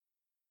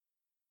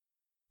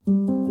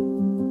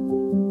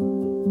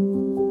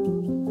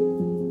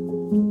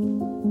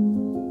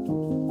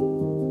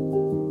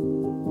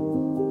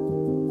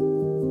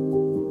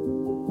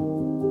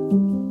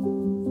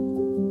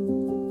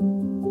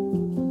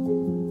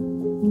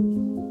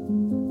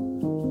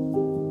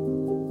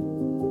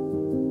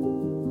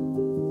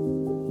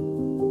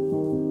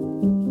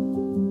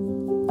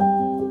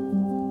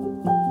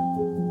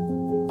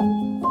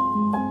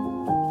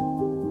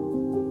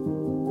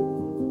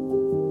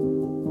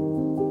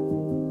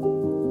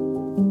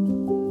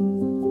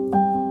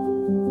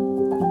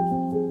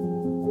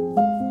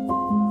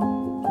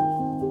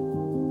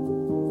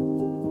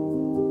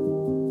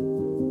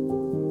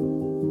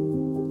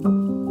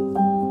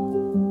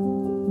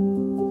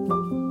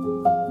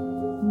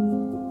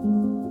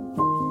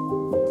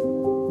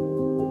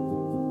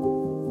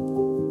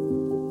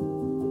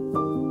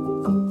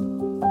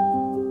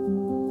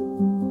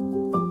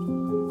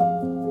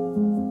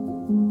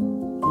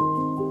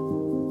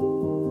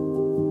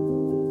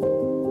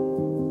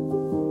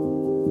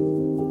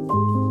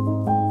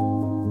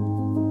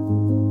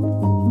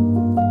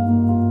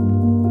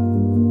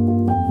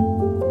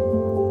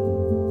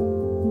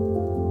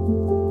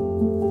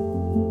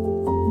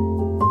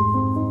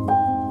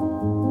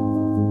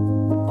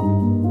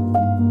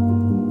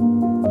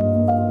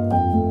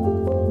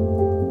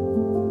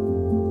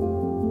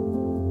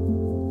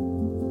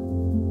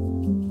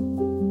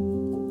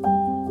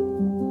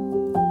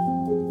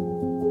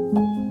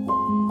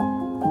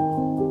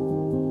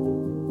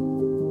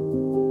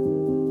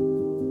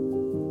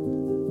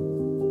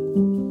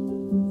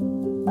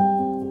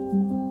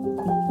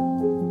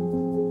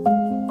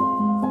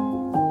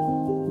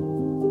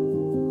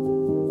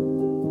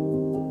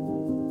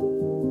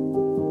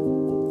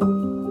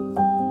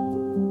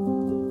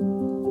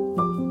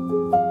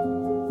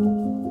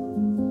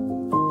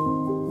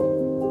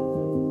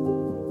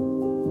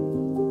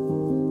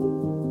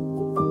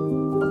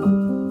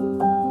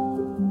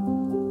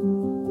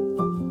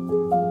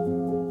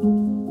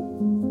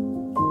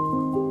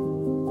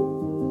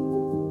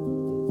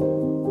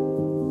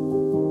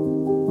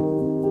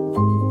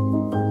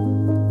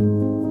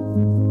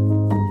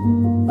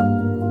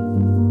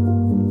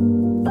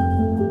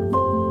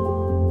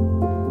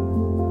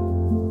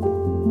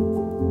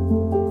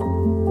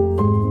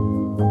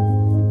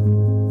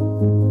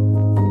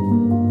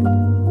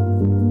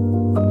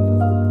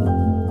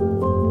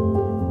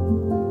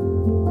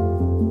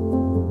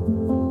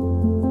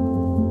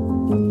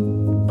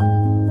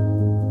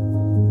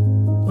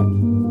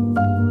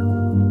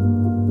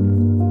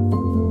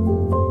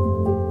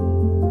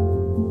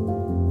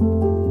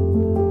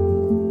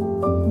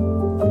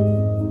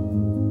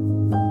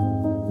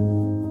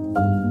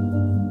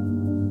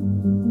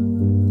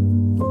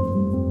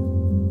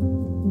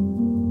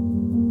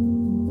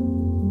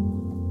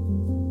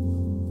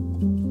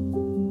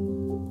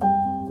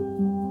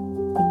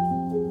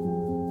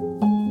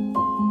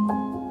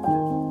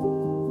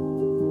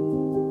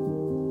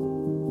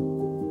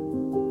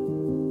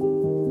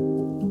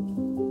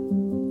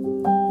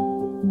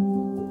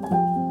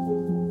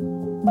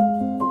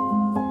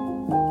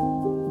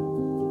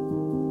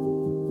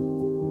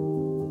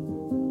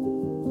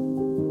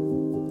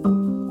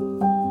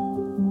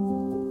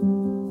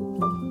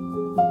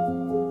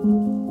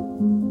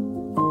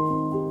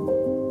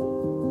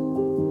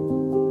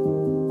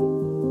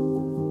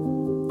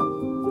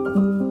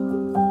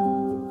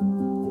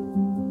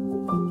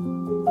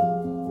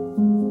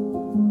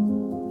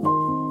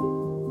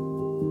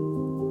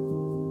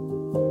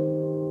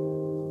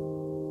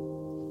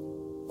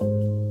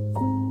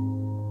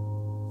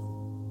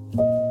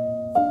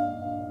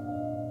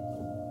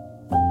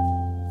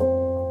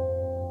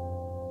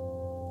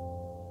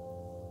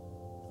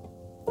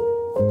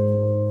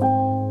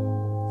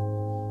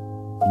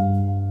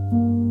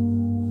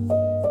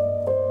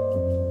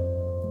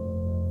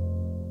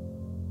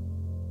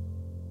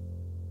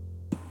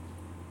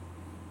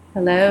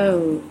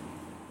Hello,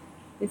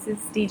 this is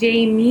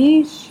DJ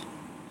Mish.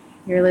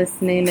 You're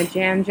listening to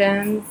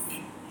Gemz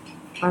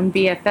on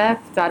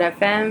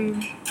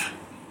BFF.fm.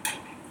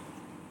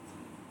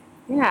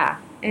 Yeah,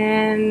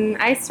 and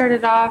I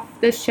started off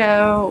the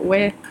show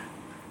with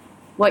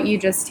what you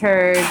just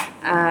heard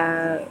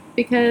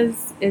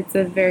because it's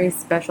a very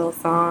special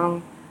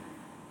song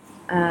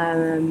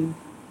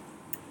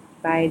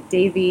by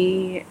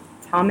Davy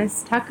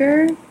Thomas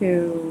Tucker,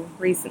 who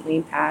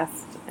recently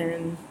passed,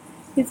 and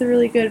he's a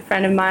really good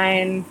friend of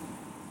mine.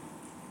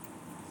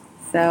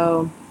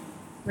 So,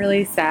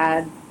 really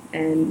sad,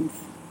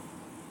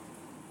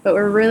 but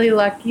we're really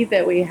lucky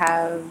that we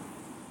have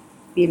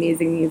the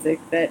amazing music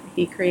that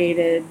he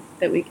created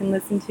that we can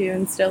listen to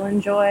and still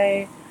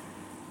enjoy.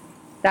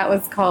 That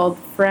was called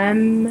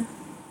Frem,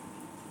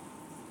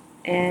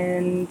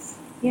 and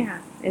yeah,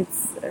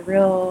 it's a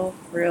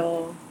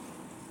real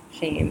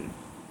shame.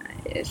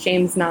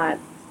 Shame's not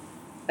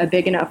a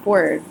big enough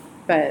word,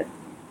 but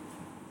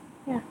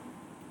yeah.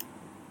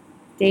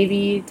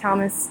 Davy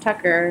Thomas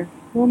Tucker,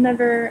 we'll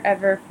never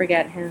ever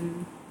forget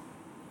him.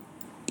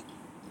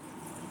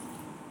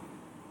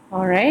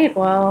 All right,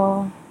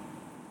 well,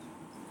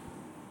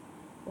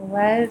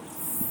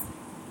 let's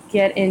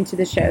get into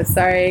the show.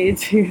 Sorry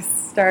to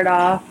start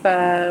off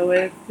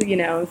with,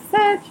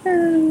 such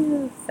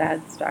a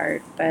sad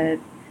start, but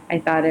I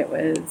thought it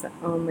was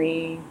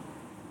only,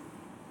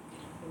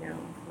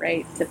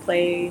 right to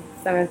play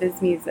some of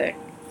his music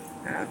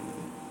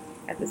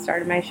at the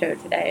start of my show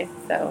today.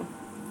 So,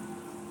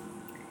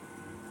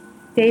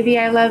 Davey,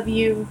 I love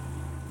you,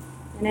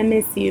 and I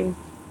miss you.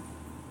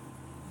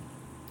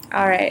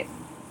 All right.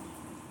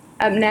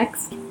 Up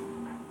next,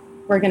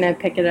 we're going to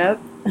pick it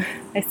up,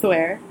 I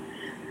swear.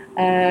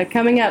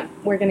 Coming up,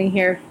 we're going to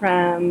hear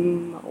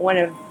from one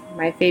of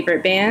my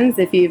favorite bands.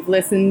 If you've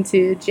listened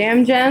to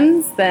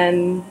Gemz,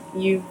 then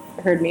you've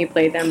heard me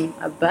play them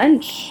a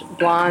bunch.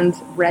 Blonde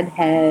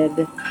Redhead.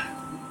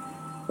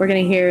 We're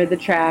going to hear the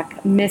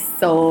track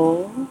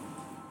Missile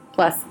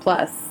Plus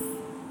Plus.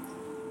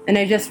 And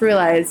I just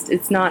realized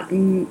it's not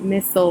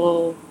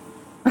missile.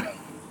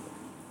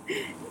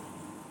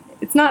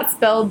 It's not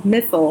spelled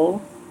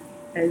missile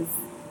as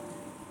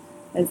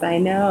I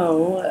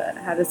know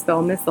how to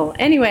spell missile.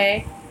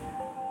 Anyway,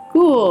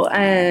 cool.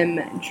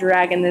 I'm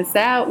dragging this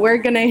out. We're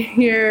going to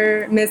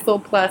hear Missile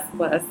Plus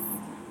Plus.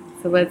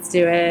 So let's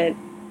do it.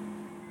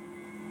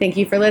 Thank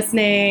you for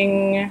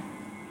listening.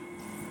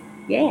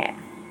 Yeah.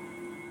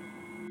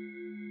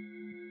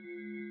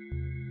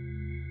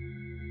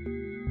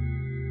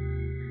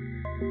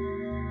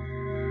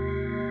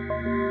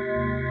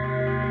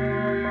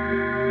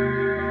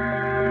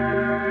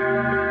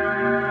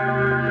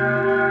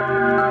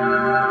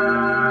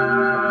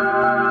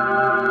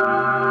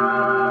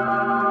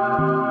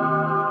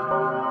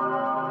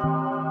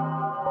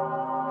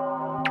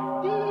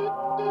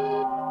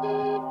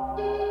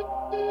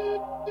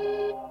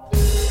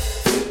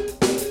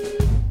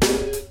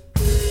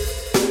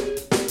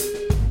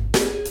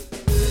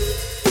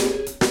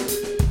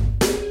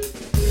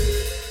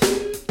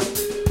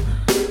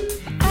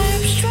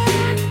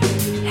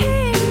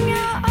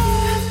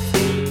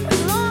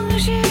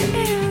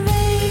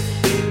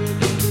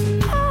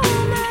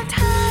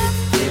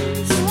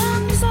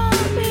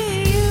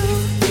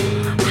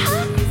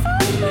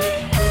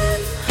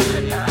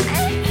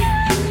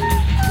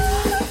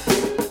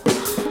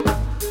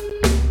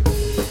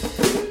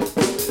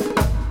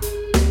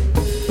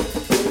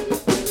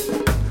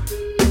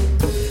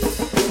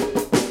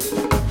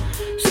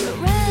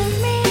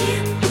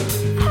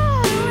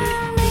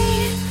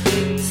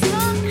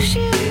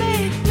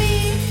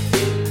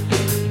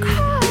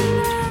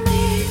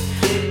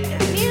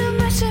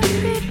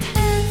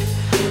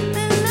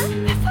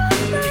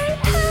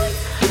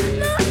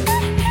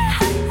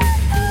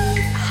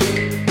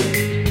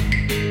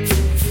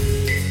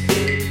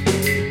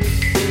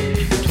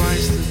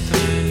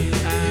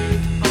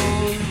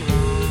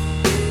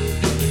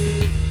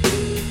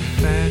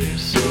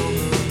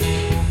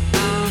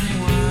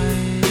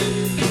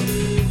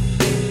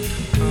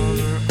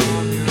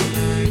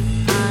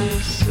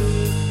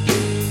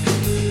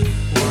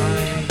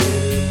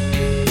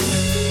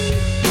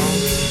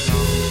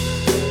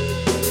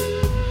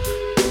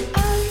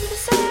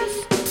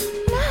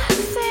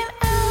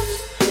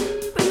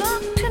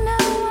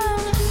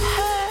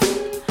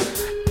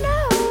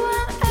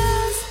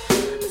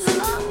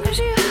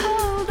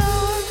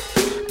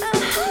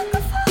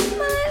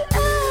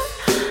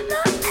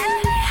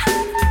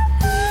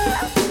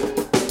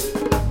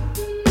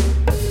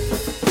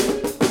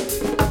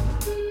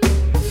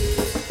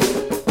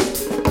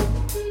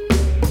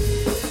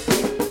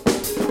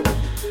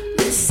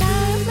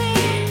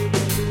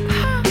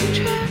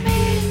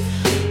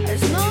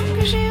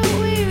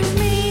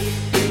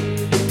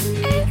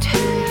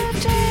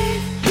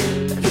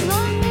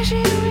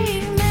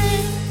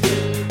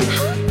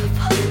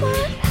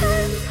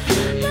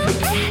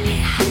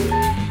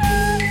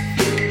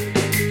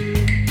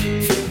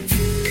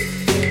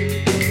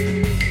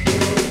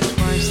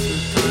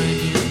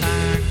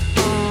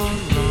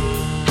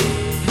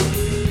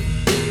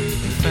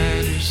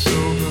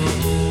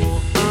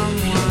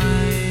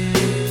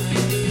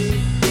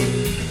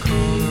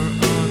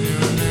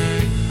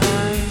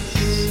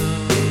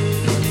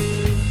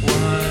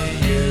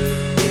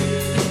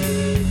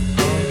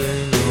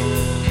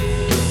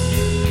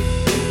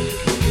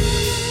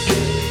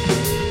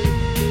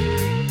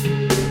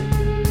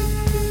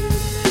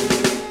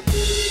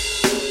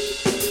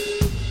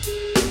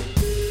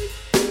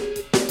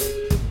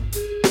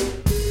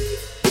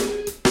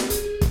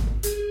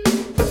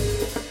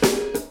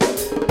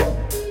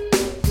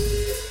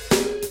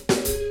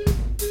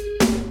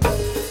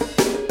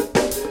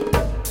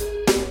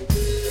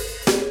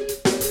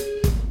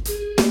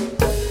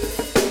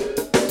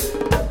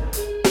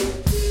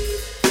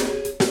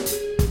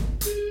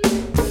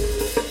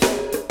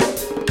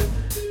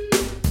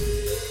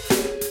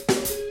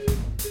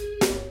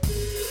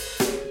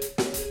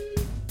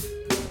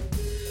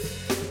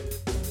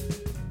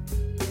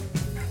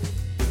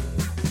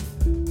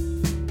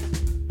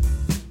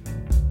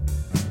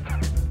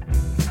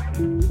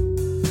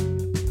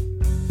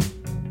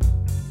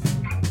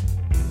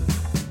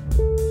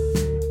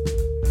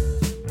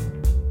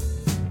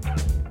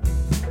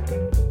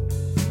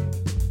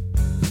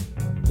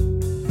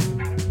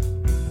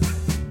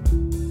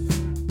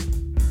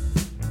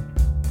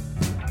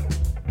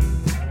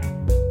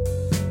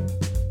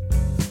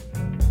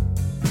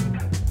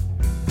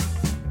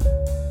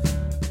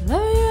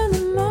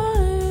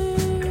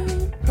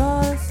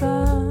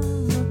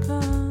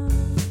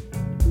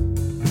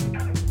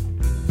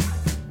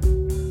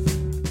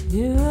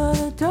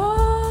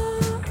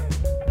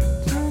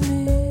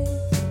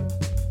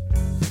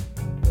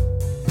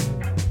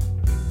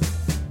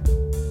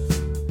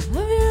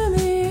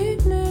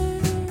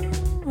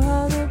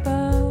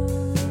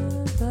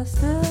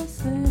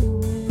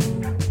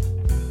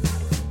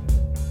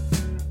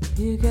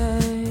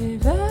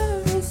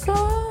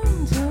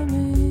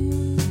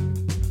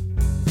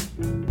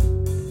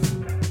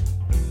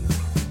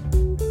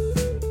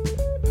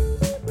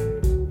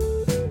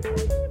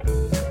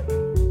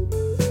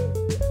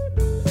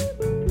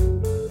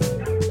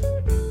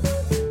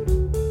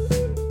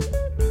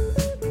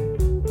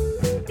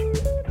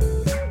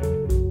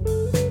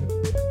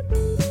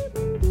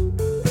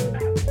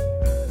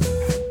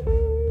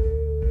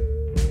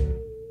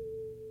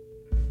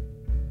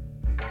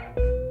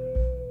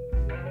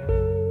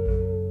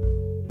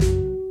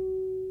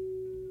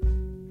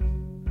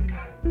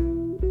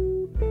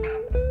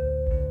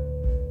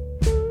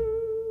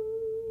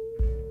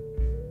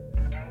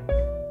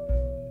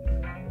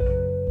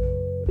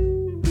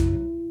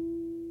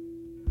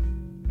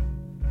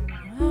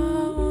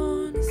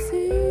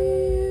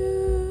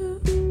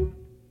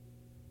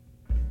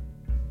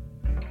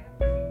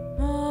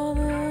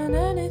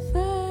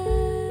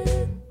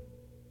 anything.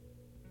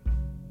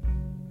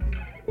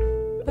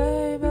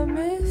 Babe, I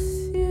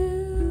miss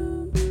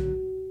you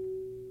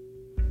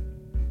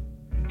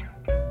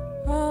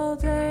all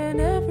day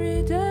and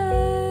every day.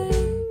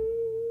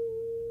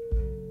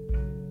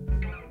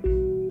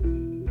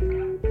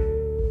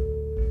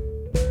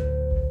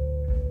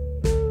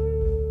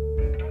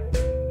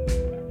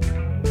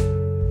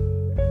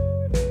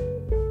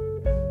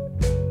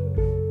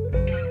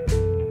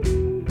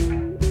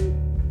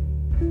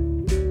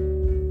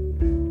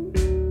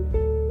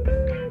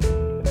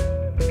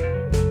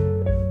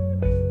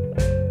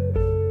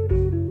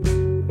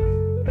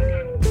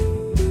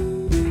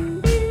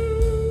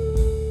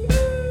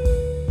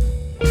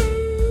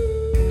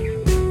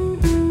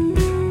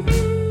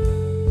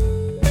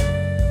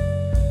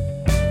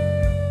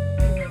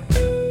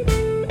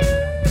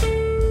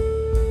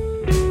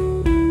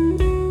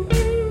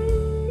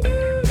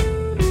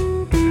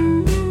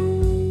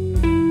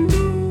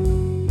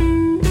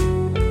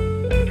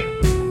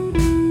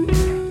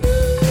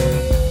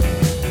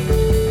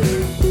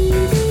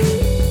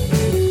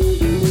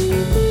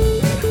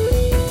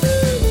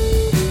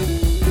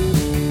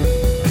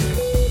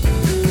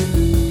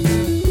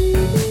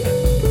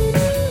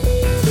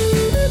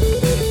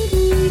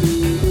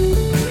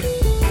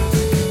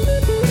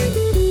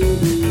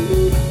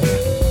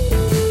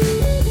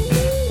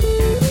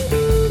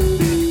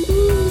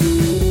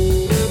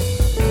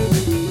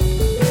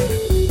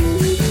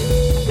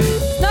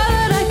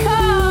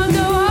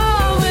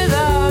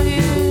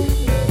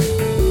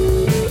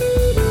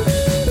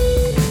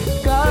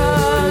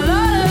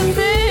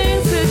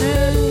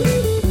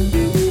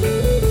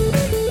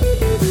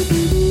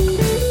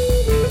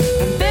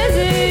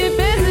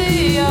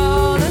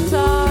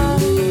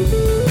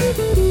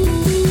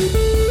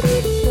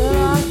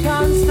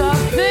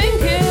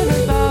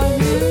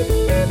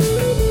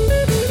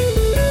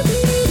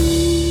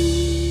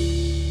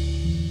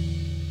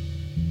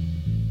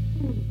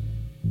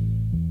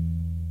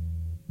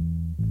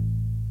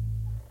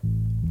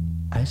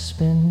 I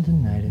spend the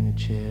night in a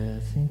chair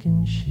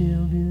thinking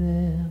she'll be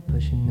there,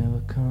 but she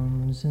never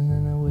comes. And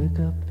then I wake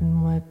up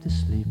and wipe the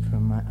sleep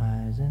from my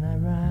eyes, and I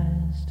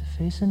rise to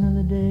face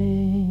another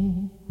day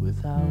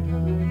without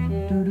her.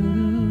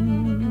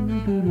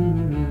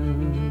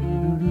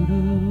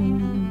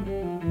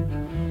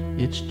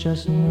 It's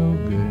just no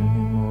good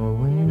anymore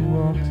when you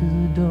walk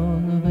through the door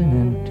of an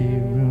empty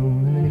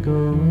room, and then you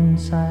go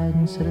inside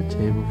and set a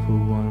table for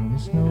one.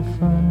 It's no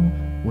fun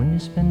when you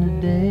spend a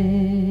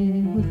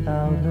day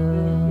without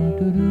her.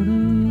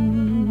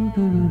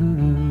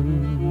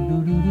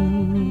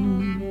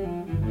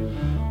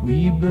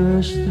 We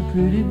burst the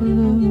pretty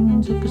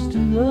balloon, took us to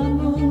the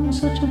moon,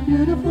 such a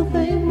beautiful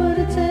thing, but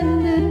it's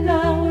ended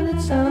now, and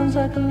it sounds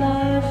like a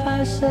lie if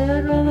I say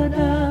I'd rather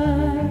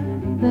die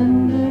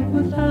than live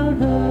without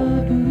her.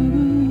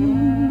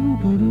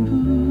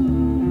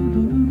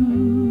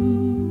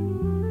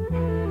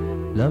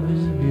 Love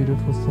is a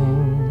beautiful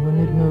thing when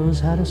it knows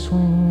how to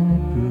swing, and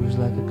it grooves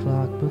like a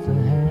clock, but the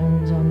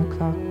hands on the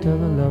clock tell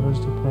the lovers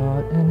to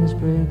part, and it's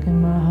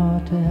breaking my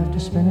heart to have to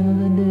spend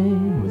another day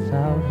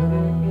without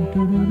her.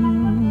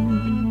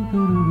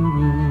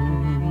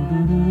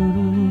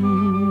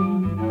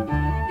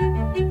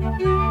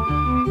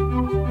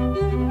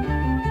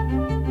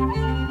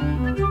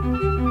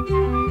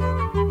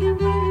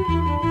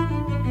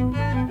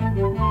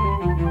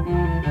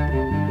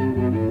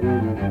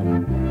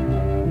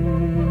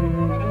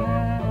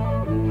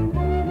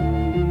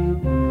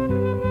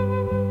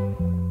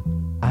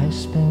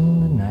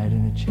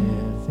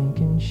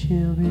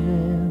 She'll be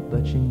there,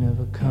 but she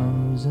never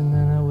comes. And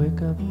then I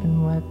wake up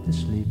and wipe the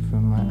sleep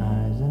from my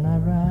eyes, and I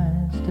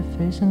rise to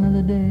face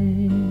another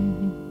day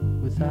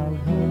without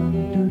her.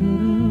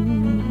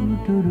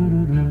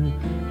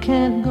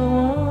 Can't go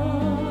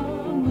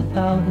on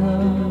without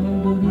her.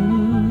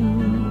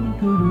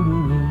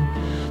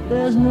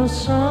 There's no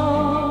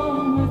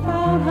song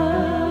without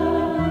her.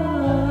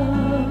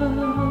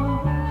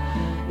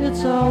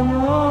 It's all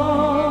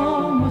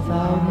wrong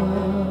without her.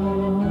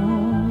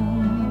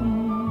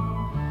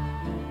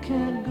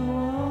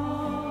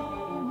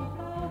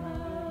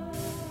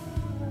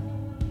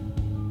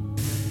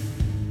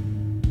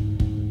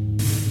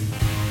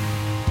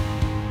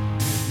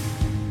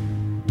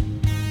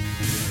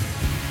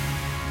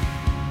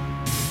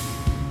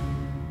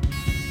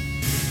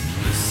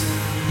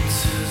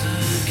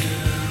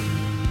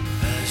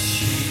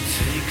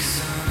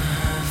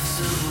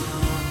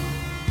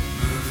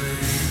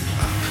 Moving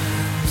up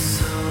and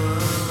so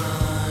alive.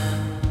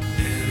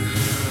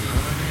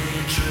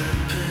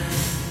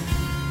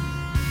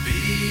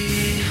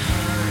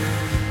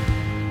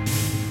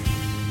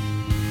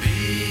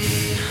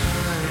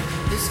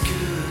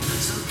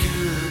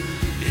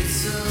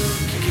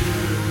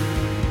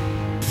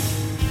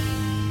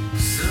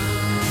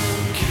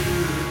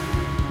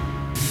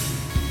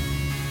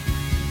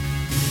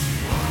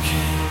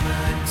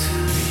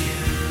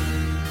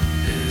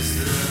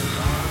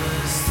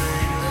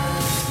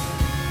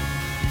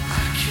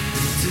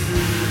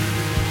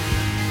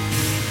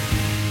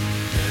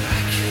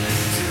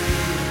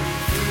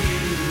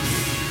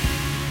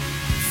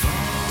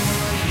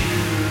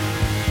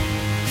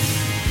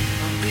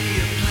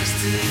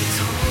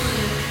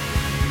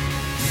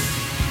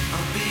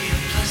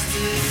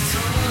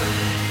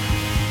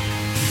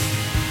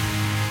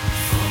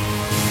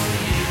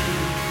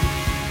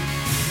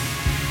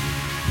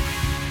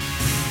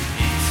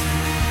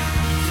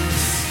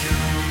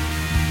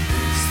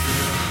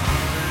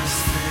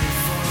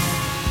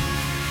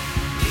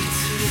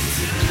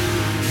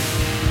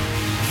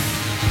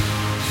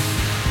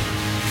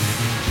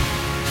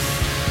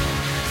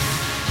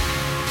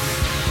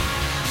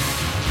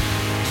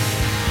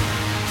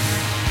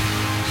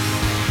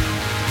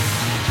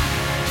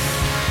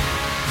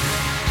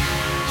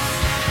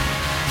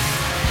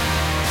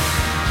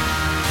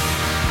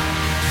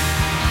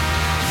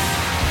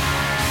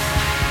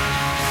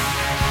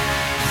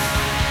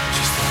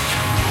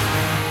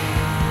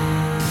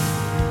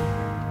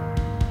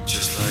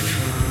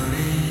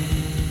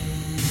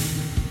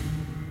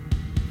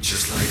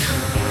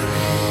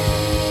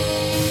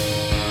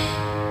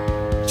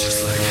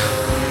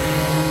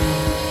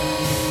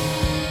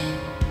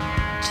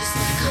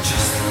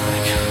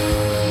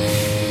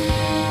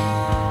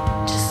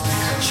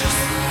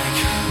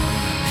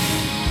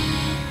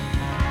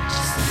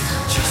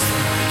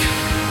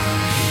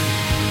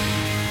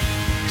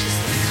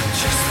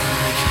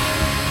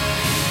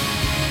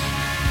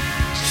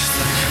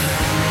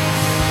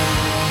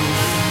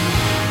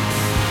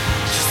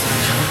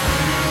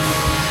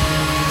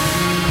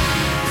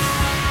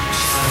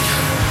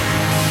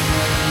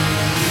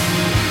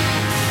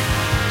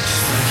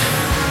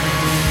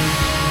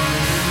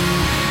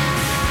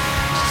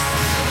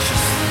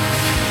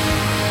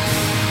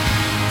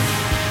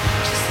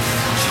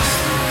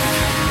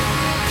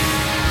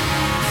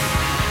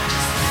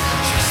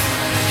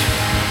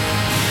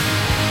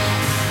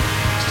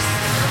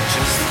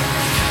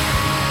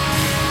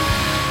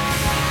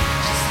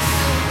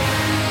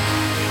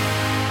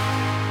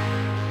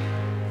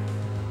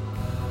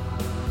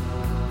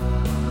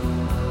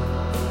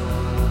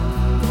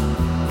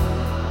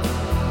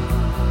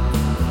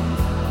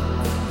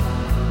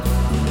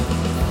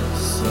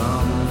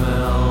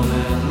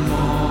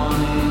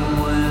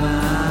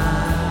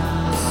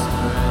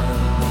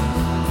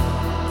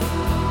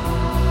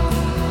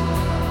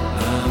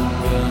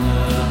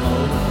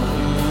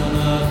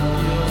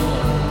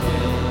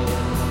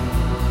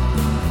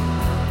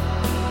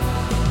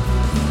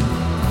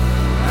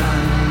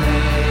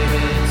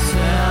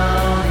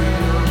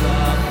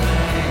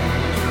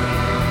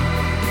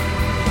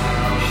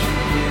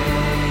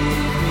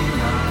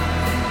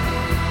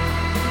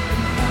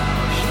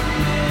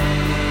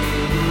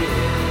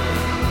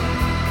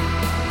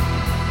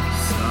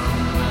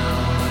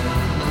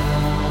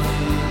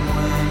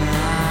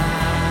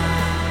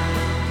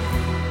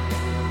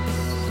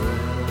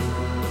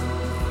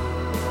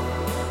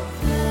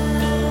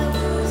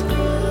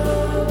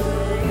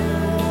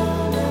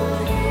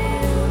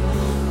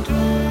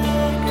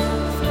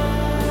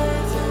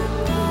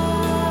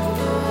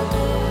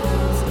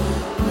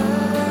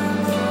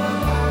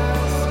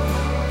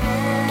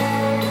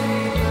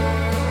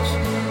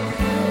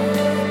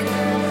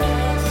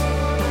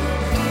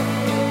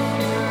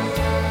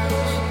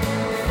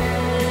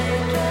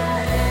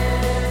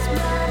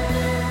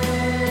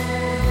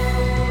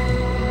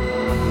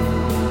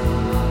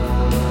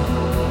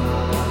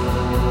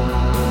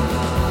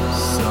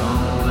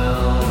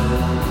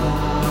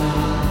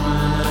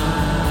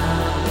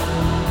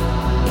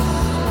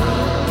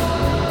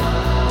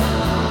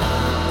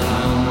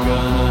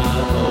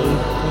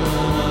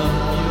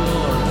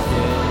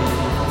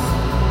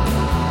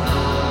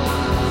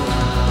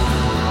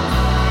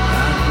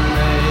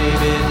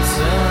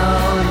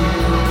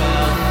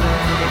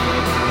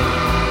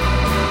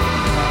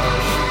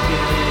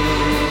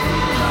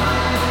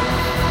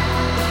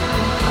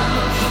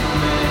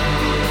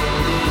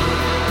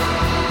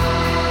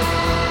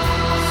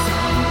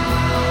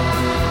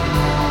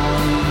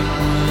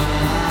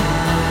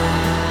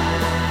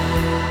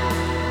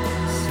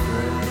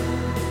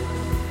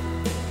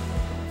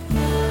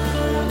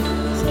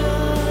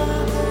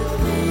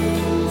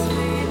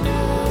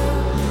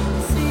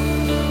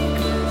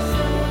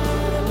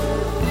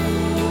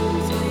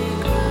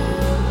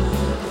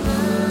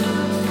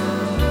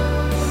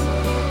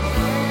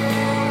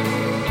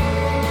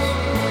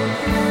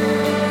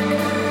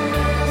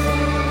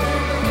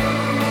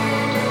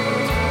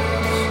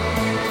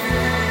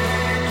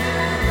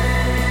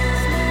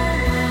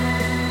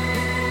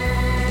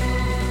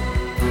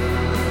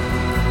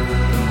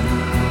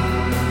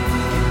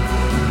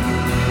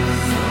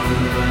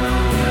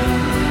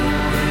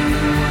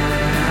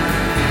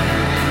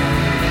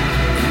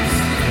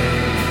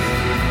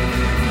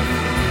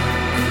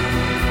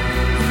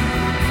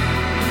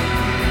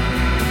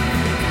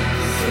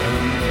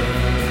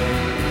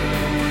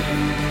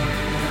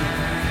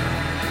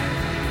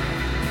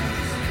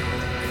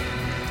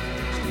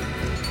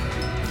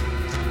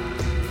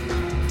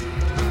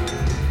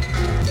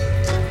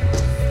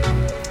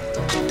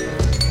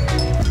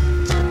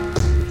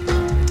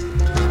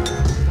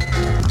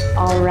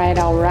 All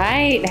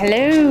right.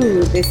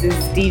 Hello, this is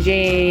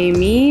DJ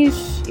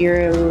Mish.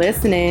 You're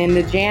listening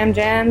to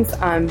Gemz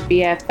on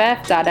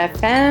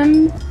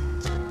BFF.FM.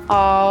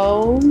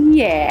 Oh,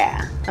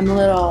 yeah. I'm a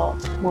little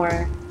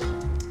more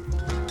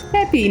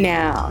peppy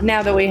now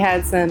that we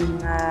had some,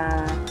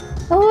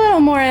 a little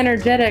more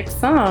energetic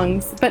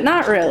songs, but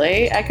not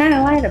really. I kind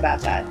of lied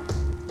about that.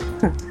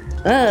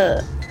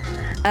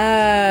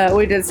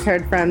 We just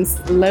heard from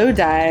Slow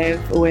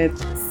Dive with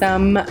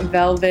Some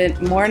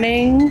Velvet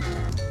Morning.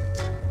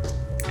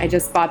 I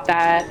just bought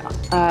that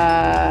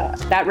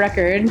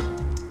record,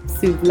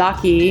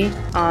 Souvlaki,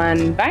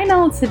 on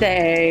vinyl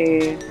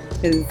today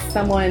because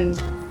someone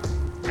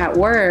at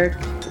work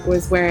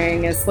was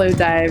wearing a Slow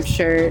Dive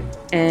shirt,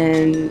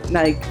 and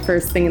like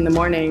first thing in the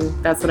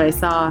morning, that's what I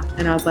saw,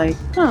 and I was like,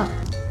 I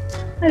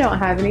don't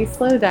have any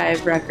Slow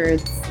Dive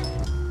records.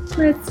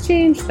 Let's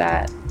change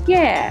that.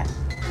 Yeah.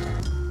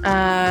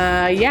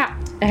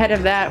 Ahead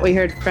of that, we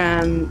heard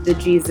from the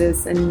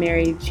Jesus and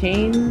Mary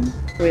Chain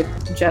with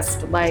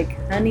Just Like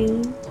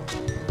Honey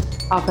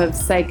off of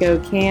Psycho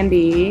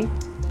Candy.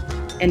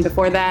 And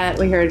before that,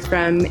 we heard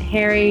from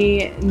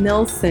Harry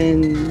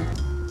Nilsson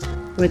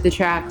with the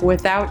track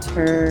Without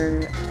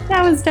Her.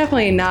 That was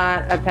definitely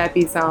not a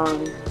peppy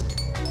song,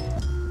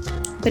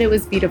 but it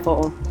was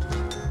beautiful,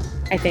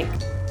 I think.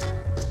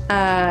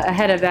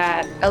 Ahead of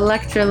that,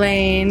 Electra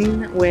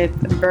Lane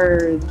with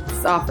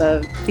Birds off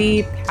of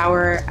The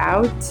Power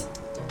Out.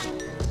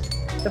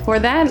 Before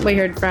that, we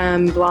heard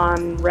from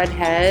Blonde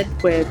Redhead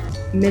with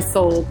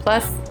Missile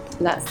Plus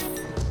Plus.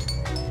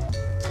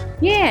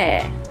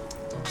 Yeah!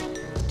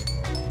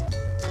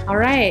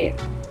 Alright,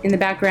 in the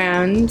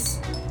background,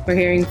 we're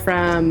hearing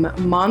from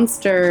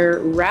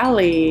Monster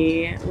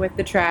Rally with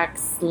the track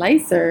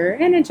Slicer,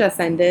 and it just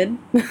ended.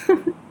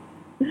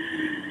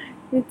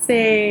 Let's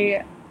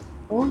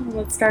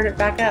start it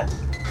back up.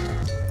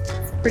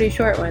 It's a pretty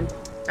short one.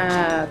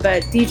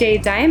 But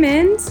DJ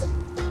Diamond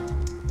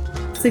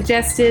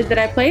suggested that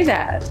I play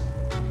that,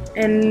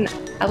 and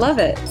I love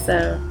it.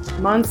 So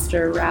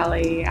Monster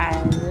Rally, I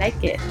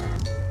like it.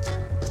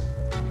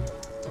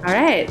 All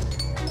right,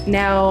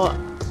 now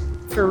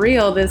for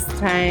real this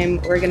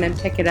time, we're gonna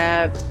pick it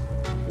up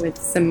with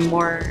some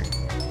more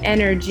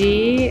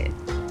energy.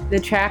 The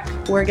track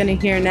we're gonna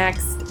hear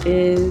next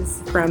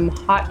is from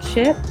Hot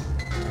Chip,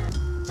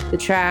 the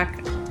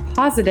track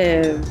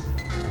Positive.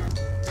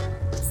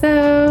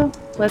 So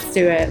let's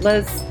do it.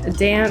 Let's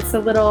dance a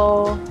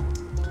little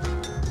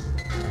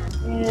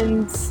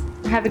and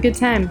have a good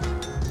time.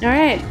 All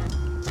right.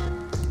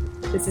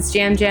 This is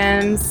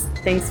Gemz.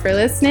 Thanks for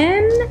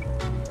listening.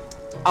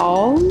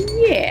 Oh,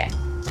 yeah.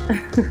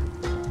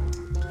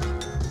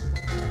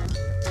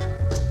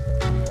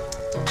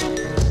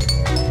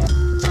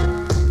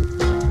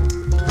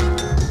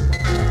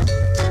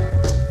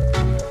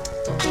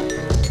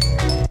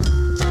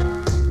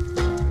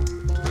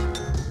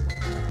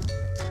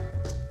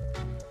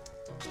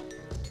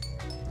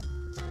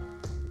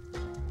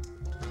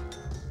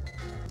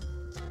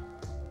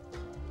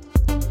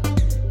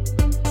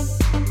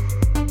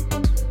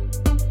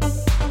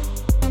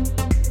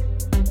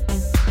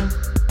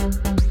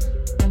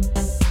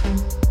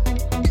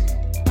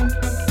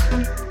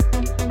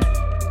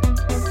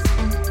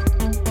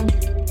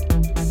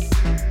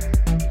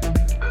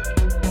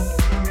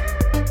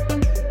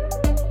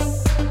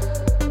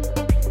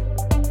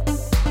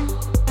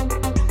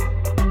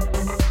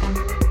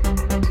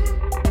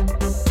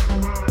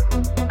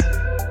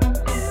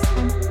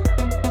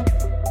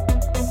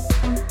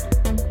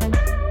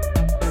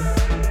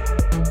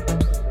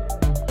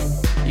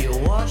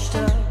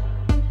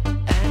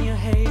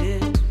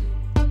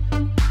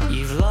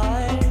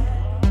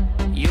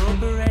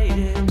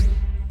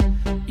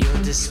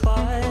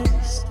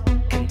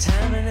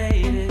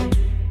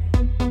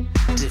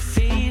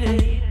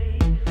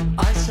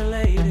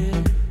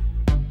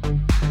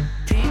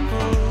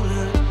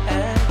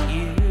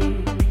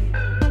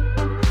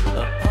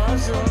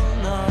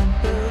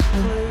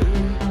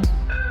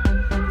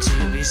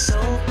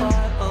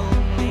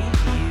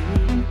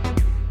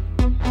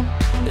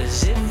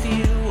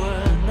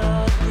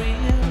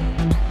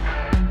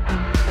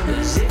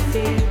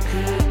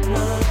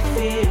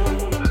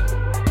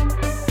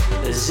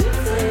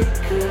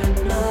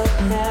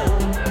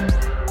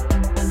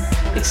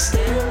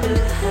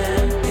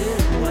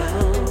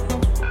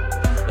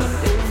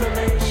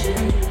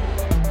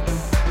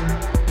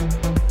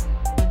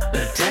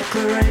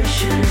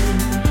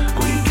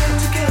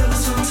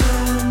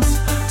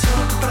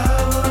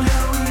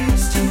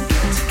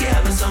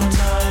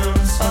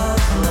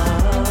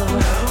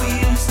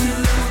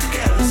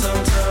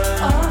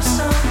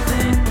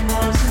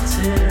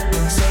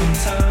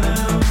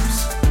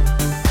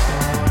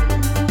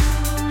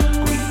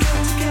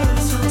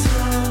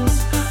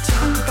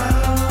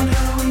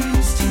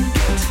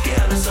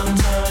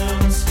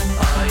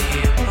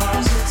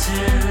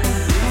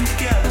 Live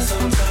together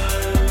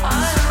sometimes. I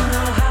don't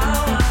know how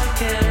I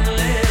can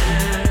live.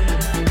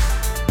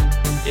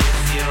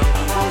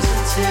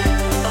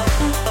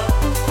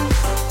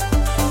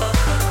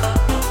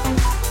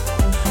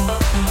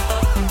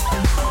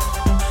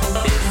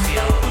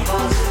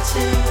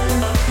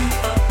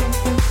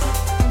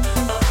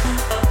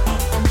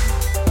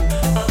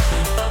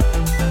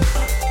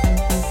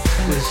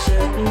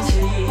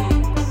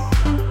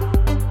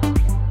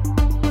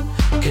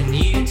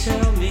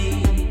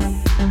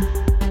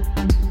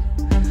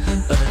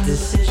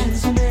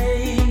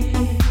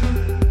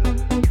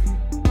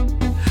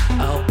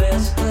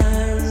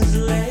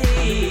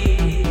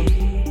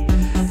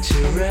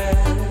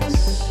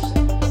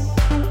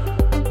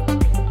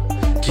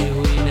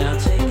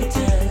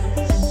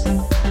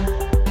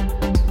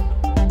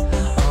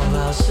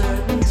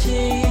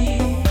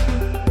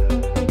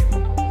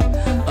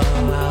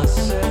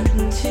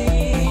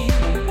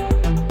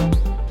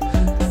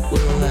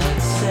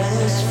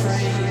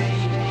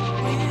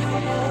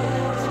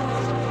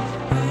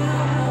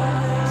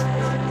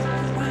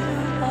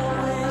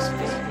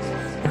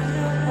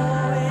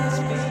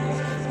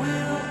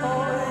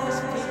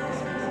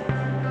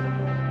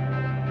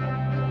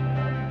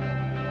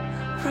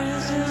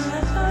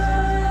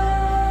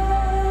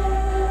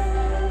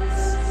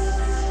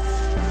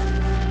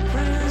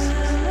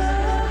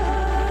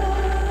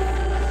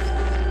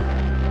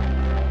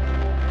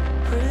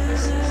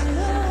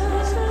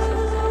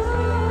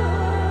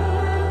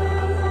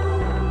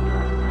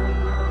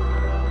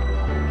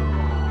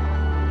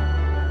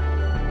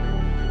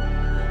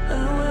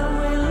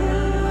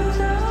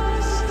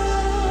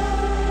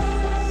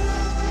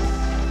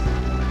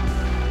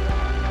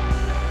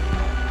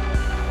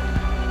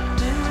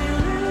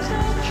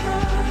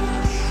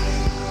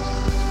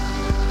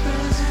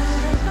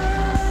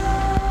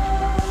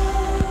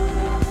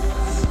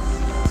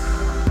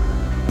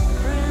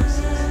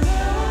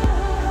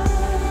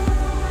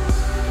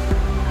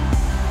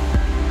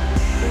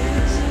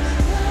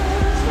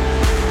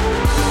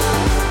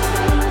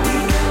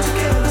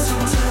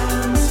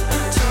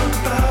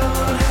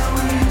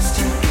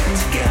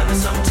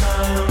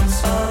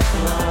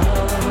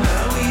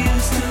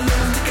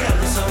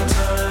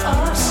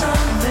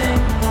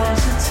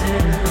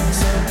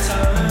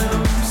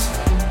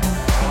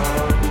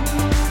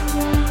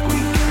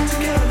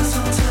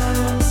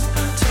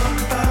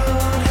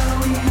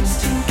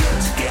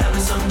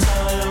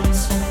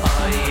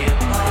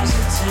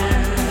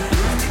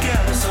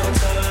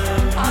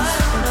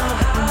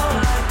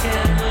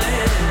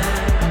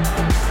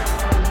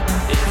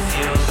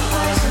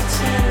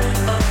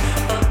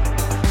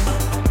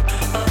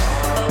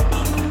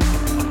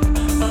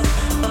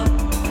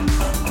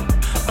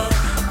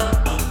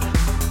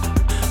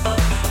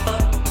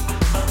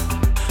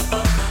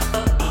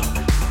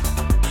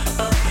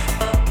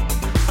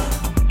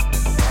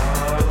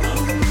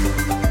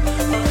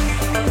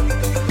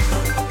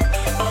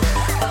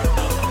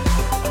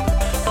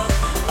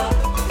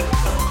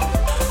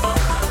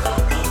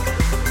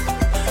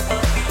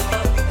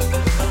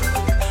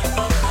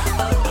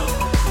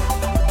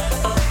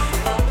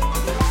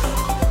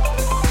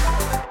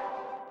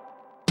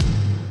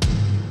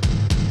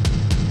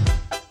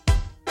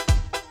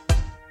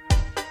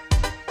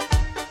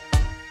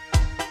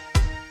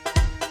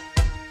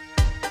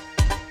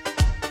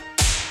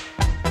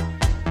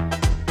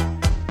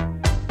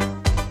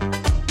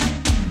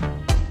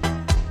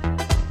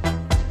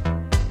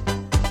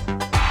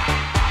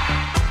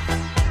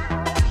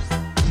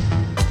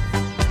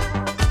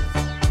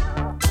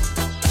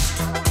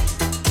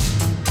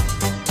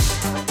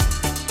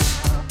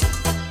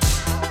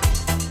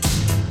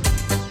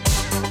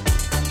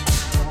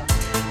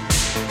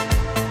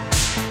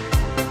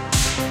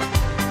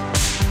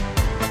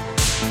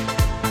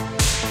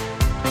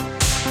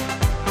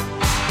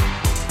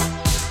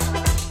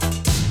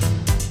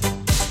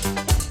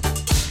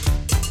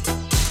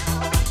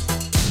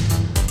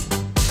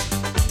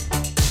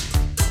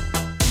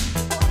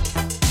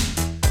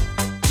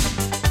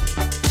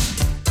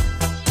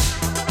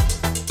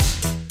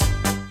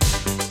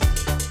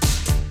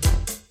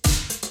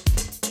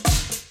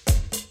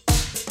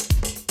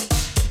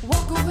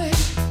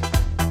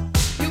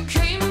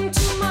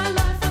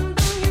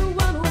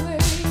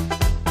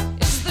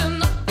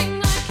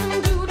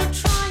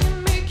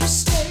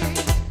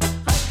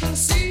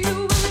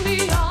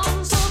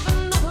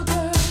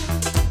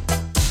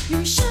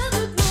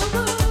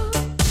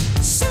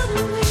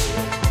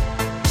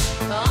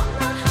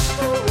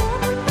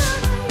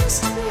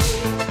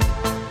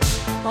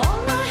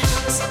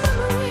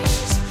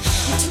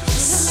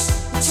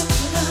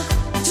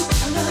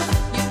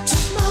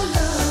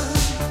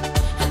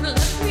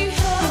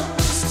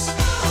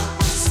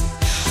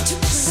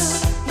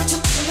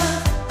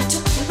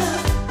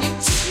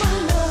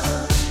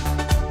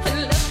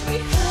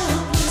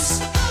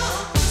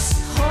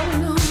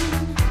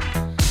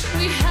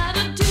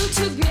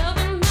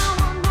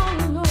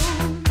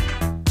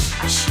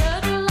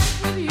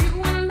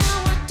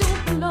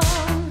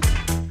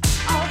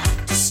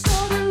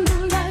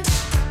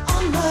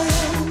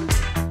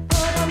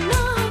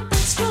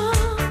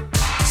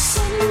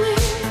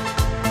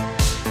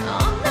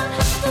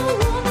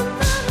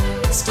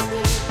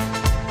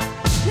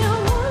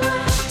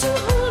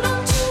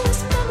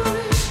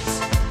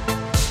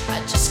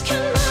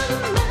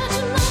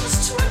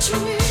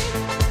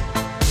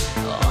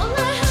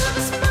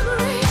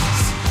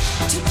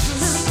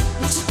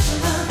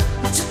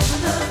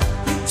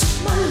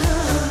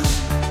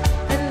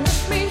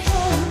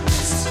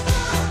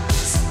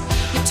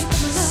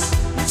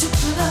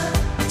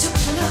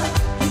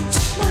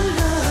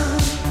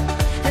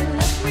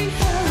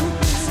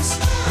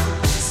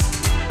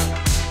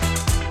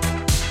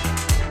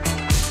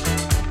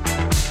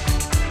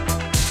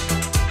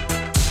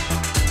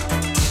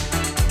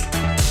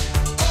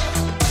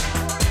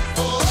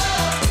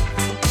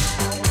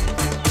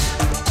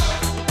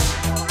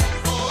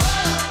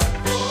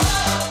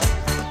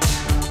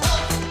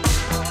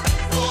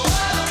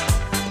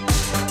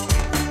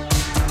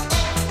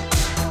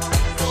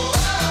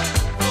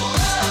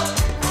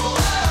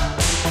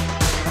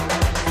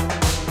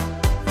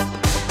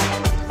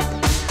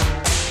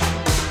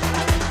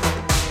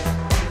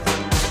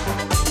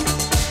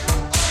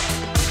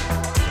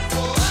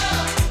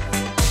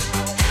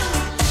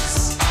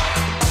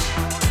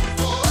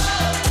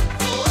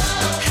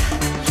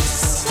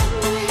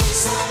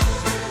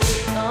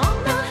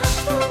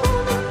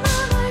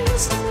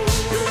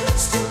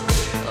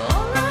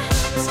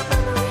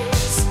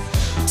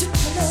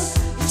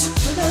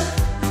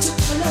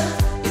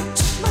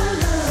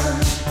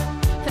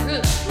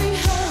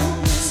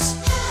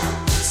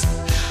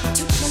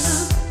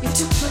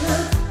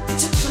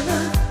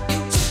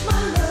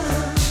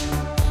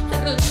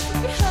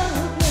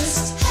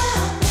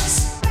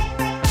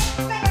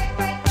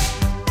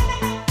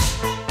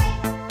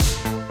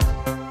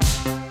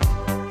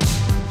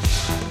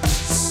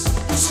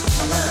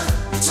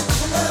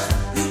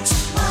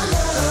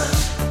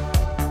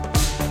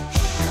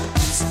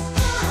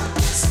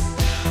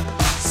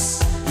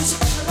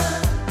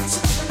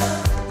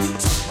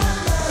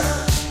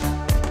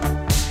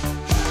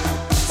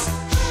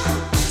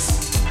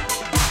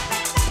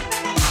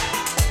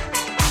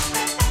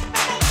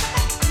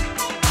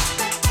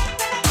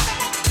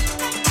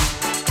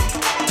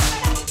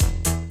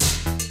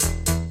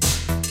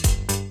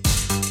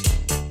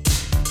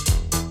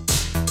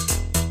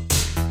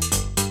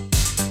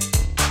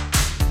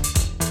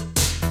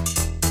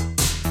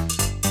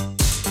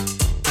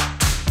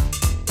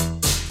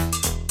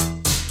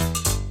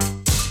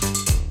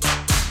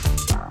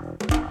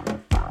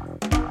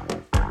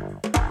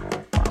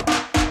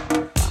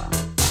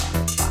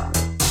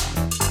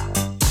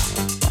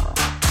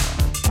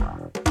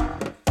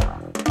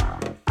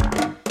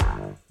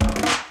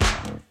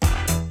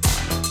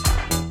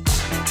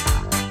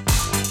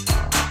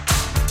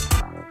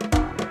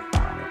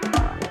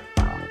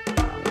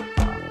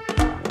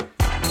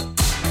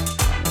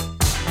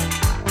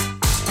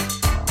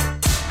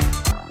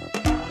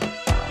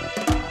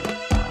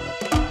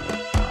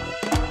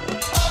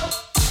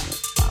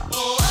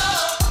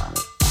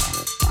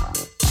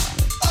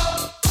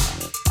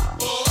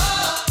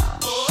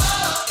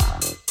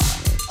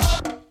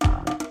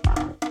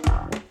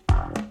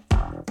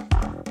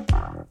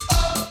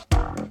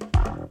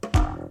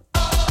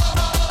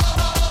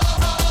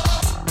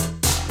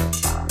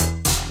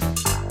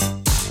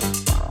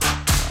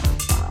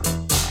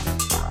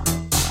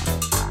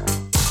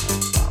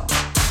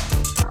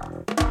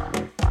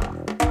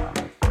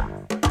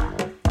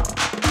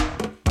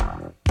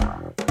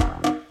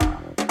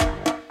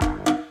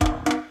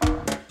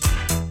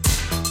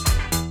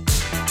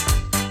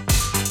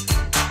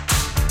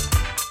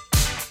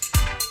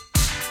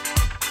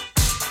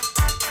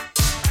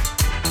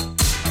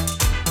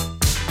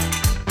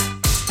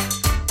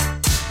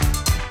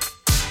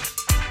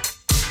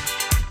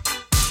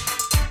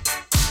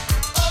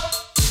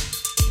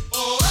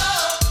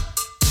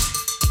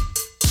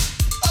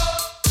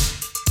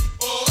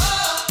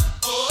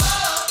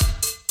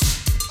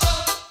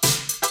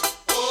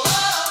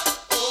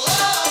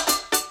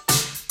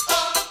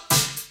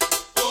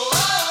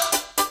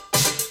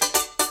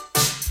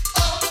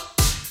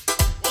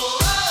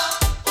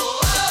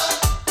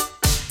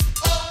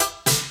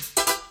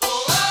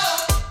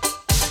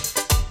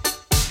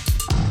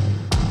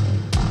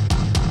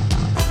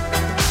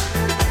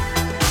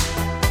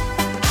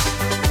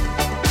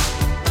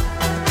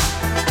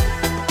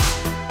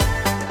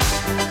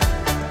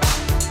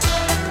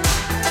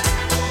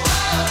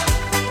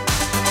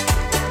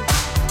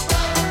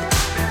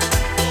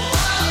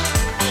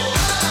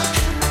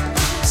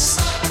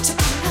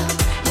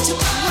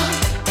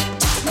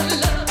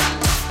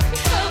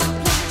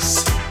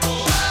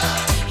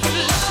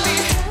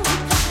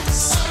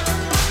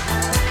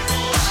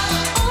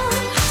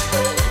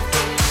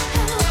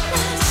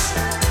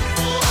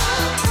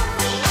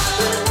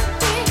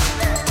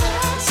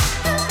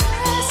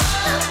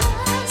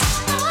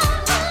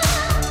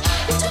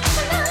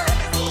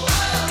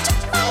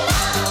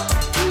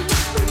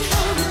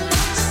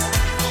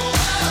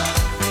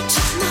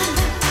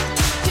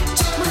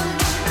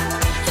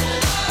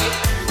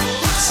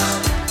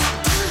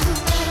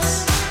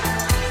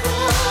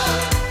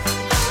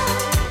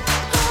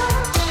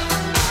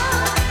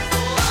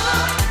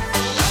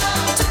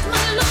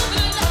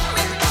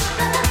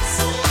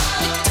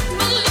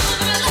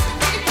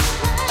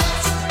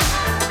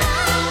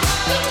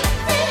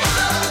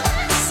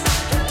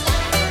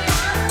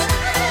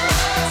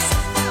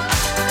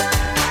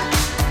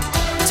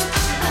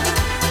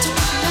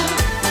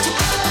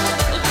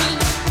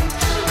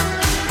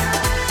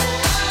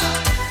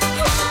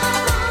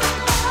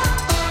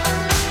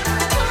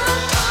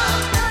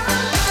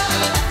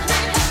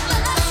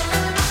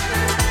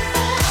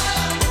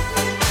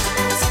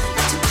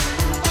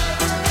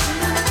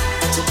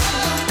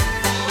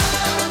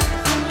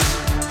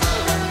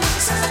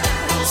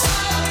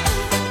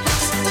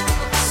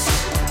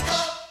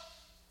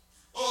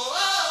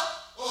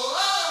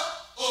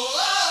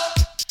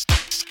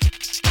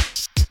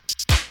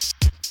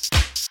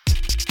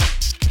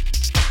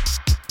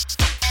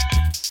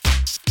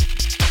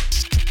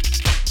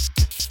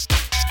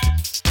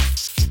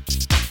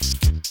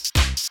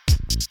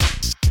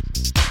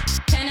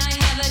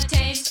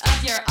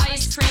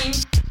 cream?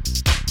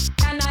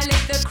 Can I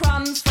lick the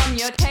crumbs from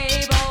your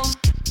table?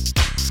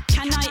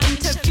 Can I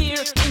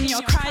interfere in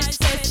your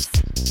crisis?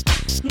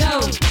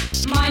 No,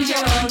 mind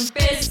your own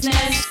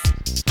business.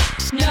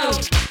 No,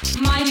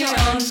 mind your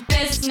own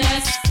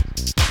business.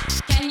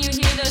 Can you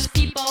hear those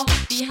people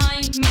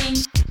behind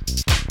me?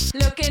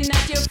 Looking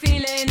at your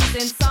feelings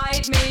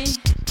inside me.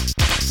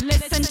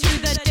 Listen to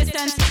the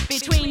distance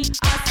between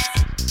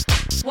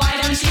us. Why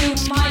don't you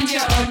mind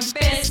your own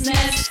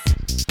business?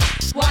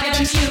 Why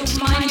don't you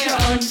mind your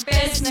own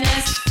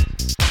business?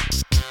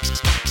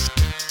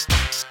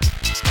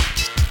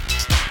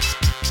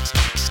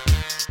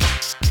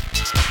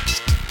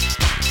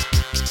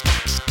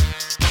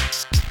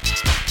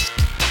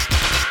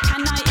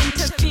 Can I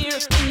interfere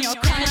in your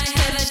crisis?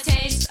 Can I have a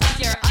taste of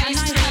your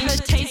ice cream? Can I have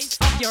a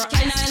taste of your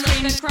ice cream? Can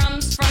I lick the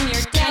crumbs from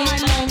your table?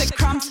 Can I lick the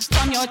crumbs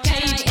from your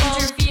table? Can I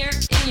interfere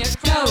in your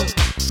clothes?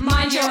 No,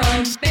 mind your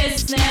own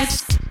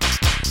business.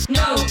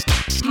 No,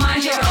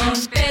 mind your own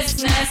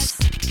business.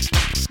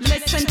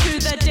 Listen to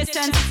the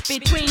distance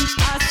between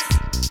us.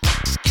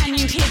 Can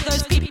you hear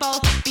those people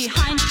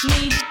behind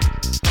me?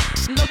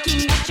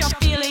 Looking at your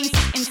feelings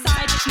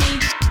inside me.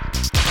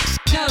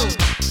 No,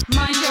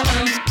 mind your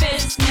own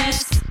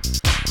business.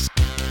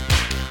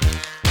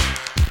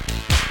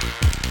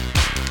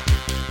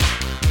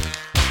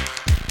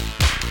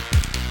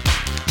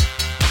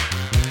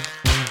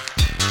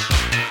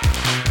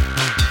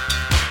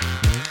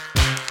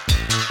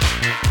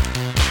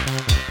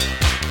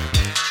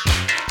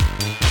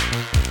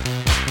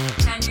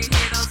 Can you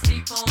hear those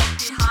people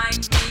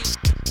behind me?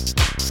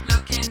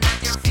 Looking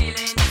at your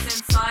feelings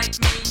inside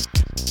me.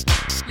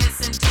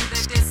 Listen to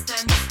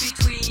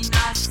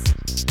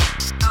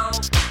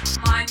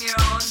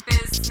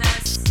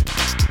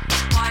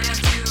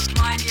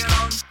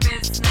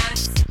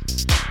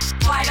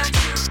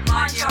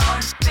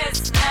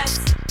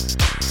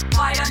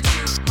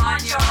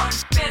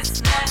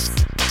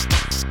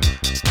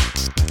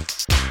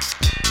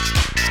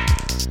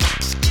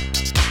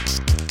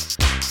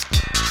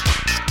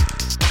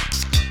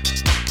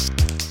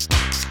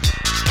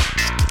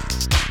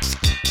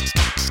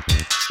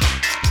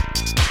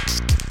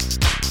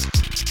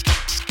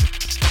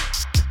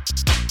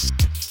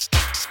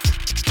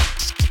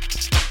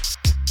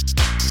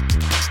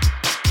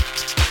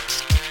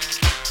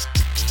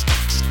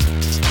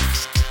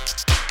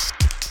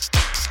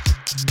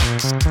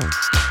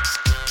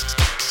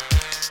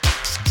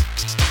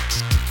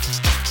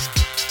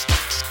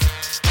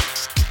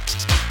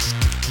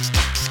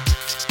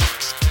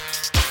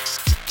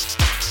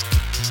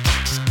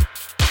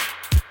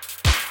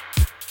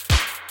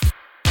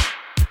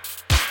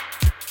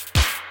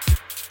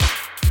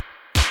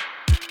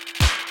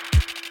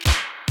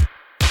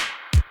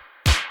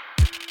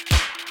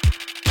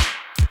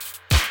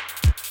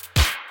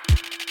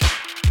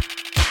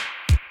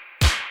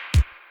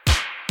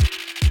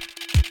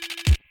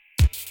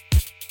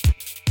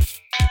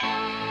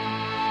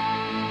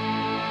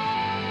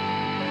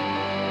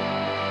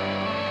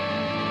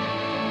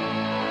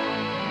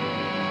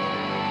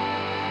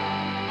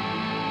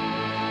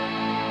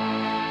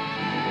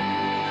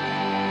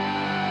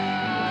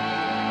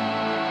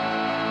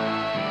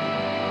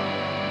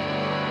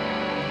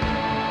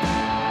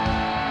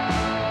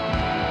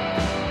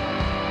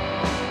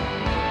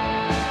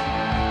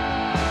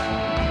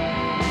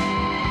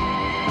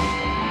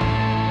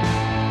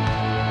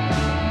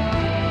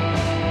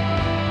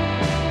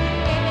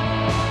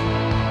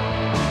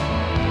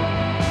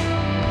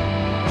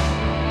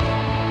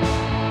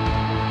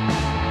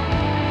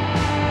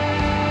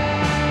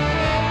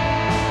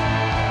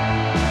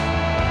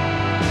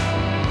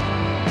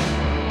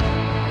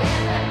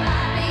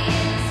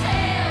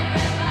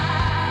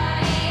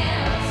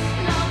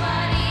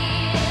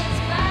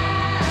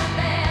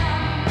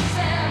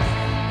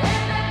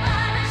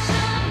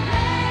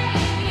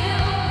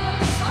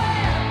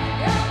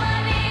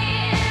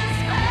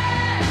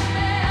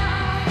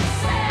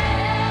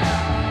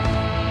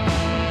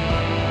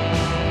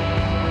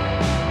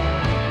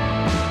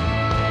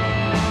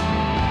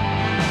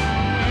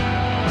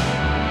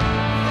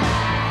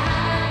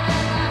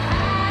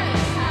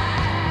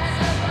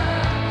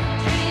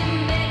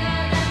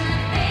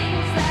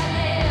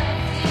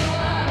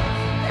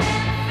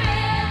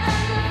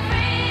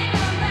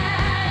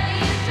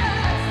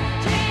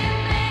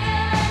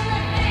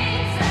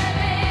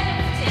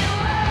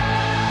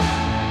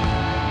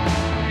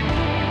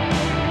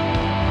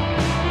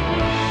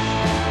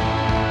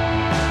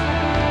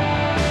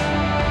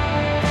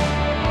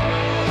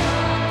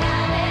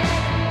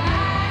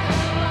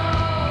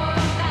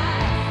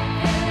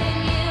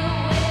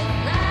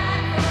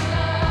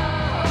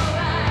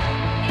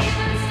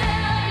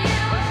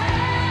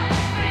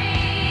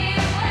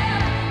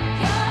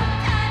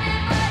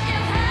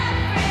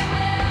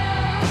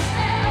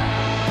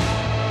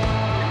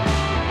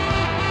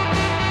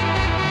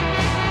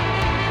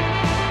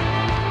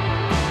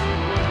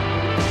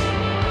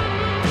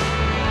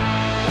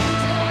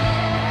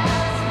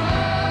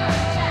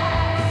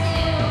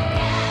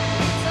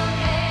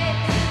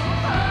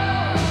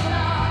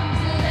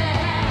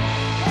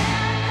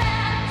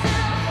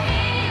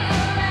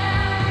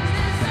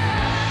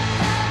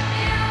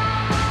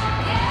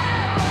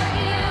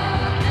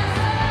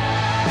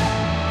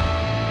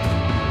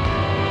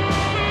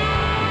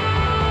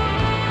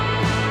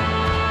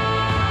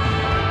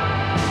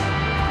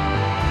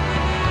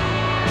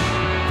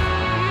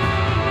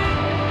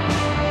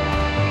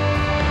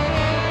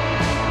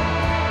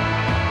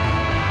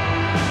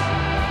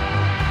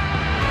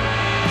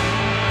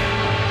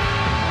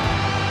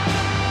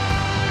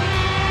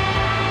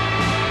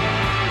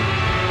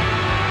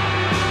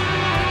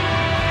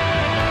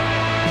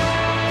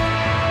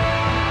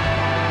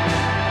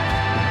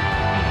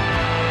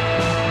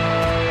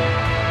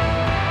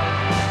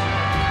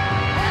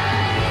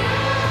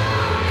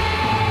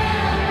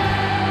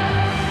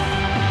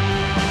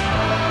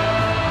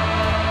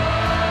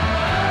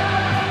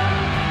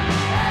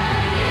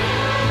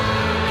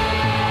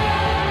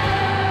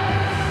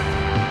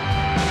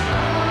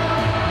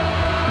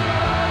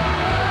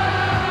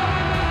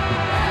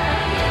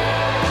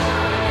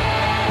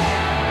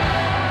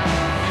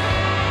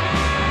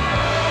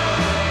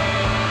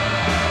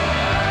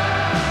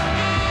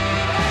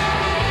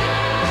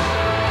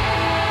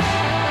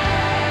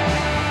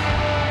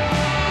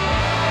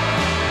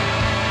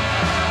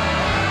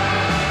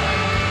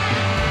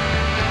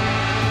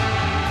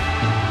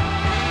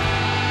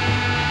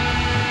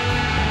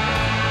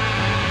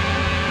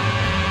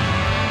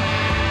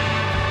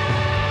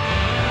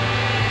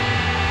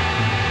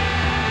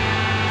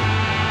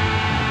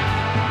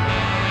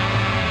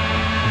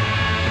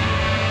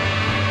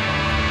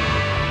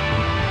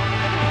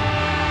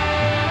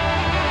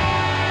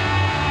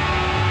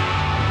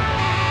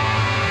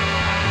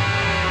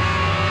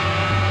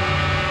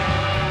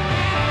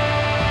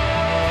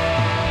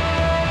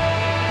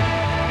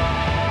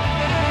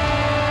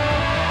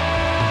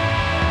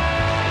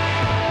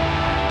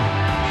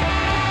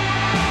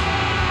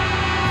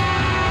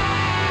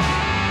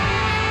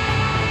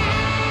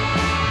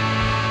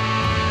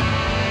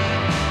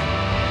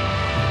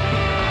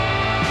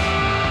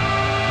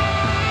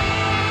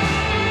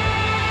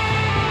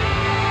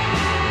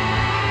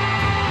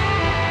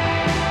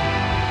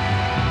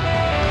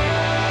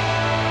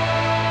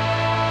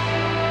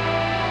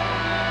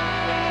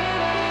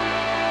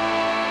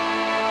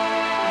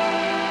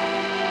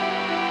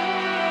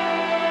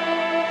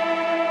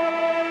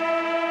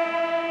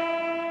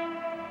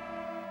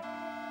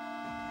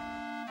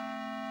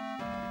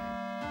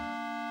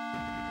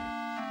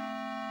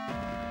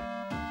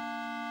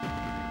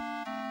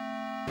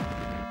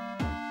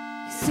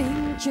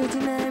think you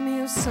deny me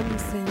of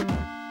something.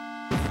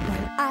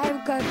 Well,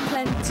 I've got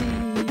plenty.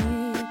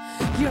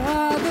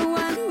 You're the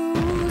one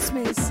who's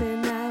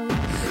missing out,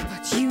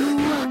 but you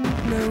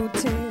won't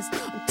notice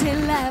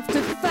until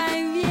after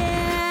 5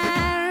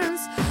 years.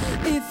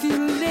 If you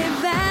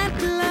live that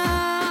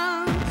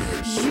long,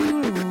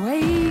 you'll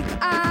wake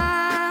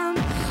up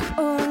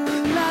all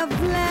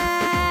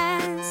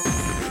loveless.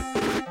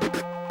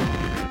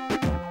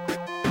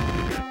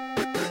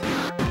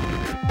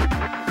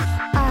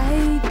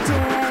 I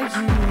dare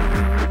you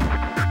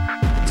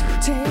to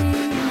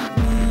take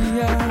me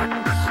on.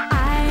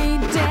 I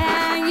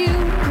dare you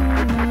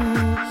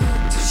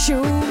to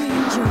show me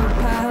your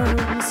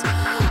palms.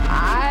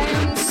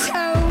 I'm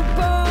so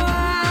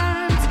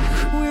bored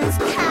with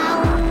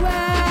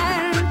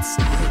cowards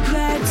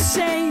that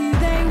say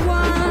they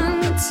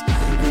want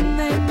and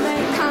then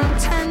they can't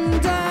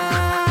tender.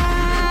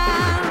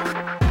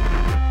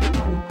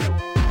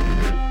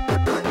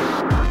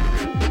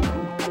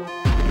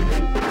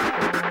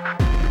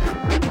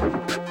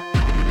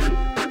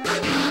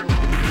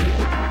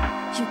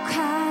 You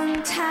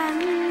can't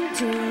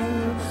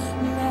handle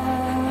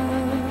love.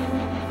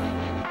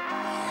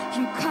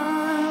 You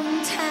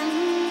can't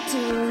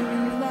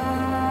handle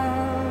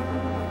love.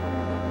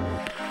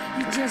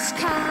 You just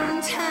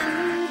can't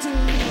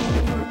handle.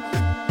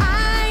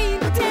 I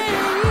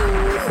dare you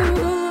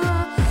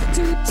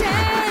to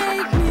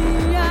take me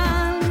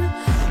on.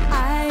 I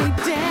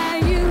dare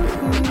you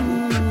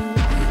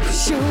to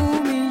show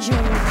me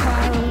your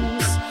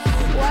palms.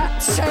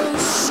 What's so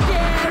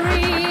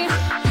scary?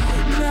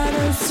 Not a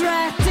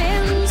threat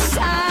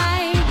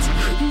inside.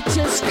 You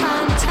just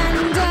can't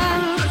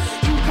handle.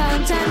 You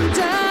can't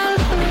handle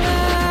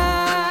love.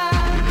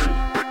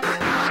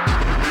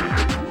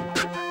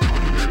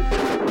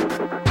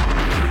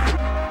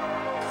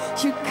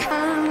 You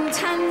can't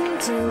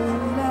handle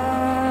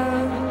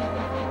love,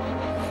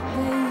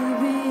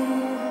 baby.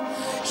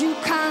 You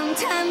can't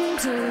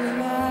handle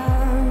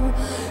love.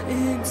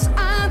 It's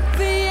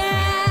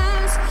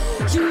obvious.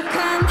 You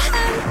can't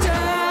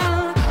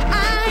handle.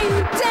 I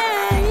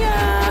dare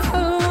you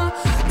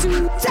to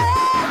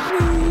take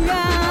me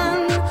on.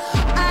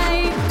 I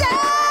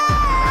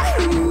dare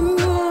you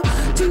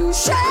to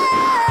show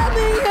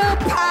me your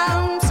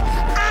palms.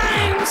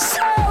 I'm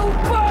so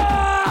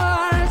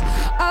bored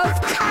of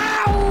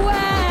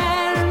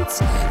cowards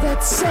that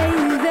say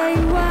they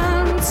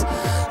want,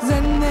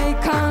 then they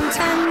can't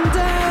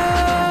handle.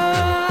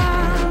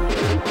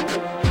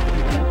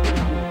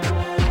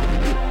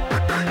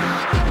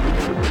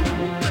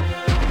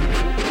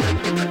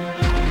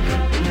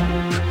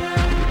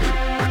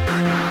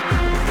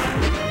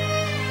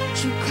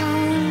 You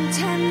can't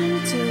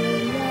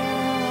handle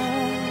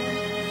love,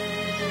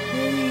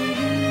 baby.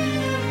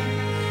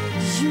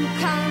 You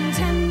can't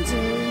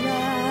handle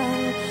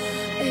love.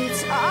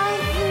 It's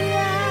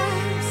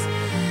obvious.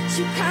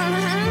 You can't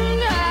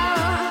handle.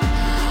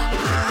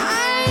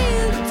 I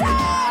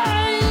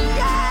dare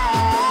you.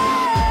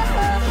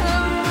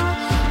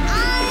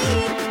 I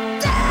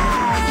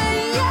dare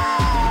you.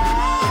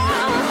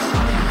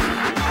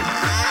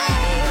 I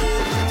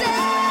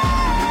dare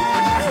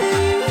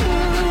you.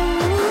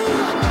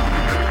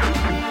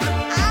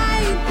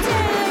 I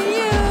dare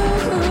you.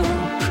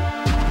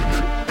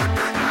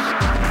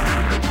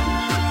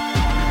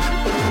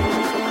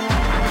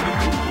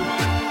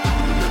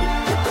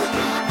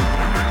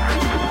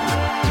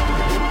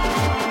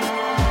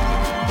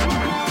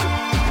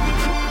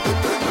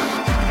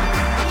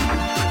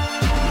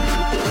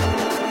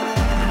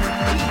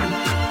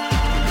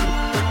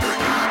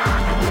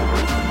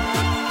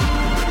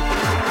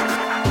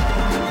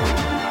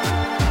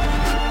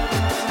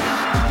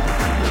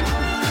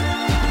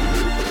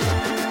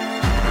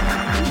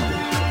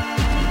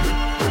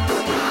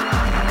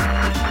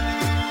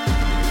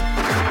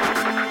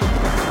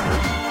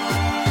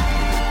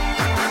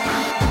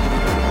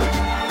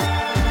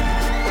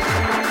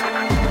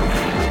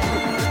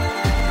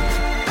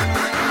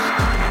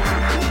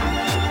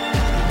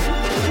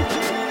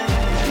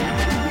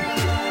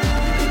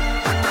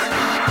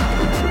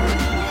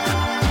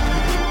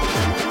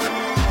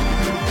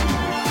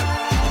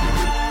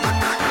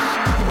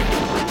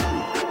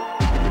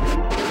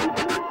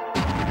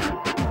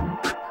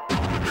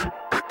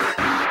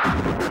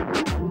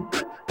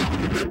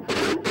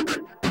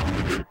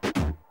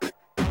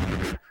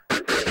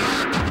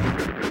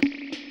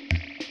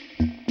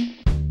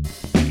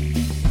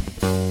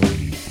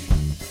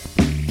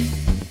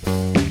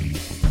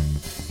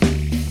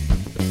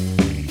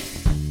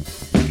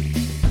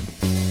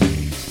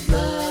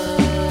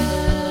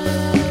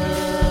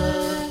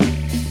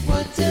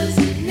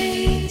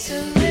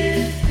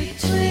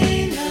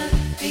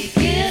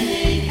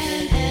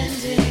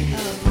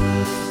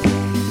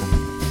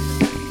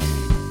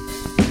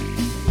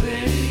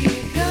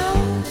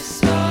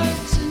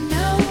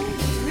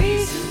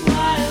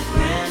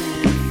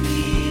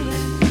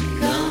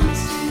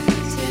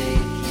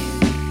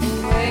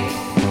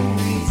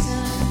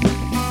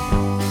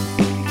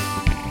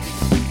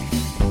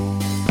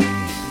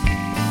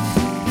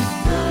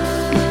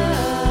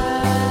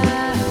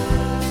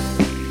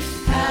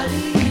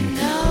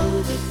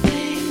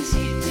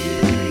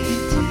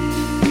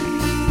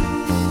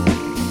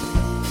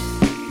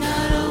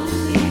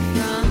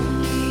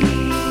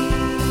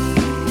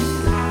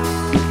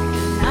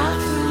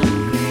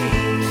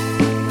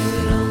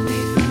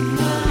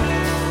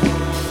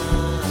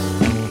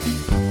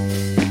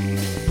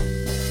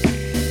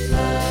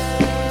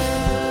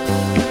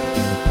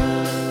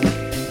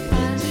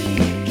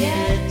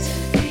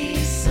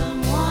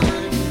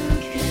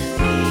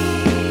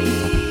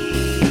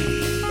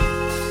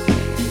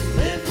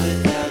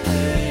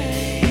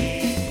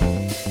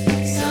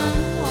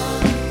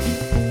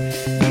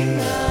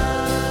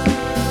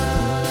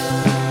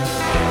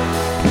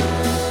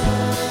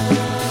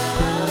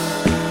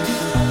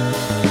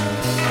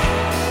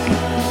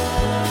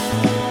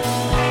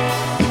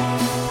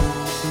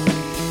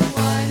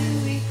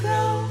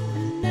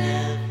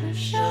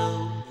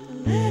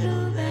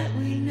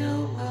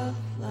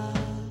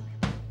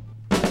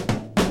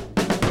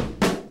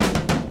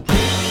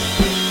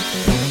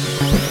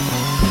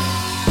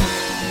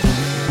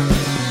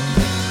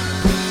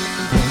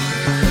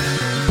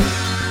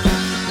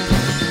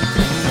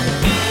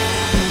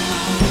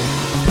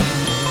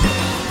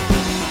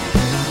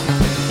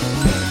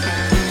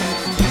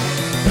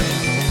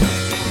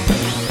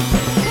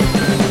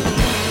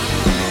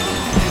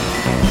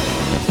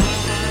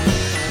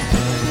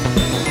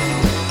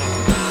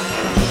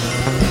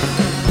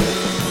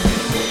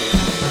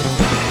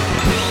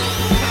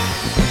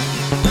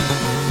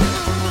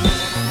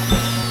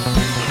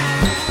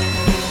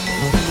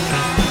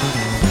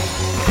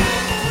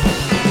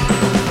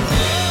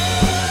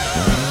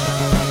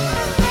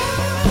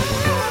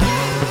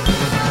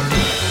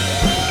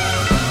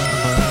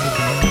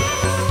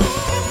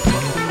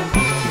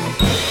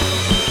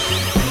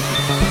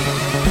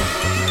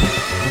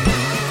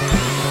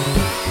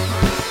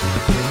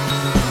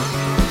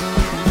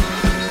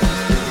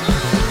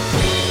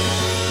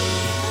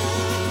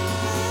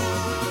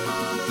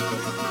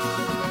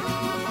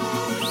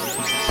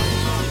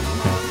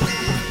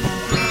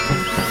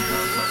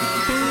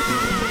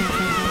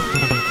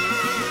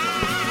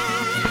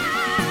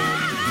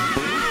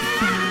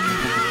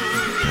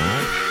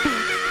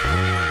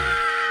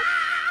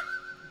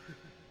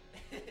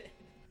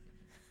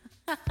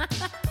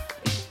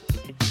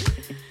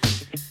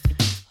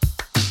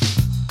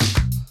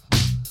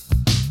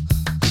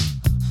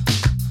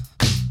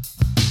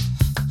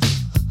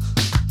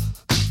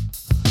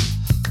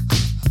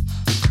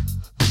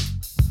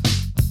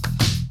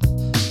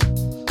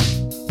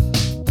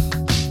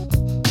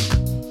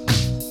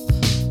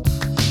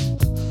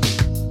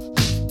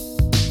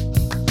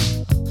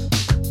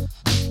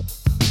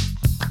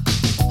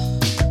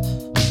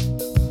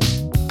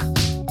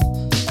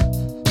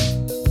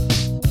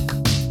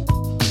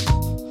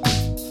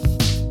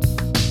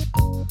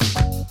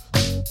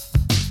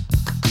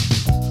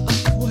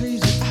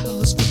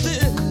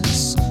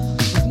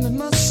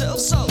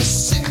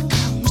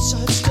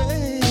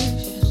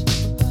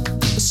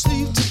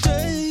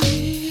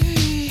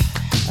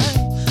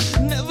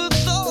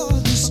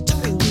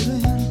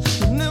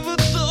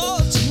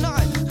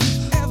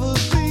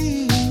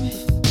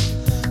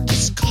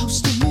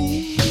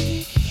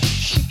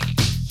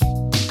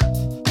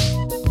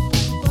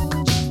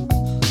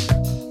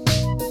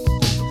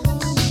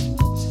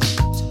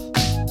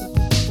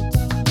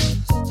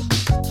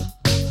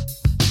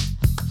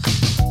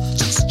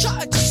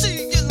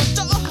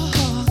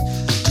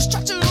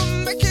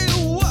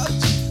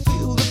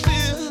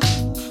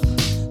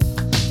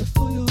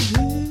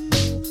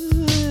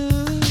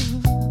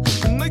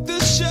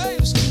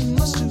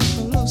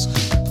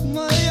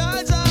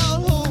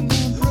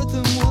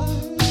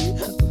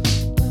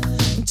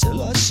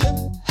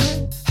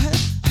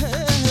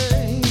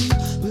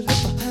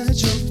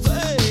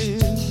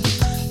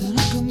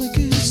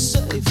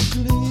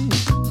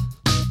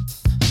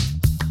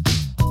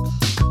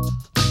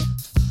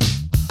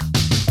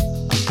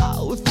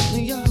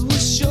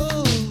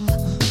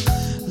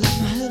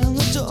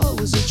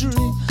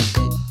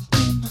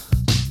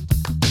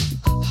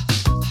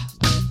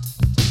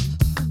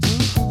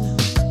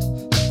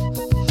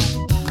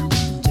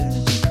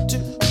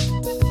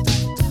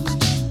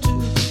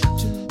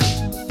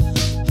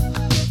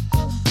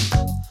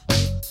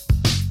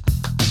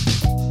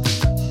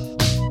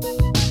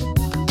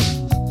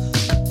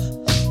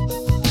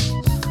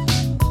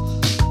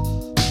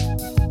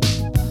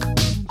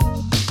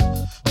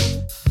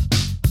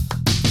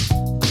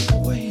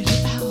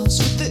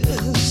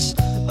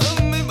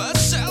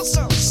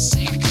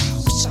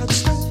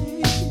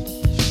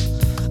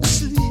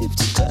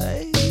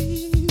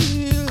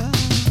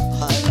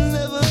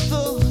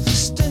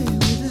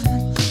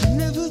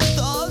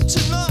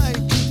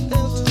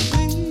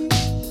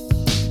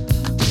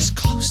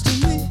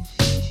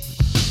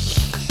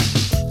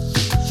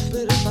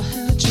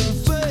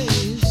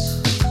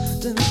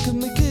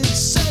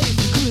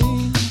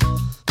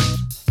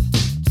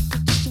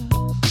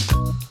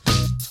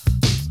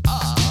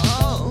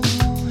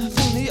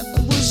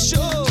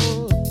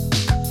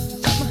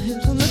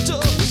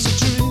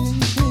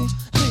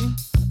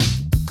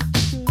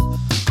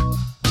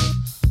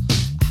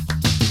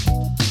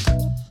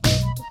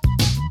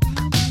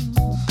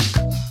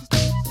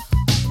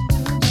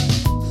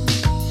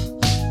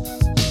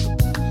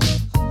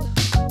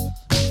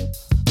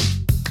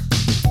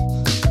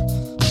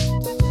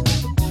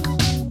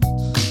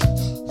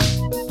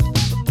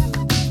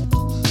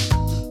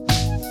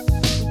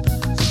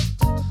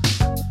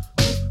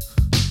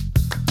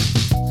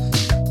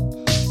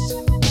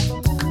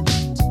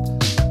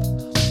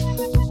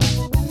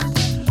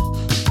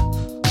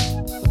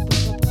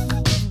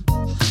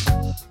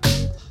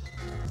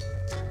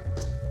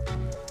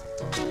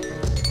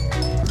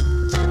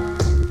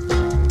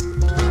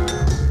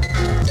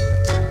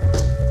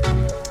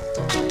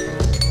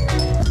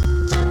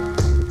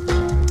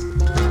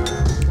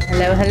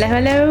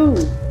 Hello.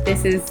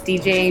 This is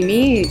DJ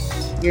Mish.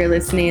 You're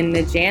listening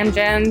to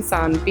Gemz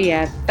on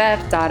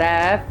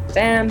BFF.FM.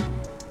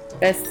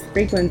 Best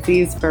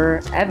frequencies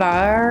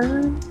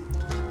forever.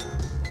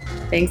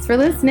 Thanks for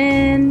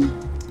listening.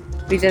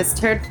 We just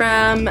heard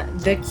from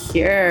The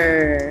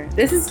Cure.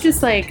 This is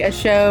just like a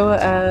show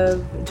of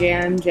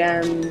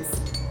Gemz,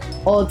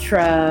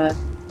 ultra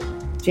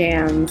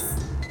jams,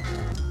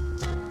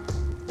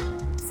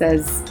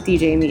 says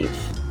DJ Mish.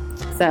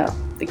 So,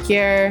 The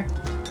Cure.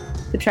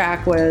 The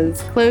track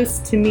was Close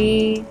to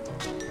Me.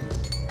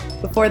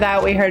 Before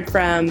that, we heard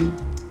from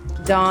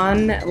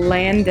Dawn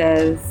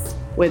Landis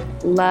with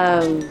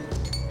Love.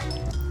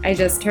 I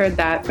just heard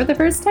that for the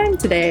first time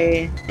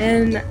today.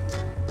 And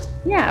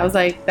yeah, I was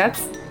like,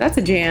 that's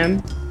a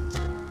jam.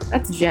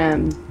 That's a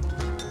gem.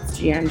 It's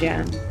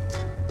jam.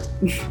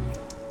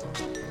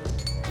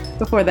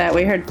 Before that,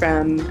 we heard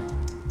from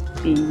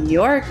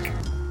Bjork.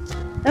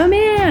 Oh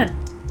man!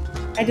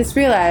 I just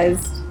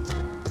realized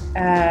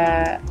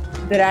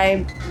that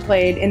I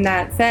played in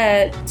that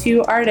set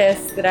two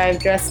artists that I've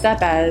dressed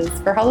up as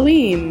for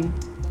Halloween.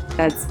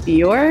 That's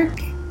Bjork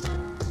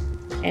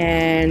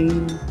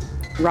and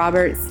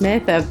Robert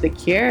Smith of The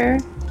Cure.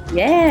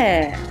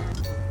 Yeah!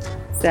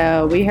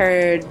 So we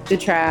heard the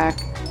track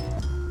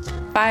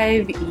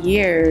 5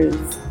 Years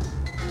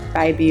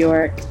by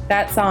Bjork.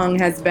 That song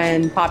has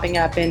been popping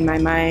up in my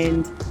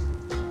mind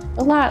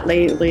a lot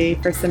lately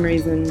for some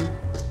reason.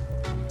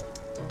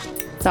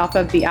 It's off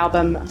of the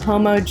album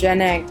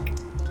Homogenic.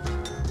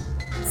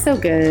 So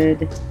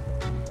good.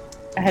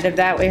 Ahead of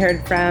that, we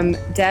heard from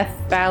Death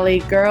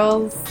Valley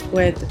Girls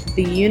with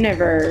The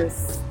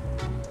Universe,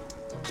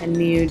 a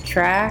new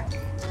track.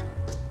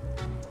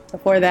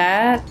 Before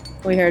that,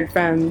 we heard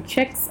from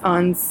Chicks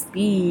on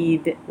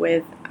Speed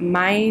with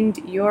Mind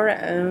Your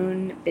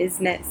Own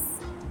Business.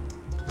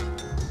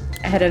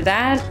 Ahead of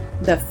that,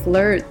 The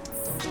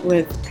Flirts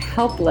with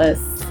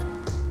Helpless,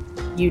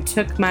 You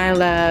Took My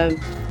Love.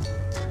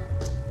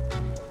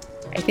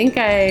 I think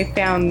I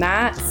found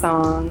that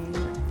song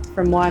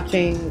from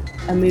watching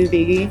a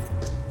movie,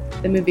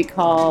 the movie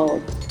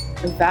called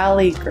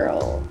Valley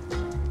Girl.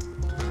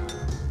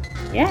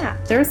 Yeah,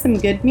 there was some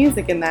good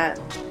music in that.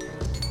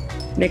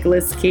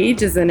 Nicolas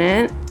Cage is in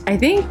it. I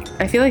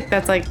feel like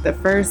that's like the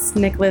first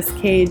Nicolas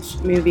Cage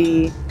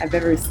movie I've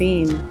ever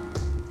seen.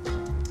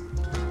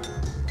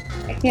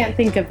 I can't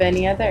think of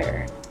any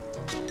other.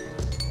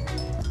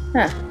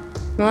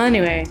 Well,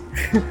 anyway.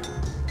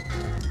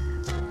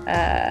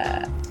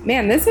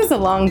 Man, this was a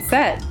long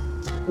set.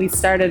 We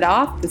started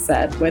off the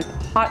set with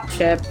Hot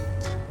Chip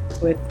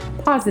with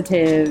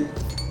Positive.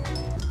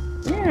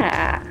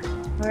 Yeah.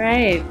 All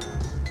right.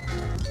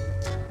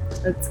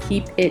 Let's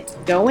keep it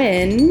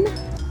going.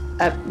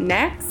 Up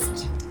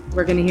next,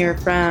 we're going to hear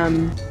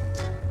from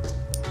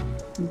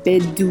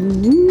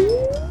Bedouin?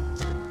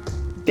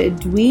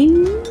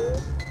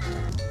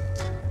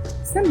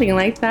 Something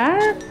like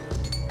that.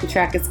 The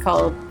track is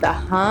called The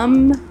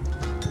Hum.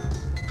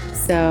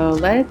 So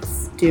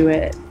let's do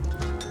it.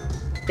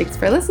 Thanks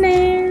for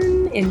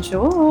listening.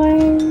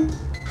 Enjoy.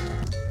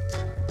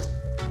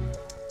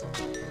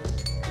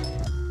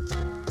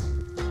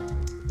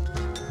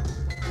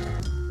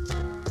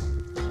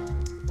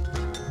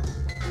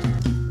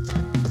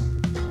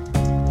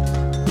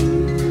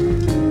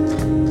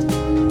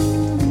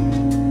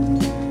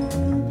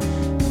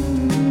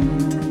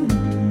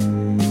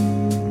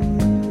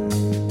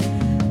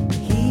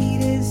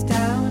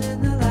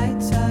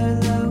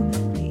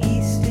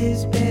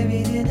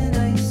 Buried in an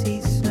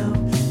icy snow.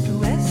 The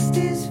west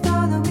is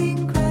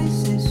following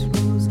crisis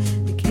rules.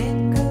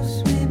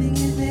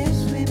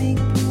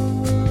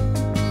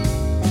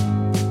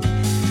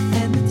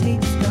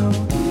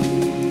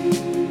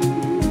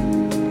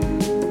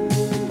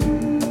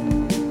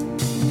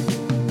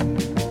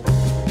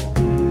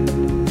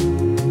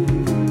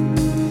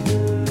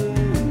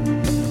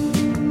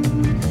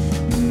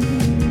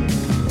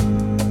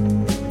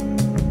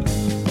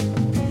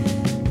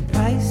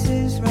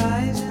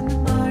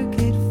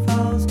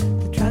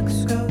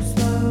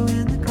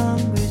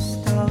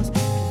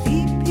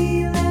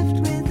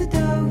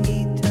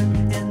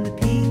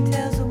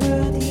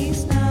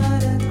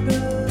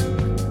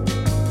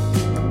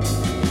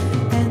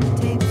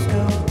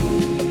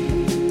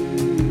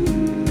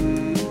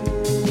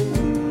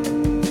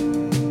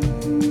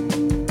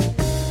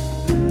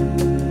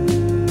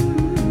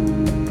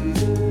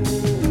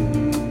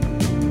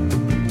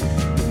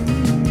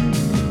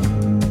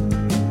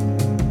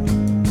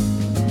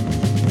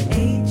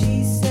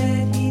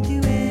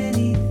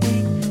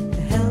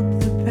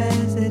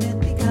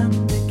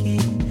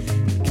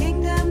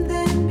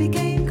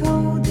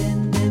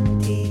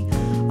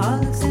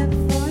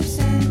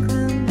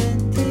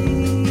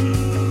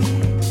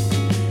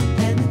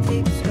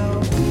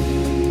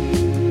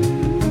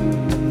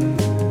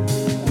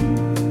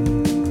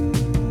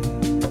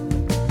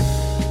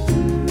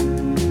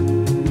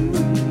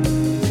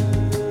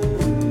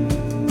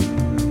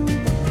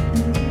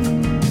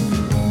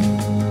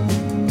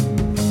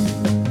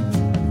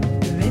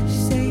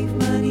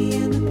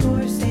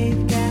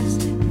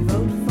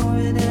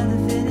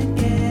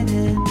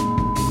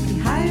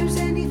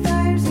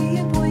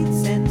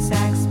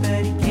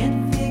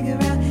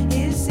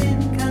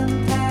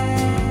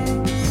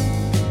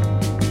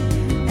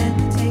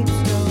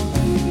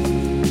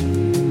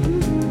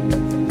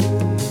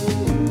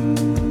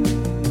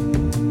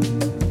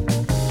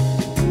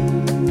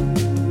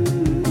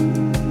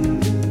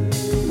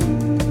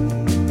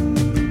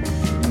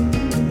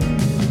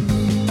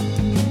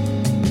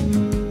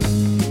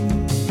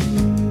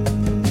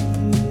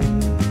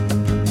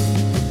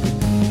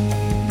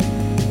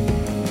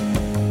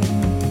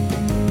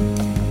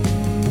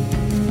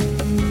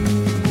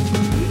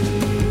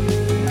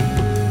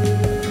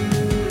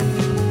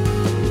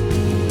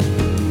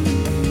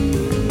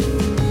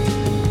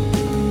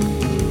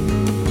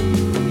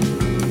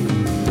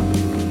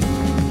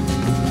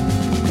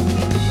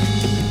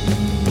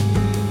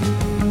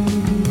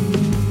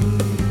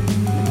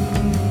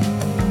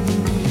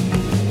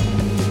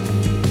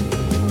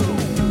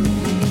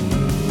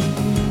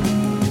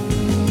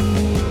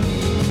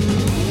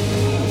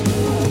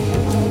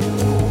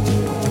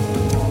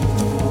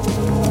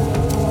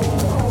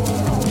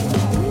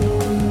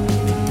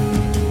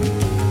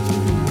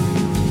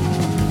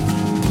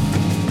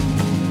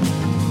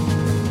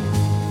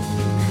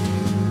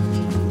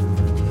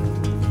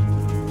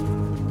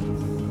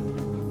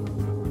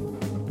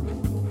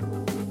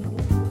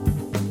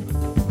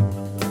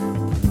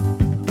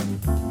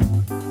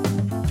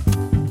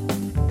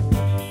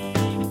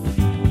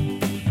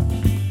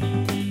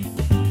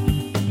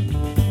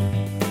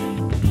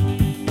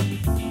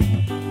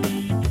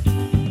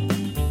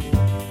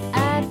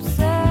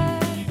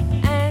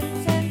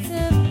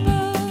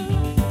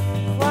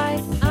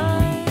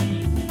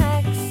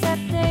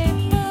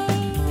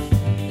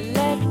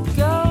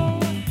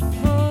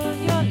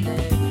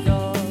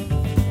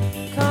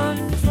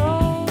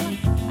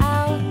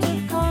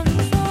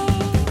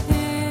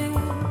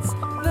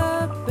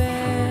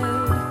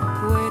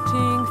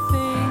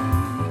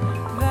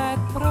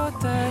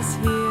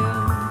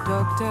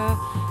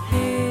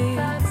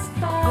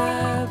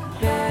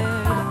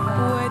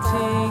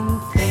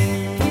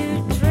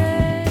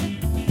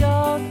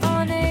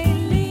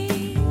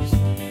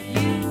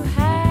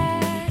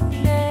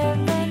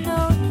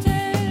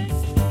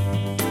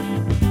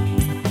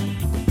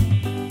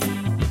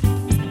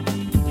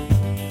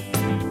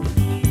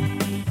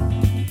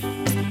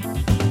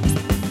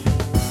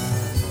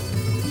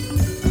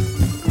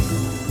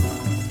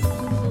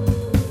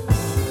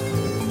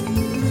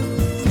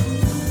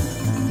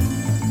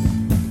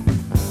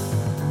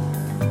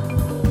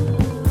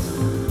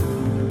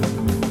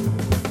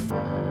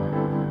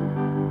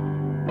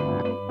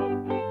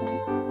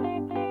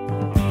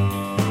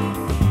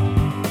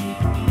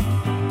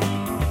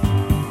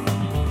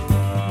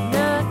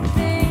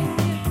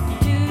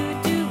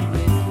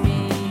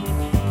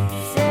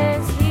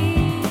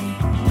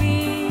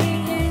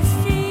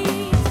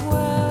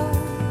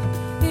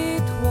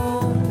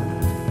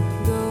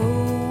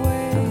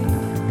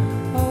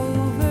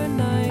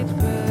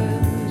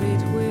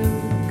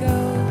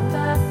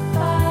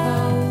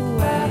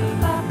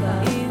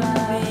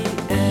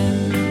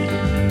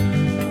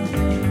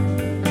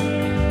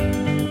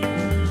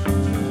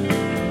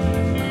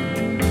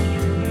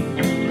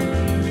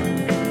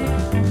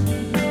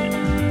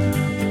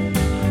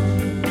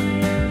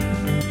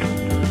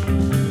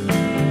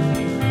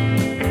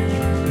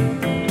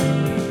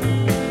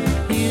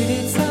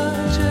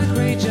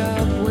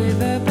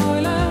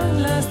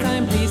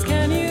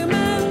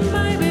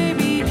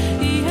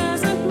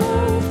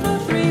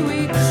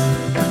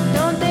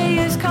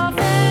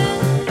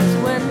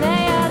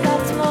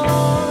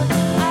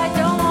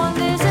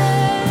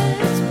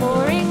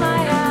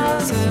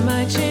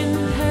 My chin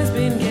has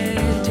been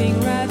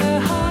getting rather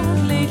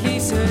hot lately,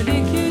 Sir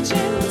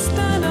Licugen's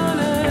done on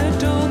a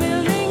door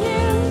building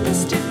in the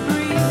stiff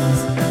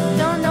breeze.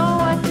 Don't know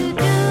what to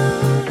do.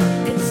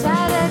 It's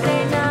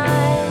Saturday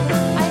night.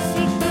 I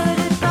seek good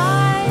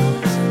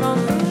advice from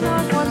who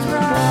knows what's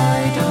right.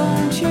 Why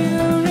don't you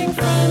ring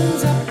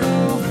friends up,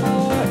 go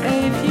for a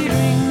few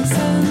drinks,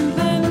 and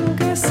then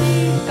go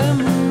see a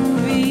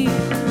movie?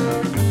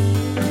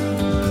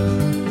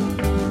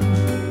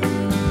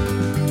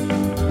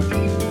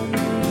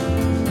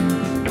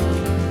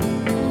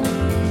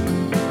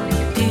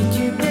 Did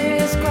you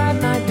prescribe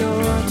my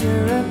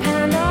daughter a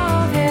pound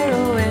of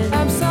heroin?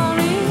 I'm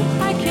sorry,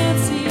 I can't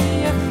see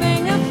a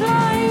thing. I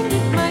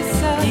blinded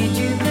myself. Did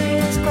you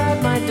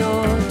prescribe my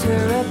daughter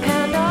a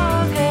pound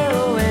of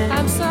heroin?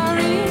 I'm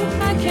sorry,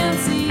 I can't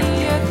see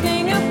a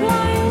thing. I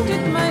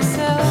blinded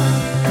myself.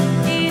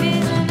 It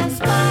isn't a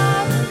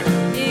spot,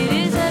 it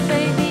is a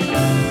baby.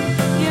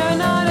 You're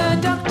not a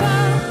doctor,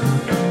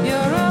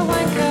 you're a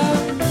wanker.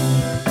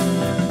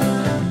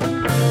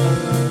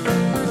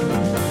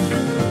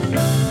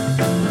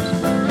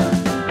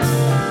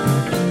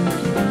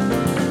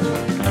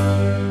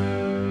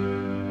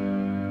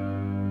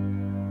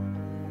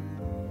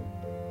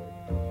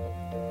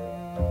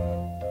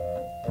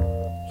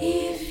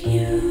 If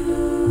you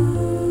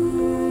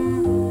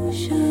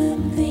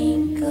should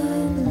think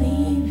of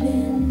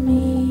leaving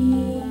me,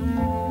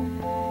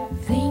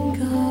 think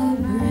of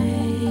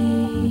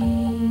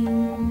rain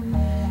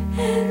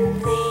and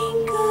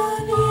think of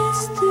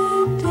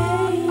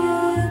yesterday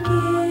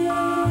again.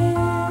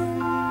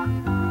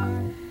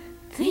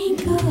 Think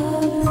of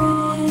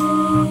rain,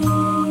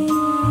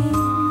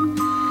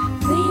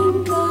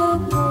 think of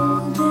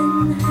holding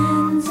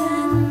hands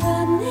and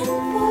running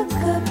for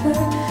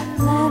cover,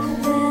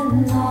 laughing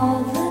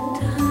all the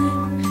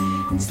time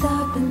and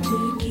stopping to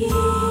kiss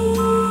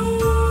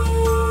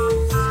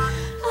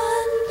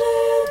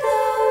under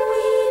the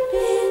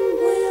weeping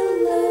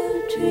willow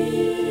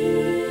tree.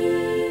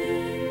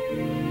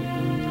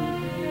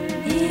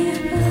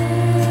 If I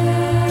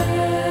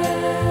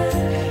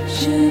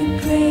should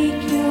break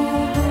your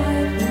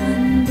heart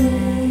one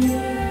day,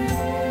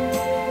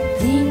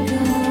 think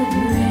of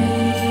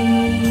rain,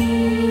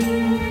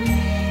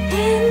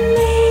 and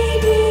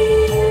maybe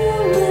you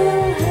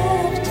will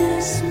have to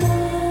smile.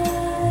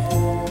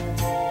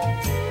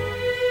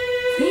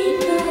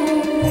 Think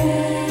of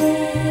rain,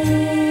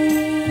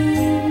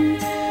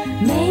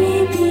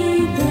 maybe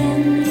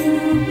then you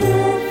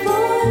will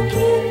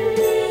forgive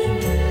me.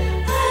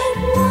 I'd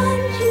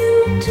want you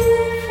to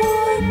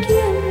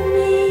forgive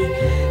me.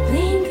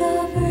 Think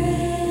of rain,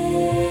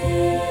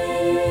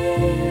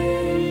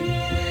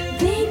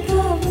 think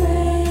of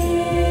rain.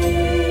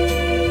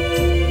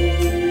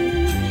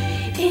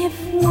 If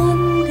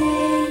one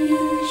day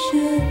you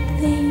should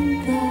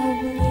think of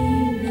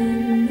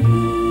leaving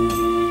me,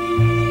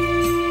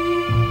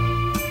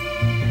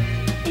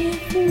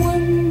 if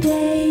one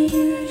day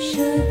you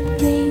should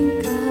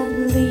think of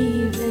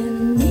leaving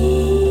me,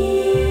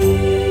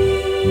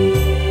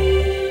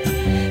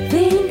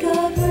 think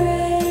of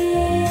rain,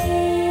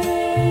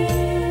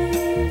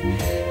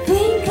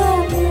 think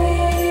of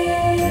rain.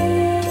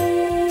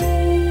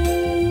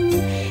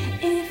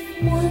 If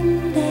one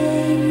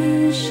day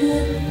you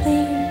should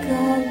think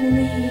of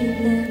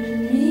leaving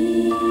me.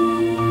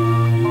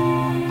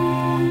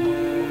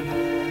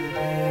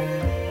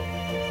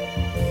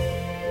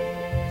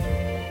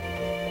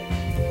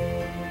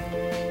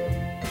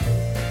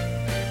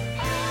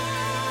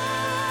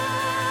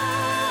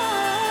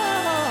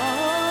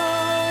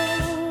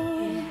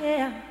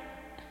 Yeah.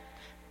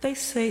 They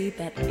say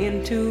that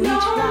into each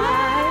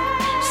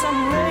life some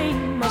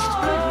rain must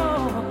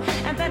flow,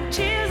 and that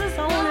tears is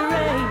only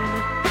rain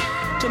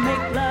to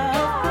make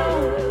love grow.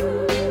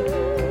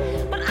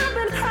 But I've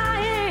been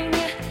crying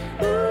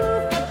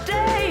for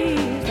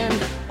days, and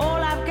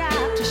all I've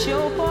got to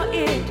show for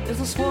it is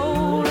a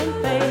swollen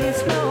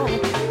face. No,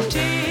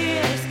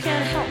 tears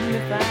can't help me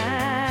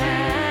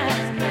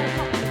find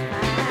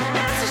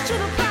answers to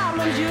the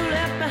problems you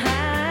left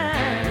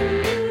behind.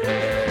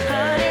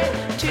 Honey,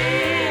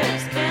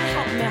 tears can't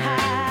help me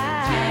hide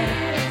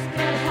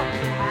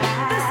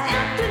this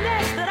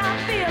emptiness that I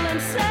feel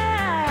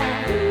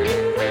inside.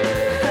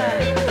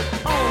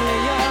 Only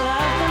your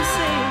love can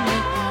save me.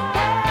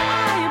 Where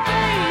are you,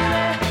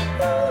 baby?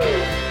 Ooh,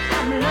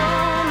 I'm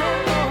lonely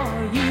for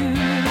you,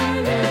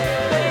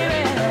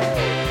 baby.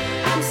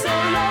 I'm so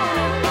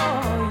lonely for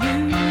you.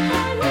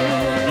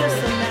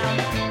 Listen now,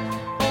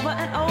 over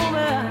and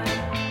over,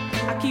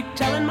 I keep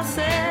telling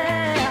myself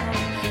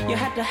you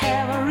had to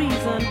have a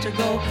reason to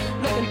go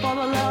looking for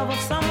the love of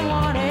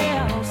someone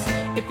else.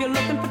 If you're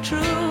looking for true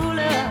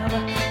love,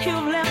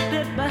 you've left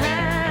it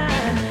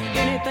behind.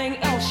 Anything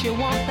else you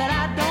want that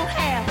I don't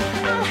have,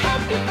 I'll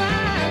help you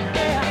find.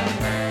 Yeah,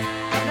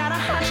 I've got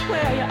a hunch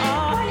where you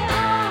are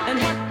and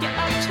what you're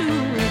up to.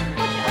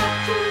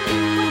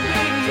 Ooh,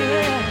 baby,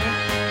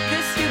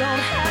 this you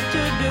don't have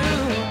to do.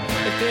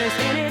 If there's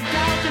any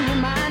doubt in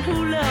your mind who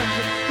loves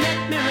you, let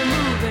me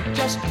remove it.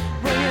 Just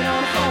bring it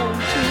on home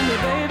to me,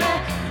 baby.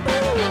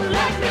 Ooh,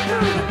 let me go.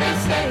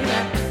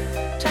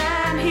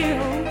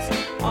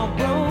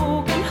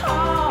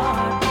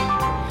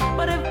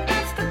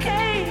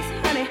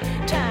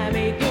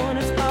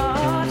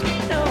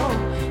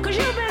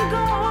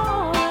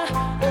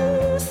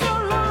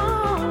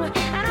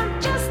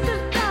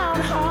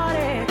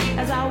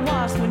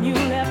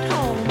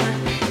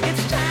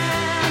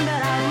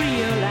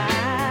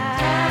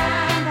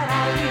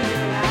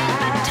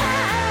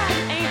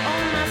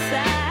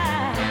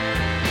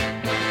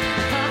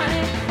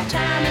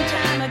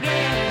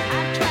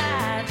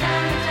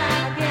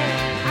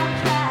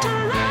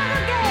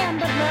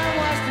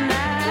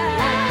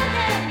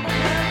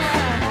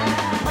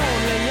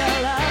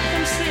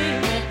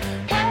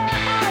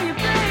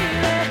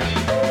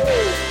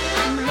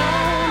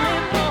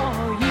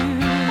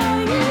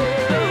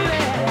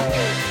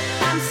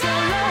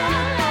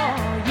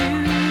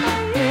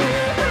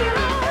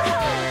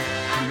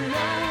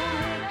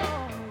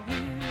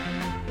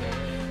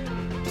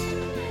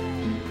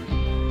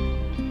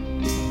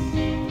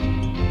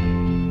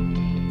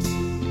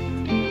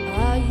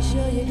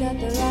 got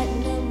the right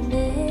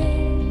number.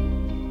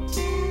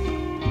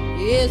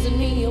 Isn't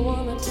me you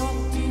wanna talk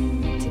to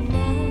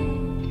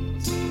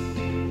tonight?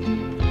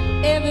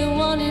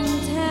 Everyone in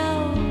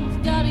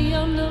town's got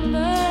your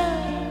number.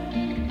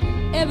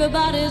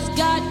 Everybody's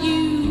got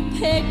you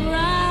pegged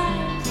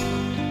right.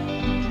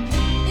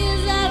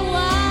 Is that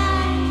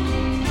why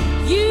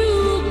you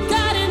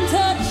got in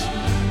touch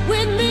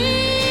with me?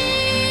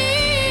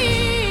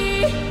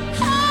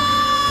 I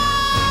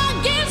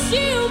guess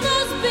you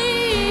must be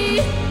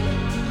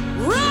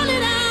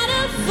running out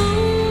of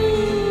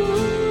food.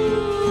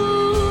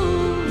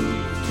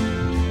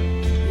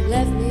 You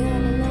left me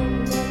all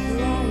alone but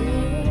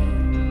crying.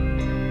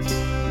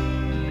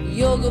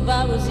 Your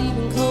goodbye was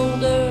even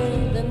colder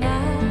than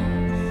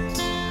ice.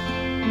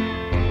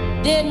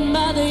 Didn't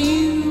bother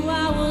you,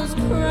 I was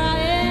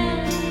crying.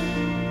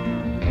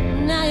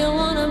 Now you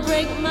wanna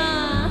break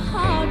my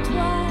heart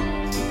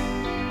twice.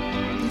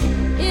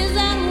 Is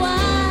that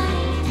why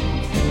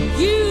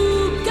you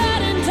got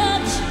in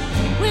touch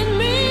with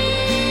me?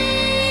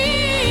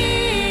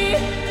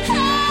 I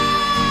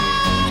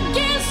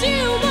guess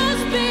you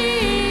must be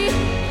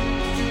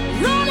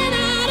running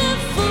out of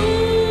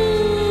food.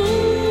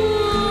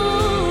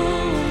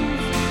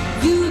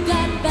 You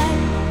got back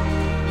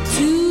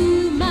to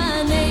my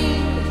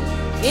name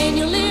in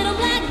your little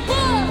black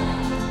book.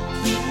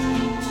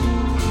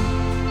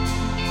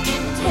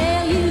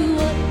 Tell you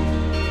what,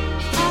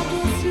 I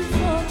guess you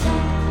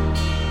forgot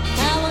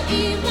how I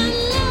even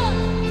look.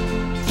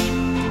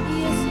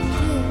 Yes, you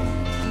did.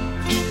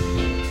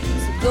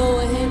 So go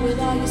ahead with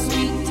all your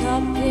sweet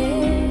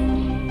talking.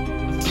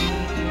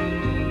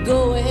 Go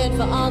ahead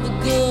for all the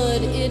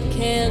good it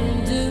can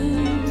do.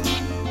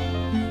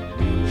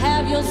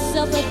 Have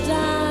yourself a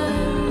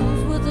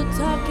dime with the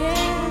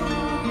talking.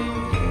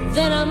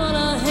 Then I'm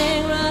gonna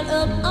hang right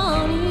up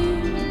on you.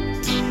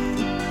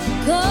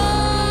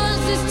 'Cause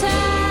this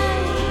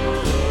time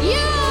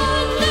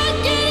you're not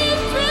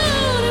getting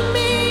through to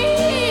me.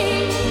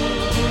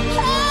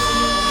 I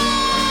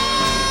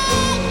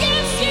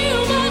guess you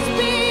must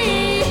be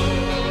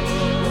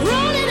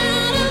running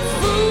out of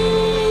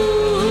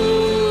fools.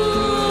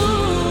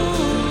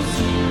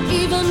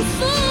 Even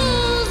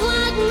fools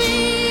like me.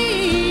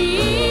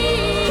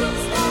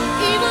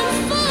 Even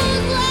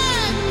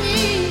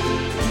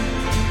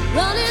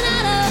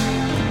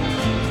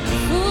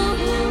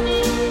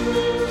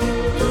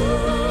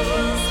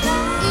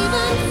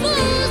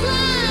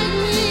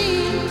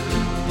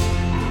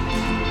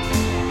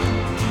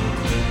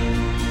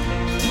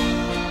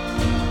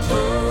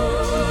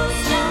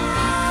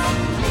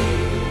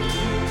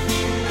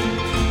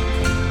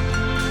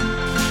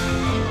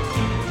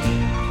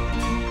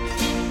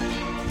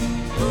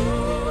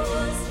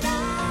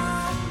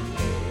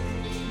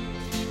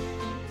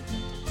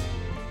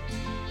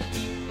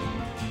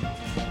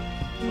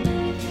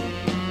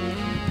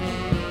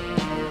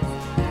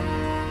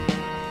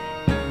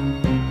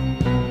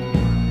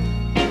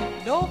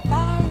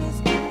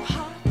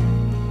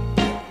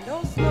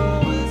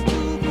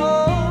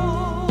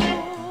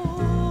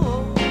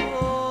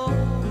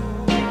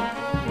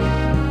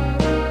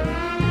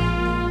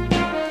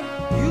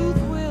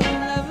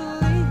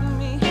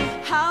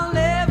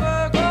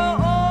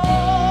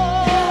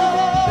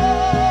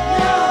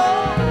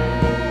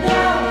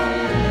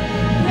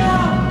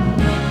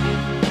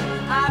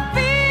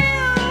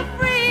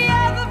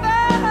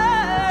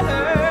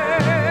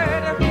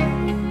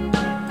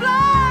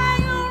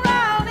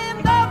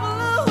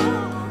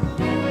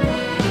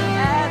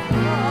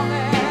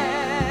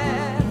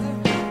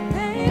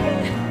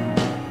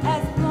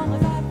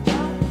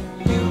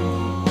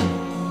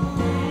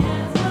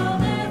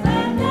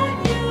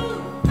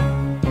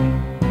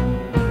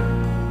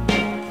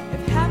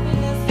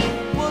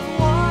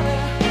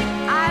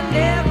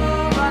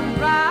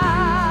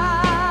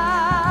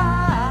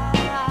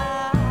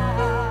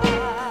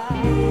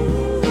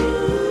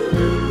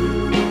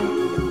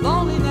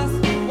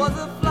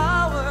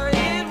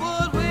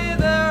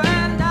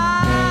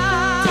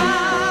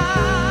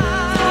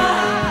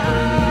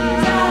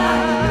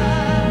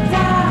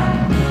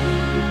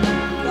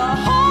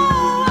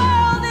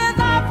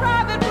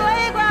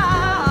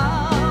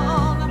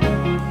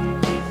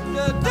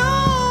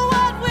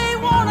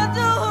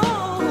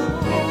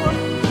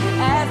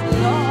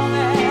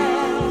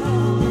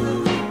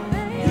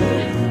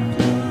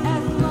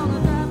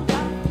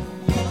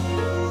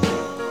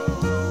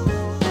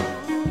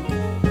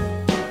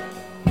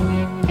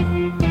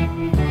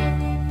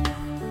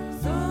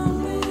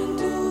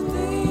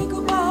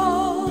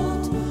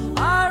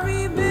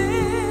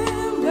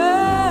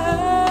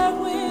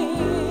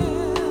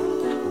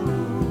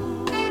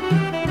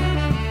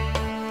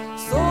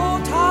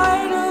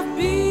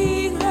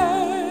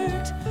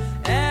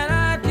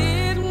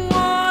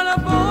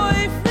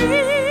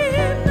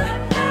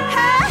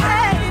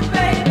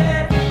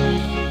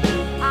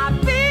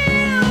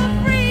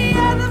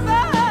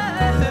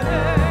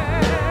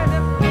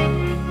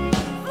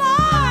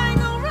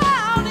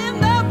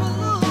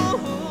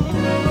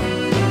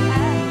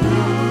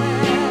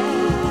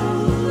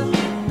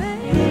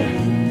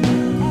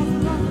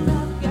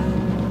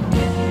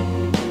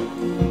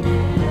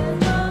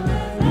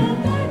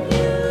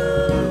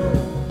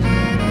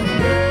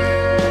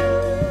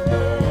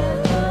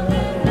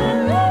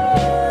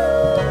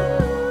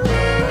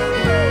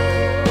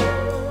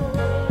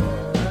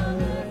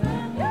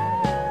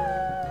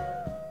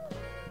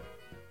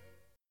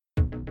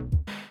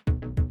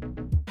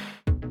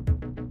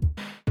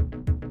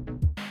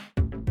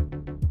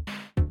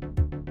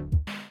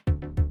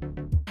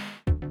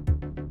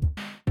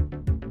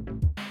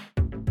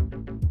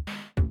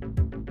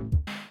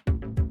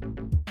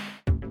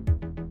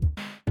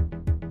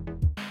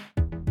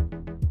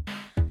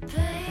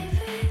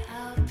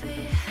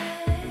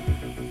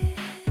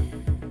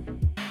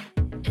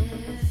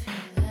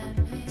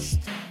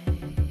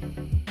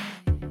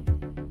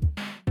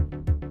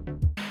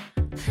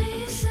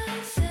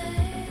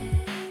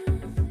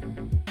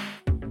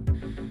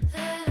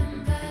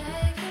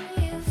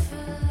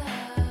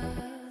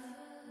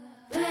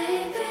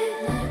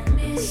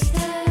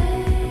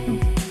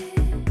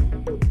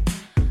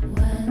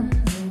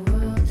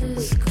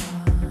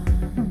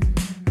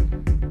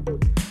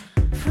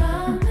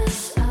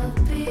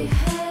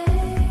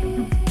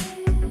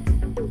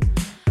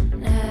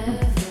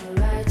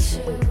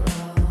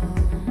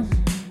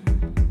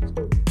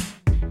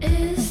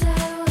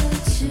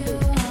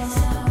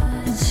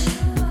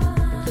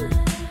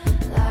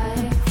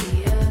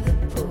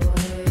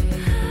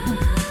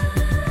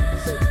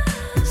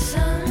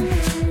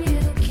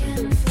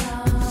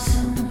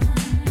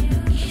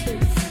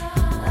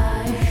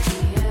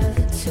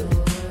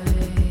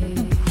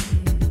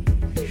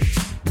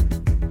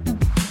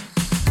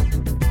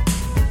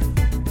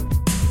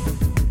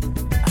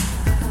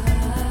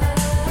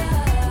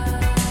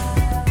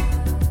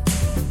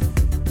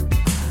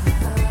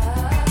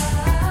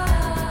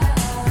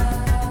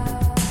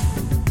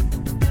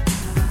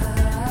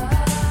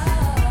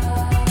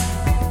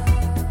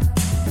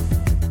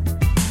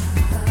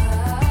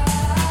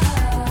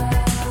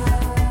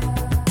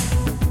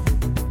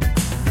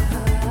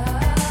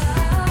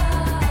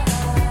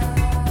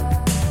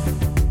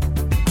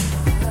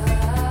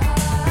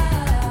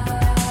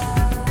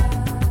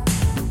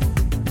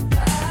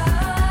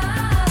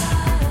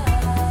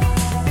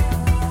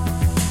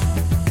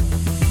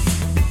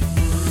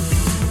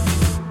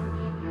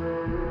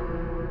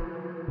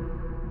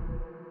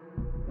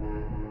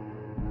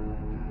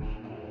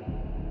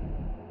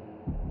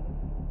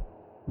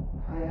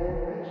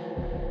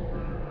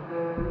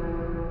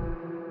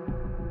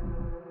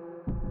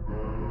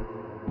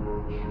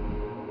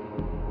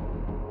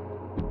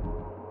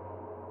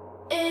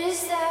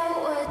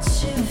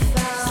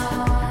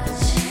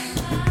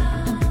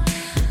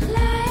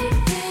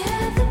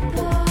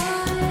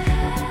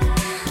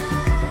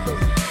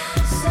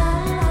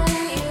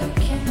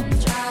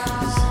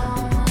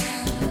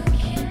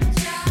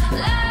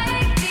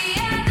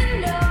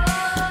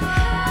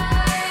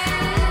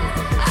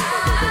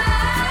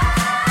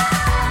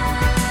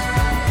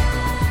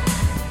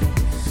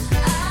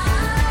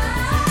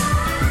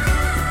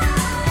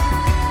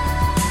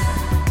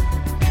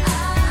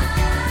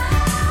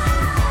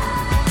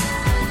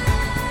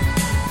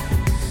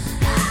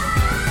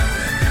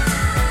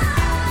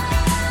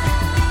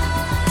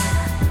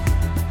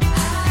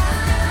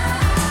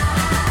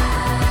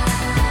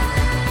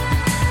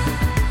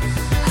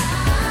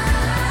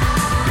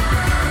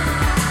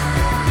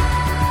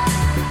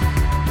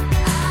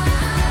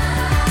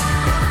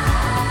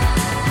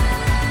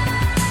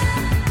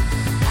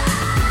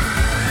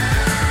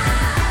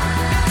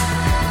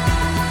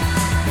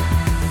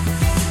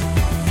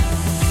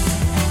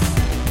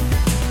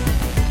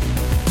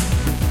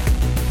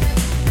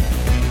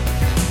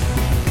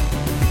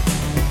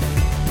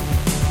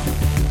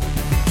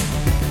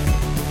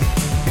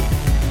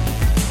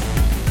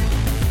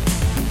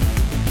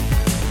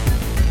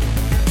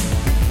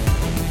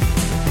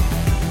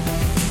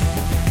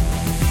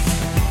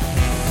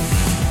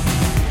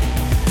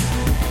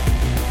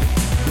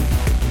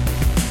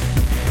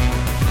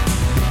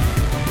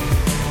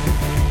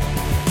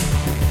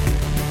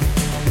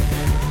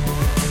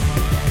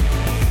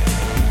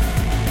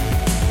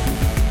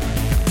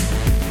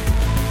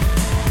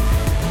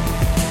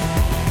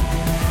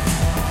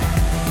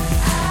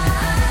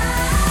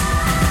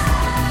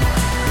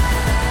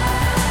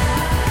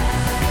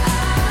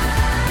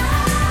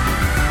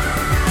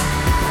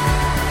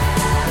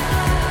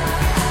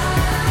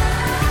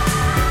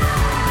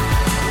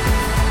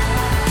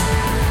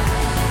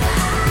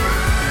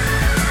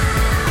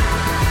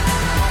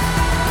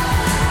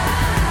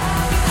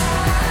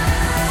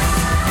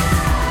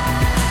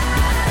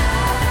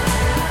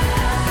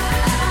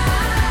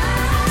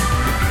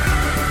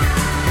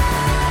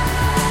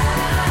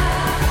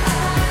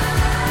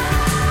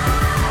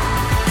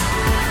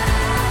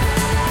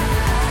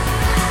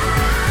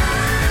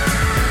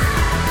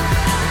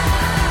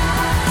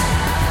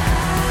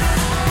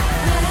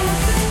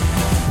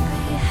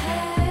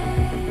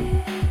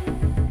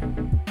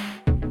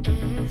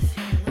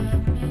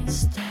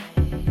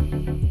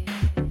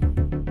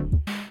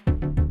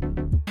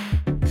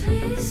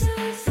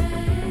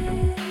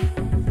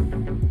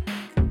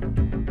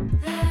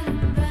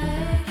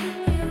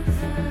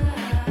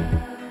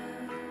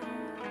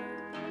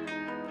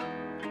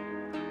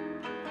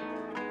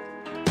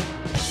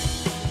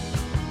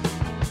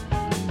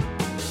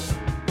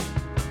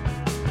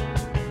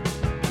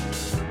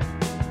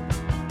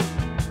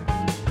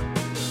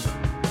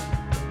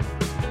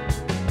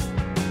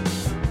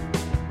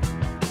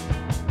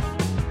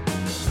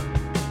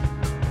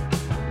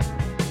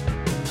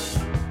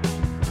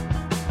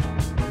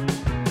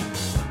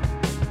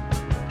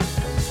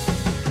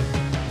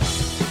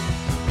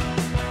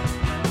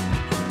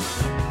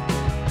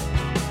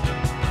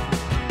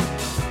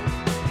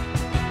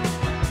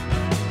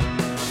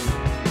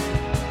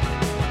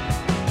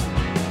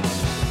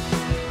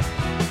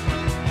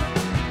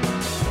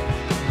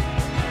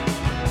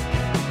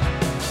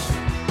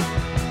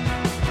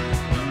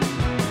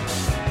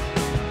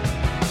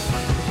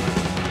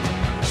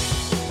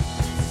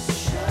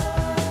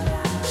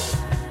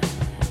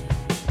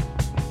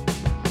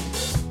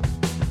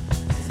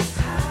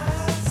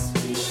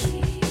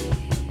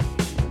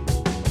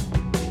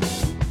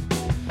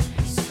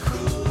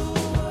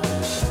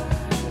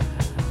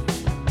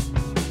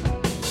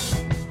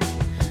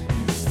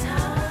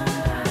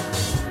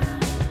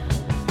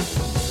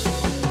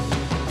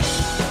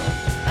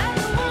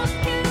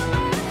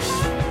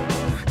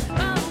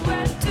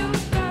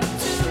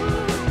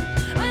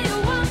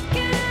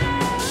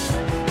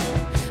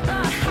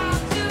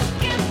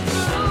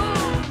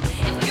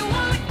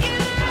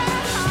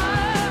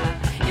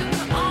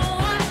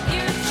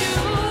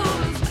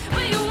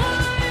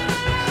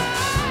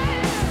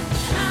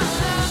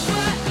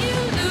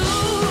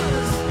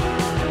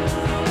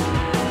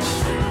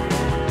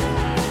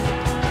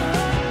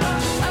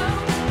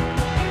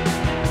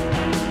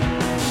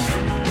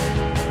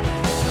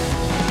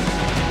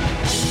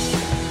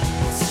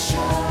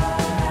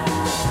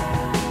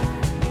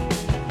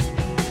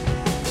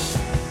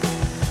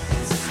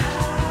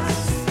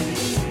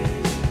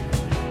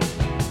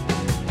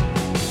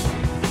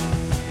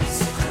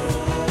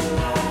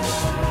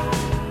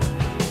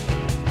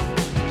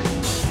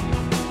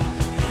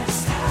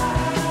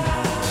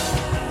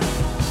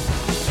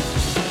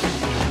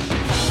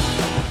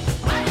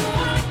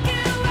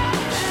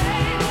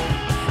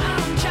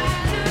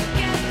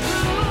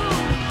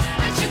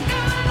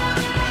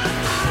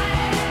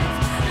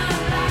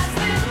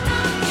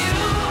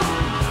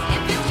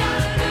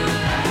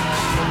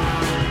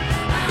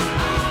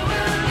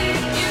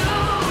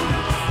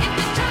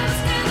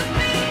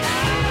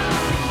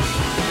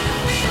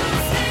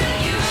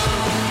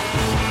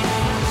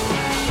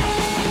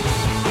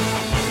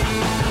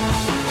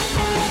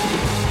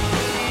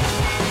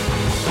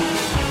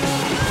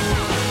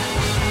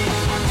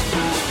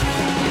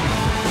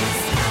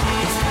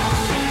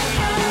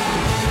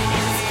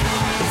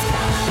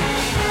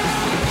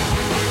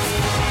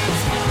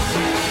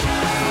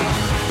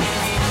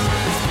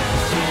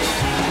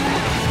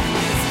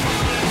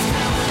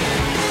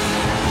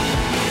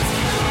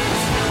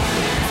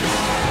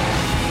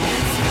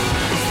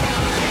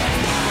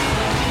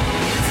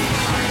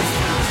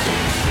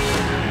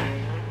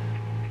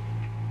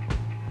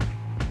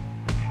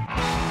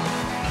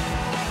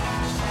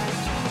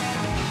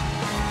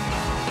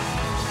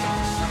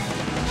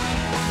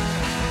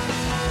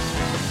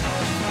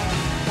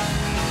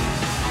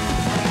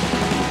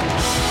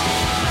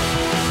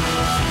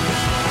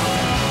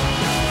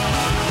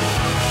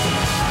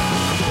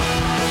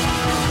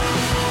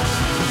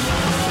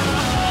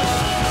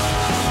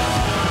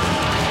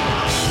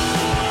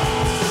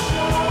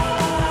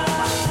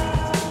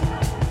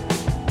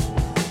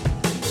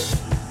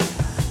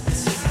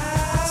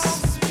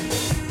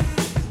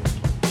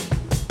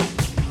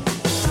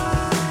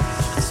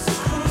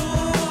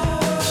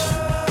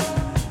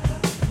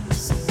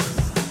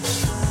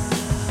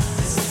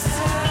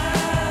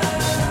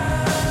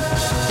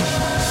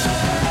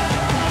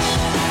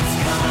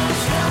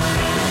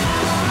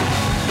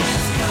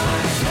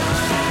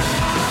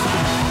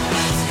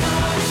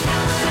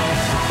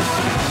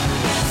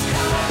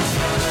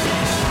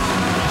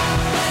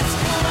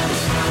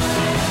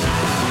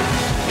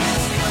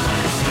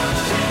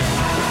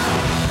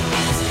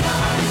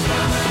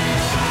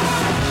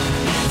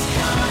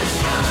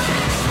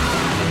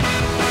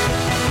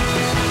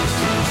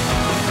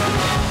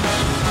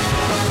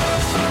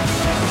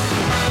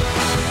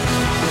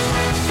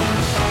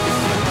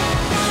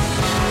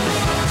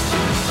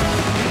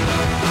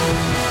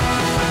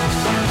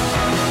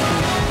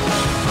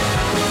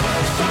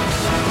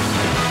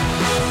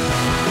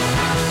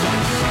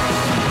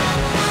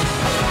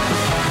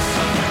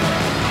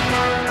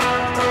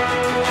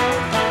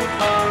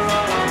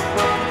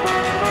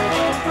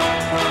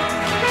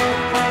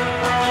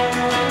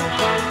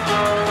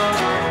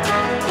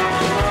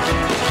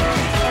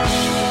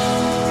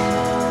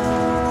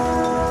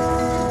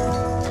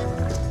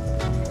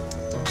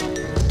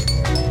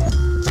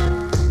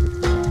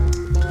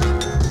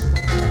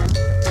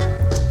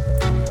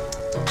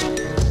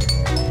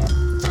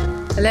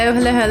Hello,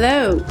 hello,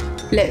 hello.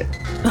 Hello.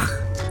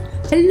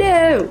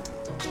 Hello.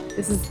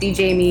 This is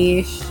DJ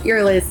Mish.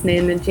 You're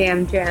listening to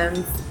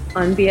Gemz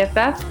on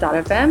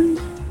BFF.fm.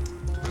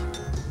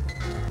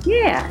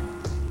 Yeah.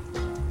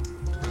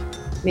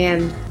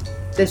 Man,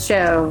 this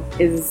show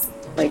is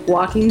like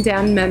walking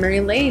down memory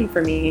lane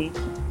for me.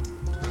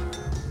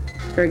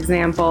 For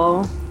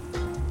example,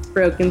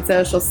 Broken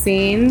Social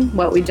Scene,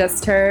 what we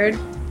just heard,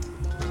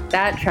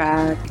 that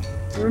track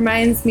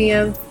reminds me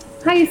of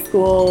high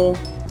school,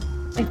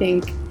 I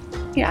think.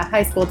 Yeah,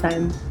 high school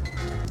time.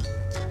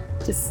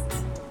 Just,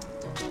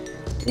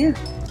 yeah.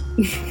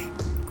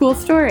 Cool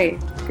story.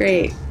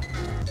 Great.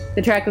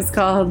 The track was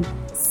called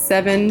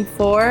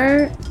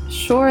 7-4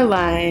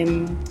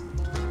 Shoreline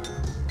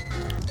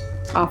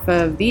off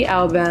of the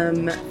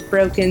album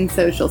Broken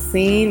Social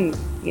Scene.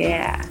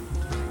 Yeah.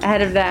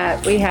 Ahead of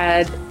that, we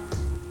had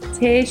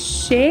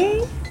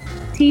Tishi.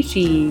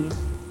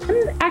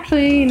 I'm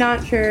actually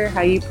not sure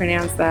how you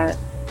pronounce that,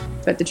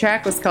 but the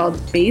track was called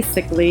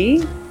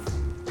Basically.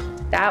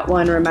 That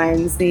one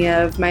reminds me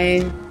of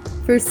my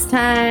first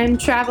time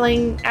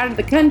traveling out of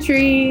the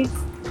country.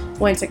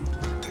 Went to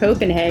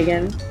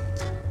Copenhagen.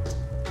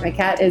 My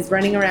cat is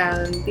running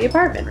around the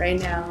apartment right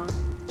now.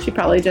 She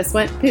probably just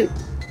went poop.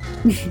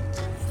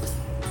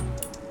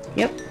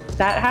 Yep,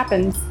 that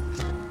happens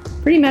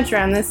pretty much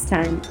around this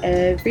time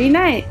every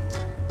night.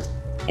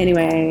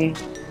 Anyway,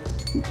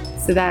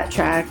 so that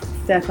track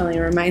definitely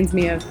reminds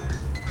me of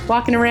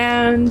walking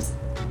around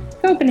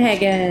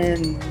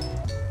Copenhagen.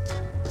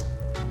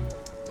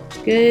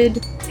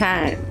 Good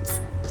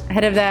times.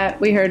 Ahead of that,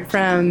 we heard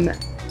from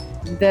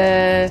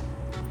the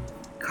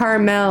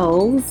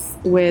Carmels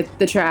with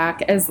the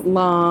track As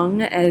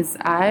Long As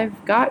I've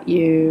Got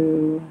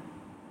You.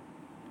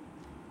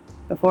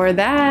 Before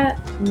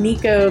that,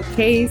 Nico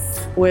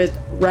Case with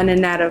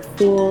Running Out of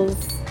Fools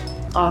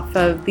off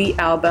of the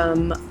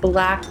album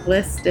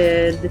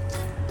Blacklisted.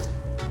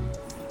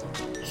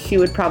 She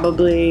would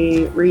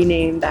probably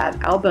rename that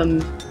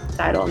album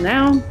title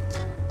now.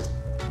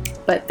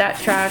 But that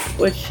track,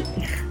 which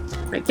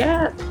my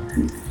cat,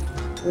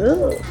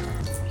 ugh,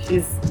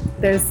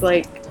 there's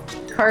like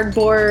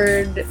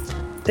cardboard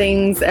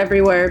things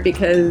everywhere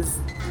because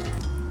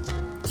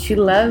she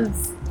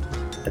loves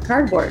the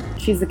cardboard.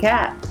 She's a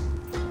cat.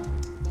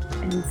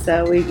 And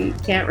so we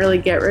can't really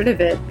get rid of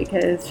it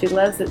because she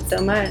loves it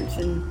so much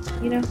and,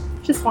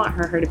 just want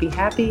her to be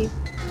happy.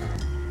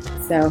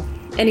 So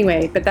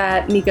anyway, but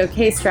that Nico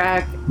Case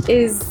track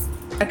is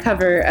a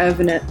cover of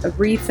an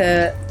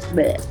Aretha,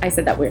 I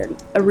said that weird,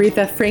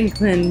 Aretha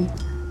Franklin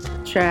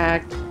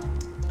track.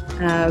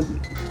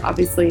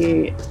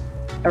 Obviously,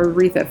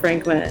 Aretha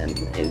Franklin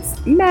is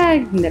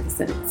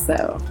magnificent,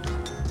 so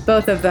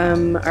both of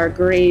them are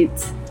great,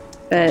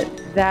 but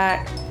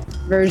that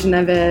version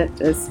of it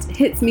just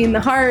hits me in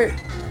the heart.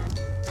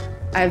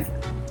 I've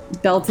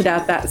belted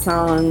out that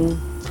song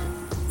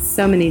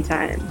so many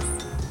times.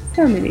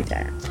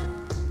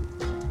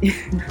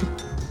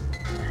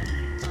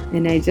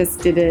 And I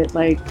just did it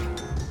like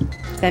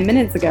 10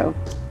 minutes ago.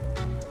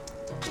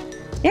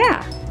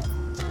 Yeah.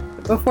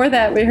 Before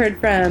that, we heard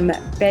from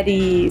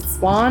Betty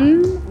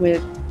Swan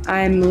with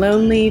I'm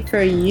Lonely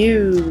for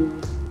You.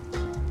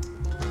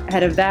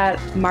 Ahead of that,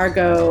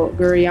 Margot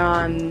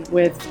Guryan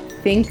with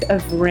Think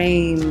of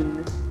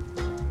Rain.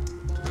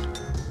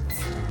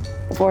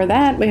 Before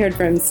that, we heard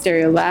from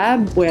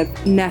Stereolab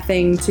with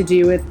Nothing to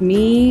Do with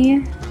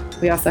Me.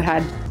 We also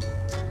had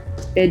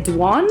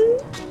Bidwan.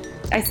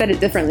 I said it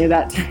differently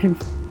that time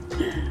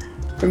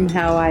from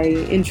how I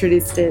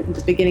introduced it at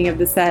the beginning of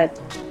the set.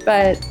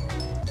 But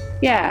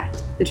yeah,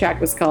 the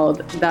track was called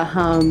The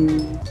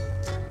Hum.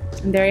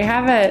 And there you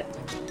have it.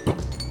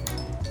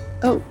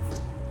 Oh,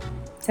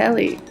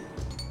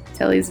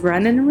 Telly's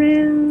running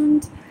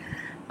around.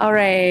 All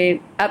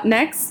right, up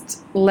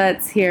next,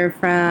 let's hear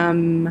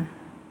from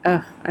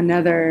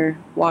another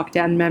walk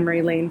down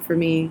memory lane for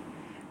me.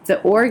 The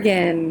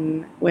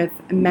Organ with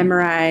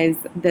Memorize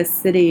the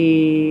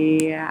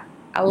City.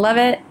 I love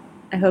it.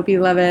 I hope you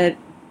love it.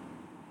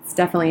 It's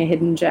definitely a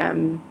hidden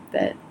gem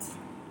that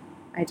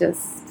I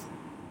just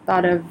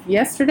thought of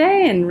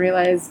yesterday and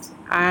realized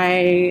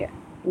I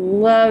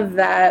love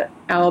that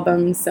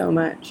album so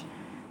much.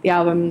 The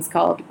album's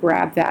called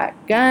Grab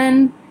That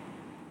Gun.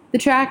 The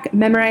track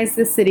Memorize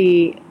the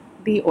City,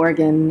 The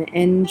Organ.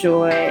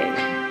 Enjoy.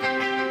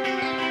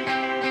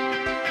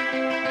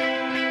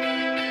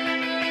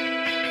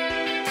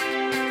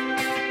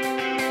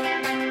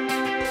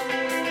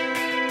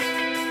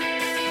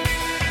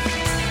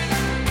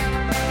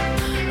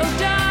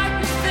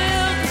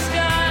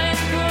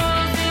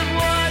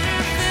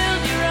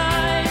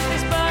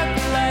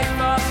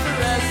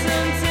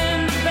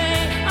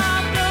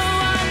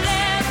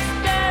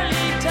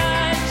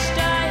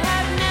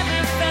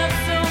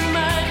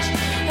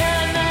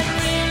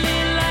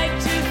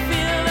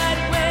 Feel that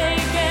way.